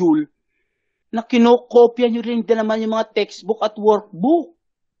module na kinokopya nyo rin din naman yung mga textbook at workbook.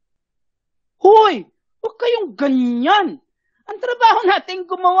 Hoy, huwag kayong ganyan. Ang trabaho natin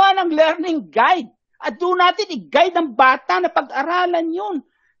gumawa ng learning guide. At doon natin i-guide ang bata na pag-aralan yun.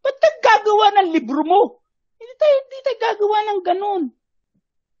 Ba't gagawa ng libro mo? Hindi tayo gagawa ng ganun.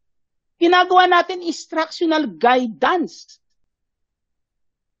 Ginagawa natin instructional guidance.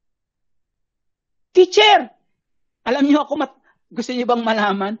 Teacher, alam niyo ako, gusto niyo bang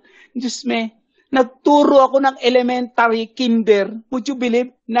malaman? Diyos me, nagturo ako ng elementary kinder, would you believe,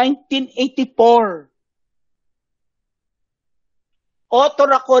 1984. Author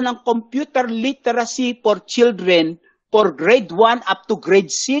ako ng computer literacy for children for grade 1 up to grade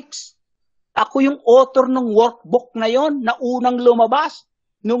 6. Ako yung author ng workbook na yon na unang lumabas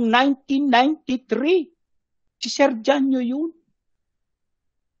noong 1993. Si Sir John nyo yun.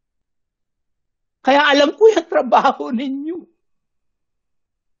 Kaya alam ko yung trabaho ninyo.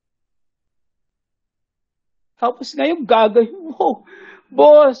 Tapos ngayon gagawin mo.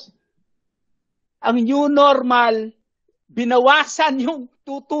 Boss, ang new normal, binawasan yung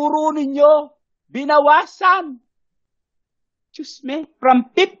tuturo ninyo. Binawasan. Excuse me, from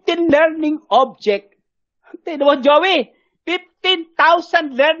 15 learning object, tignan mo, Joey,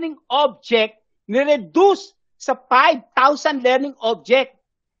 15,000 learning object, nireduce sa 5,000 learning object.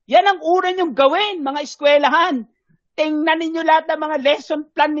 Yan ang una niyong gawin, mga eskwelahan. Tingnan ninyo lahat ng mga lesson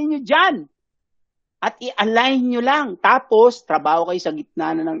plan ninyo dyan. At i-align nyo lang. Tapos, trabaho kayo sa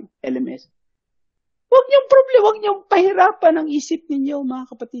gitna na ng LMS. Huwag niyong problema, huwag niyong pahirapan ang isip ninyo, mga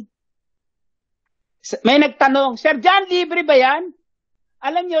kapatid. May nagtanong, Sir John, libre ba yan?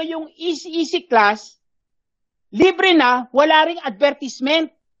 Alam nyo, yung easy class, libre na, wala ring advertisement.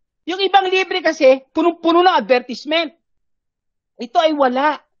 Yung ibang libre kasi, punong-puno ng advertisement. Ito ay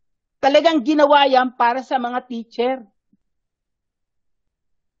wala. Talagang ginawa yan para sa mga teacher.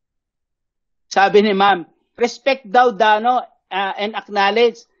 Sabi ni ma'am, respect daw and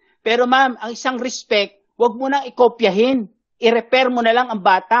acknowledge. Pero ma'am, ang isang respect, huwag mo nang ikopyahin. I-repair mo na lang ang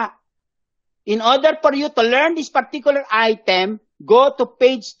bata. In order for you to learn this particular item, go to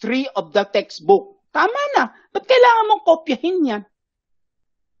page 3 of the textbook. Tama na. Ba't kailangan mong kopyahin yan?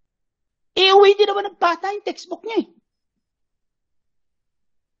 Iuwi din naman ng bata yung textbook niya.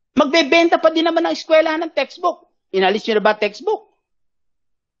 Magbebenta pa din naman ng eskwelahan ng textbook. Inalis nyo na ba textbook?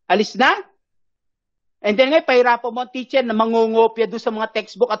 Alis na? And then ngayon, pahirapan mo ang teacher na mangungopya doon sa mga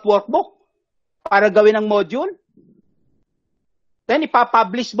textbook at workbook para gawin ng module. Then,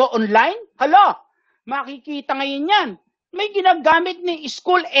 ipapublish mo online? Hala, makikita ngayon yan. May ginagamit ni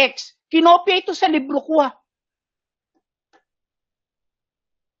School X. Kinopya ito sa libro ko.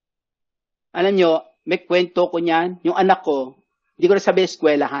 Alam nyo, may kwento ko niyan. Yung anak ko, hindi ko na sabi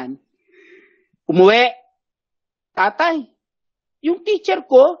eskwelahan. Umuwi. Tatay, yung teacher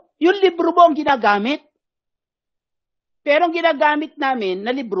ko, yung libro mo ang ginagamit. Pero ang ginagamit namin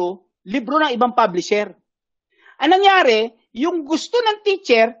na libro ng ibang publisher. Anong nangyari? Yung gusto ng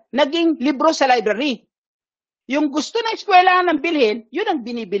teacher, naging libro sa library. Yung gusto ng eskwelahan ng bilhin, yun ang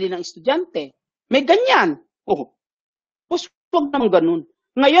binibili ng estudyante. May ganyan. Oh, huwag naman ganun.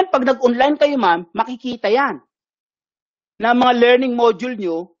 Ngayon, pag nag-online kayo, ma'am, makikita yan. Na mga learning module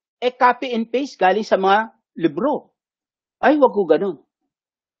nyo, copy and paste galing sa mga libro. Ay, wag ko ganun.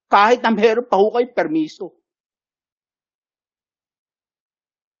 Kahit na meron pa ho kayo permiso.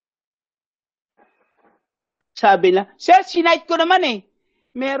 Sabi na, Sir, sinite ko naman eh.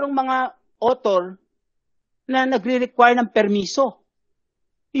 Merong mga author na nagre-require ng permiso.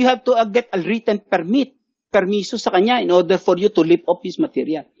 You have to get a written permiso sa kanya in order for you to lift up his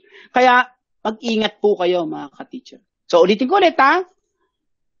material. Kaya, mag-ingat po kayo, mga ka-teacher. So, ulitin ko ulit, ha?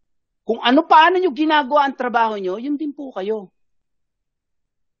 Kung paano nyo ginagawa ang trabaho nyo, yun din po kayo.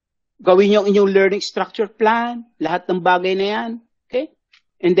 Gawin nyo ang inyong learning structure plan, lahat ng bagay na yan. Okay?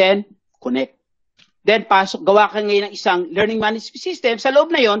 And then, connect. Then, gawa ka ngayon ng isang learning management system. Sa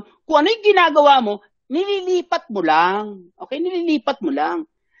loob na yon, kung ano yung ginagawa mo, nililipat mo lang. Okay? Nililipat mo lang.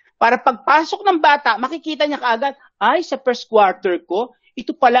 Para pagpasok ng bata, makikita niya kaagad, ay, sa first quarter ko,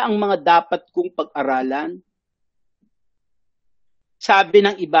 ito pala ang mga dapat kong pag-aralan. Sabi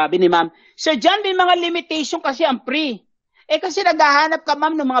ng iba, ni ma'am, Sir John, may mga limitation kasi ang pre. Kasi naghahanap ka,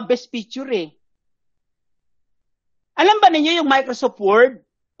 ma'am, ng mga best picture eh. Alam ba ninyo yung Microsoft Word?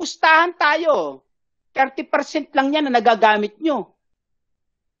 Pustahan tayo. 30% lang yan na nagagamit nyo.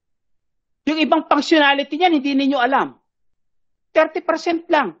 Yung ibang functionality niyan, hindi ninyo alam.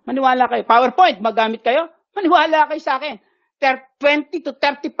 30% lang. Maniwala kayo. PowerPoint, magamit kayo? Maniwala kayo sa akin. 20 to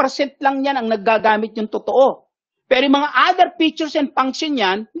 30% lang yan ang nagagamit yung totoo. Pero yung mga other features and function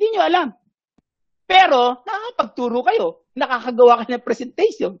yan, hindi nyo alam. Pero, nakakapagturo kayo. Nakakagawa kayo ng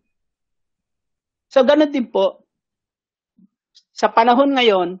presentation. So, ganun din po. Sa panahon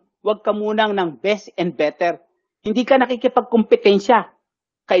ngayon, huwag ka munang ng best and better. Hindi ka nakikipagkompetensya.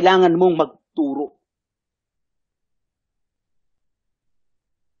 Kailangan mong magturo.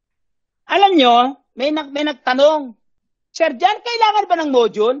 Alam nyo, may nagtanong, Sir John, kailangan ba ng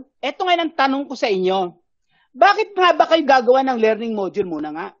module? Ito ngayon ang tanong ko sa inyo. Bakit nga ba kayo gagawa ng learning module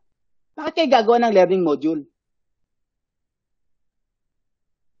muna nga? Bakit kayo gagawa ng learning module?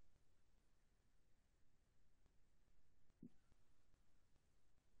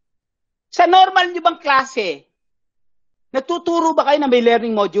 Sa normal nyo bang klase, natuturo ba kayo na may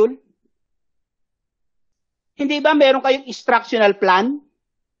learning module? Hindi ba meron kayong instructional plan?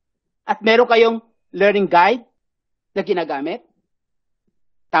 At meron kayong learning guide na ginagamit?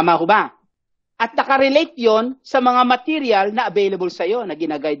 Tama ko ba? At nakarelate yon sa mga material na available sa iyo na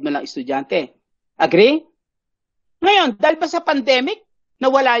ginaguide mo lang estudyante. Agree? Ngayon, dahil ba sa pandemic,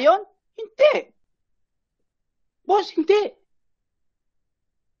 nawala yon? Hindi. Boss, hindi.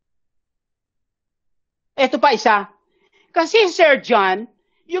 Ito pa isa. Kasi Sir John,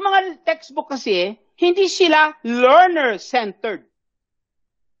 yung mga textbook kasi, Hindi sila learner-centered.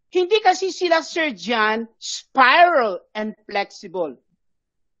 Hindi kasi sila, Sir John, spiral and flexible.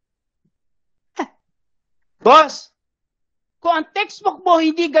 Boss, kung ang textbook mo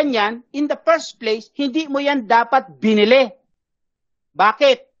hindi ganyan, in the first place, hindi mo yan dapat binili.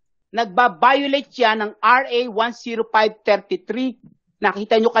 Bakit? Nagba-violate yan ng RA 10533.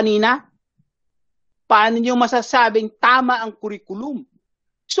 Nakita nyo kanina? Paano nyo masasabing tama ang curriculum?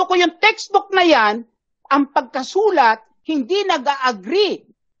 So kung yung textbook na yan, ang pagkasulat, hindi nag-agree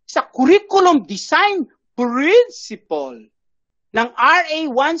sa curriculum design principle ng RA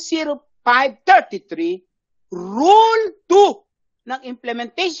 10533, Rule 2 ng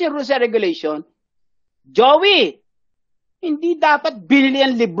Implementation Rules and Regulation, Joey, hindi dapat binili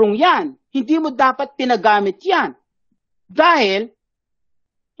ang librong yan. Hindi mo dapat pinagamit yan. Dahil,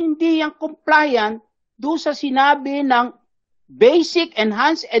 hindi yan compliant doon sa sinabi ng Basic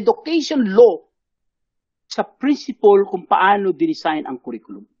Enhanced Education Law sa principle kung paano dinesign ang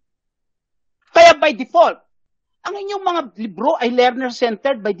curriculum. Kaya by default, ang inyong mga libro ay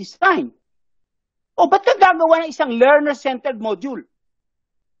learner-centered by design. O ba't ka gagawa ng isang learner-centered module?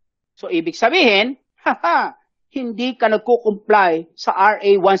 So, ibig sabihin, hindi ka nagko-comply sa RA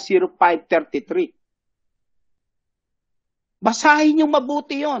 10533. Basahin yung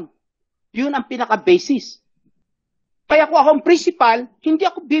mabuti yon. Yun ang pinaka-basis. Kaya kung akong principal, hindi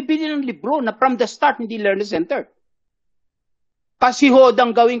ako bibili ng libro na from the start hindi learner-centered. Kasi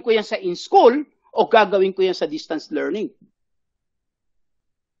hodang gawin ko yan sa in-school o gagawin ko yan sa distance learning.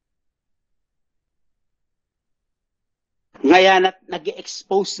 Ngayon at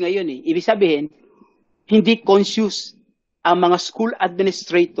nag-expose ngayon eh. Ibig sabihin, hindi conscious ang mga school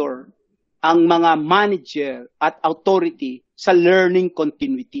administrator, ang mga manager at authority sa learning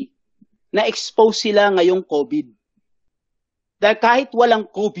continuity. Na-expose sila ngayong COVID. Dahil kahit walang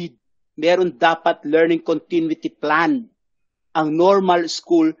COVID, meron dapat learning continuity plan ang normal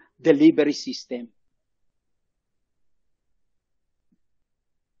school delivery system.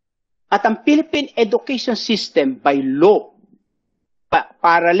 At ang Philippine Education System by law,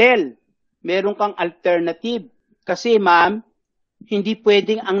 parallel, meron kang alternative. Kasi ma'am, hindi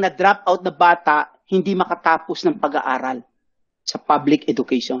pwedeng ang na-drop out na bata hindi makatapos ng pag-aaral sa public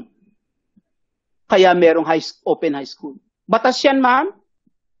education. Kaya merong open high school. Batas yan ma'am?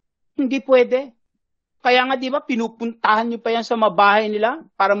 Hindi pwede. Kaya nga di ba pinupuntahan nyo pa yan sa mabahay nila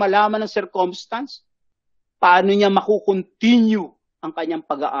para malaman ng circumstance paano niya makukontinue ang kanyang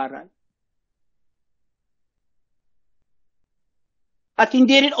pag-aaral. At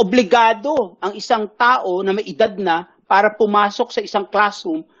hindi rin obligado ang isang tao na may edad na para pumasok sa isang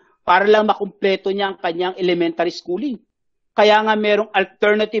classroom para lang makumpleto niya ang kanyang elementary schooling. Kaya nga merong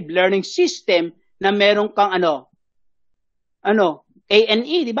alternative learning system na merong kang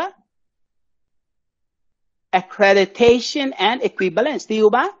A&E, di ba? Accreditation and equivalence, di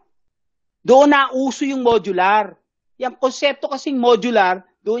ba? Doon nauso yung modular. Yung konsepto kasing modular,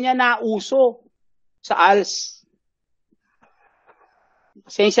 doon niya nauso sa ALS.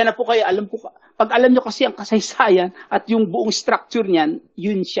 Pasensya na po kayo, pag alam nyo kasi ang kasaysayan at yung buong structure niyan,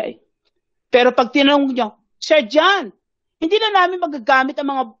 yun siya eh. Pero pag tinanong nyo, Sir John, hindi na namin magagamit ang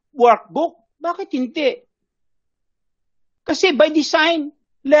mga workbook. Bakit hindi? Kasi by design,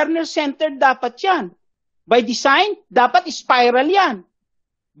 learner-centered dapat yan. By design, dapat spiral yan.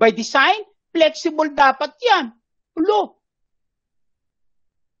 By design, flexible dapat yan. Ulo.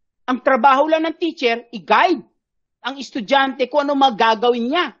 Ang trabaho lang ng teacher, i-guide ang estudyante kung ano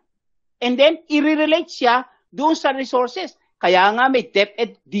magagawin niya. And then, i-relate siya doon sa resources. Kaya nga may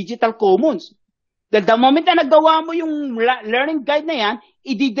DepEd Digital Commons. Dahil the moment na nagawa mo yung learning guide na yan,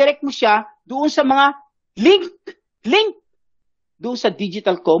 i-direct mo siya doon sa mga link doon sa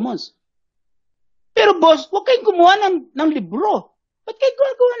Digital Commons. Pero boss, huwag kayong gumawa ng libro. Ba't kayo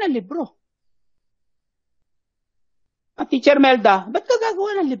gagawa ng libro? Teacher Melda, ba't ka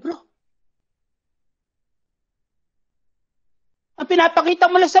gagawa ng libro? Ang pinapakita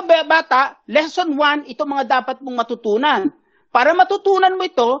mo lang sa bata, lesson 1, ito mga dapat mong matutunan. Para matutunan mo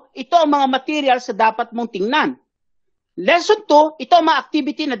ito ang mga materials na dapat mong tingnan. Lesson 2, ito ang mga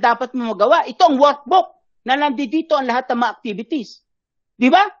activity na dapat mong magawa. Ito ang workbook na nandito ang lahat ng mga activities. Di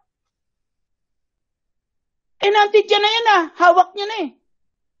ba? Nandiyan na yan hawak niya na eh.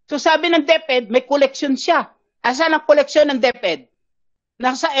 So sabi ng DepEd, may collection siya. Asan ang collection ng DepEd?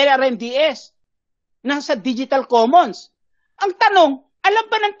 Nasa LRMDS. Nasa Digital Commons. Ang tanong, alam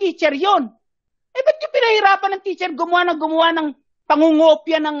ba ng teacher yon? Ba't yung pinahirapan ng teacher gumawa ng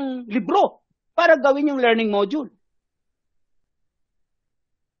pangungopya ng libro para gawin yung learning module?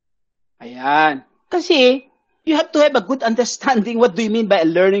 Ayan. Kasi, you have to have a good understanding what do you mean by a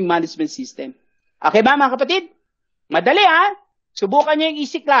learning management system. Okay ba mga kapatid? Madali ha? Subukan nyo yung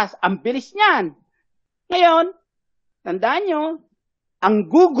easy class. Ang bilis niyan. Ngayon, tandaan nyo, ang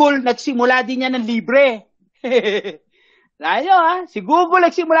Google nagsimula din yan ng libre. Tandaan nyo ha? Si Google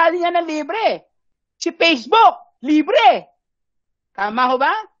nagsimula din yan ng libre. Si Facebook, libre. Tama ho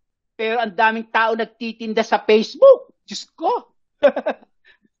ba? Pero ang daming tao nagtitinda sa Facebook. Diyos ko.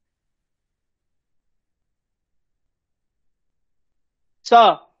 So,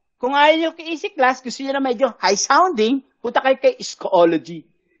 kung ayaw nyo kay easy class, gusto nyo na medyo high-sounding, punta kayo kay Schoology.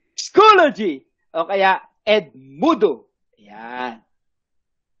 Schoology! O kaya Edmudo. Ayan.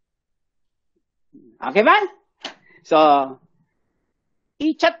 Okay ba? So,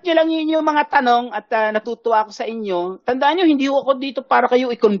 i-chat nyo lang yun yung mga tanong at natutuwa ako sa inyo. Tandaan nyo, hindi ako dito para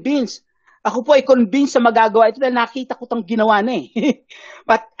kayo i-convince. Ako po i-convince sa magagawa ito dahil nakita ko itong ginawa na eh.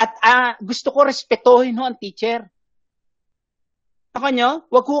 Gusto ko respetohin ho ang teacher. Ako nyo,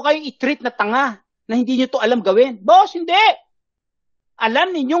 wag ko kayong i-treat na tanga na hindi nyo to alam gawin. Boss, hindi!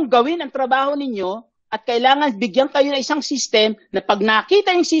 Alam ninyong gawin ang trabaho ninyo at kailangan bigyan kayo ng isang system na pag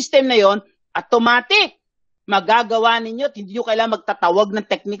nakita yung system na yon, automatic, magagawa ninyo at hindi nyo kailangan magtatawag ng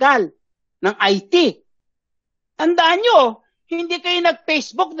technical, ng IT. Tandaan nyo, hindi kayo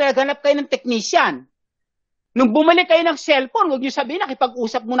nag-Facebook na naghanap kayo ng technician. Nung bumalik kayo ng cellphone, huwag nyo sabihin,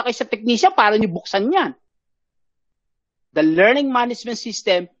 nakipag-usap muna kayo sa technician para nyo buksan yan. The learning management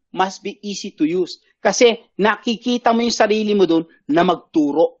system must be easy to use. Kasi nakikita mo yung sarili mo dun na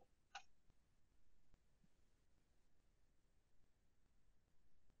magturo.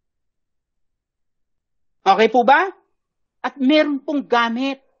 Okay po ba? At meron pong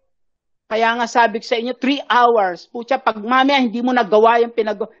gamit. Kaya nga sabi ko sa inyo, 3 hours. Pucha, pag mamaya hindi mo nagawa yung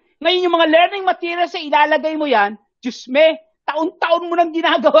pinagawa. Ngayon yung mga learning materials ay ilalagay mo yan, Diyos me, taon-taon mo nang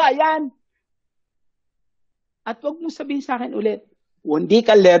ginagawa yan. At huwag mo sabihin sa akin ulit, hindi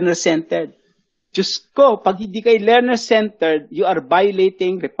ka learner-centered. Diyos ko, pag hindi kayo learner-centered, you are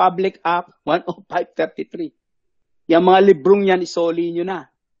violating Republic Act 10533. Yung mga librong yan, isoli nyo na.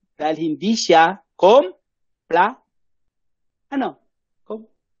 Dahil hindi siya kompla.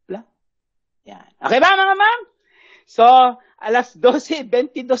 Yan. Okay ba mga ma'am? So, alas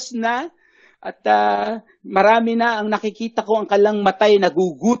 12:22 na. At marami na ang nakikita ko ang kalang matay,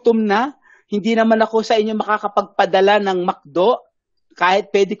 nagugutom na. Hindi naman ako sa inyo makakapagpadala ng McDo.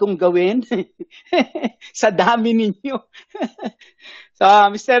 Kahit pwede kong gawin. Sa dami ninyo. So,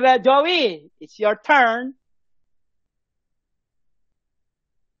 Mr. Joey, it's your turn.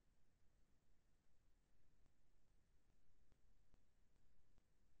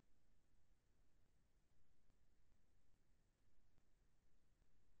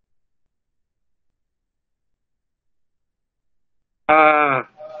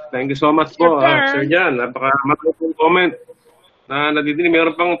 Thank you so much po, Sir Jan. Napaka-magandang comment na nadidinig.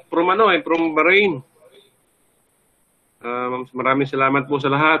 Meron pang from Bahrain. Maraming salamat po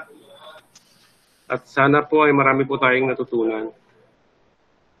sa lahat. At sana po ay marami po tayong natutunan.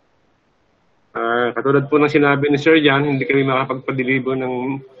 Katulad po ng sinabi ni Sir Jan, hindi kami makapagpadeliver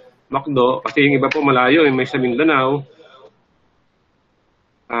ng McDo kasi yung iba po malayo, may sa Mindanao.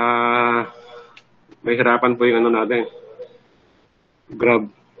 May hirapan po yung natin.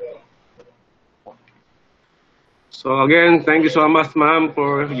 Grab. So again, thank you so much ma'am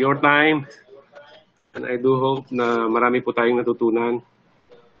for your time. And I do hope na marami po tayong natutunan.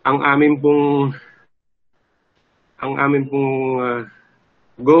 Ang amin pong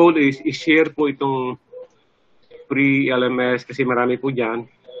goal is i-share po itong free LMS kasi marami po diyan.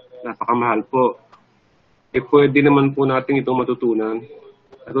 Napakamahal po. Pwede naman po natin itong matutunan.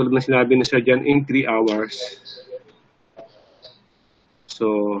 Katulad na sinabi ni Sir Jan, in 3 hours.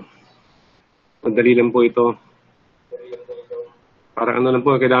 So, madali lang po ito. Parang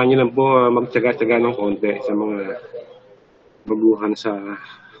kailangan nyo lang po magtyaga-tyaga ng konti sa mga baguhan sa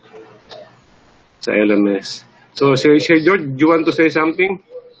LMS. So, Sir George, do you want to say something?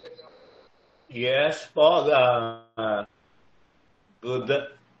 Yes po. Good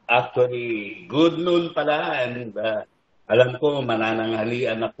noon pala. And alam ko,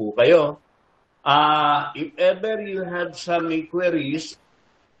 manananghalian na po kayo. If ever you have some inquiries,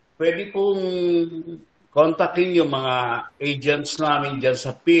 pwede pong kontakin yung mga agents namin dyan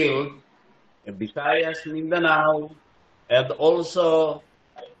sa field, Visayas, Mindanao, and also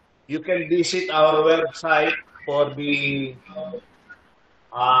you can visit our website for the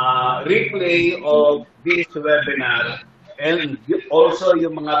replay of this webinar and also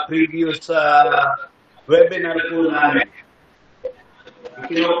yung mga previous webinar po namin.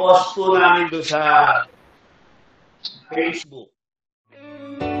 Pinopost po namin doon sa Facebook.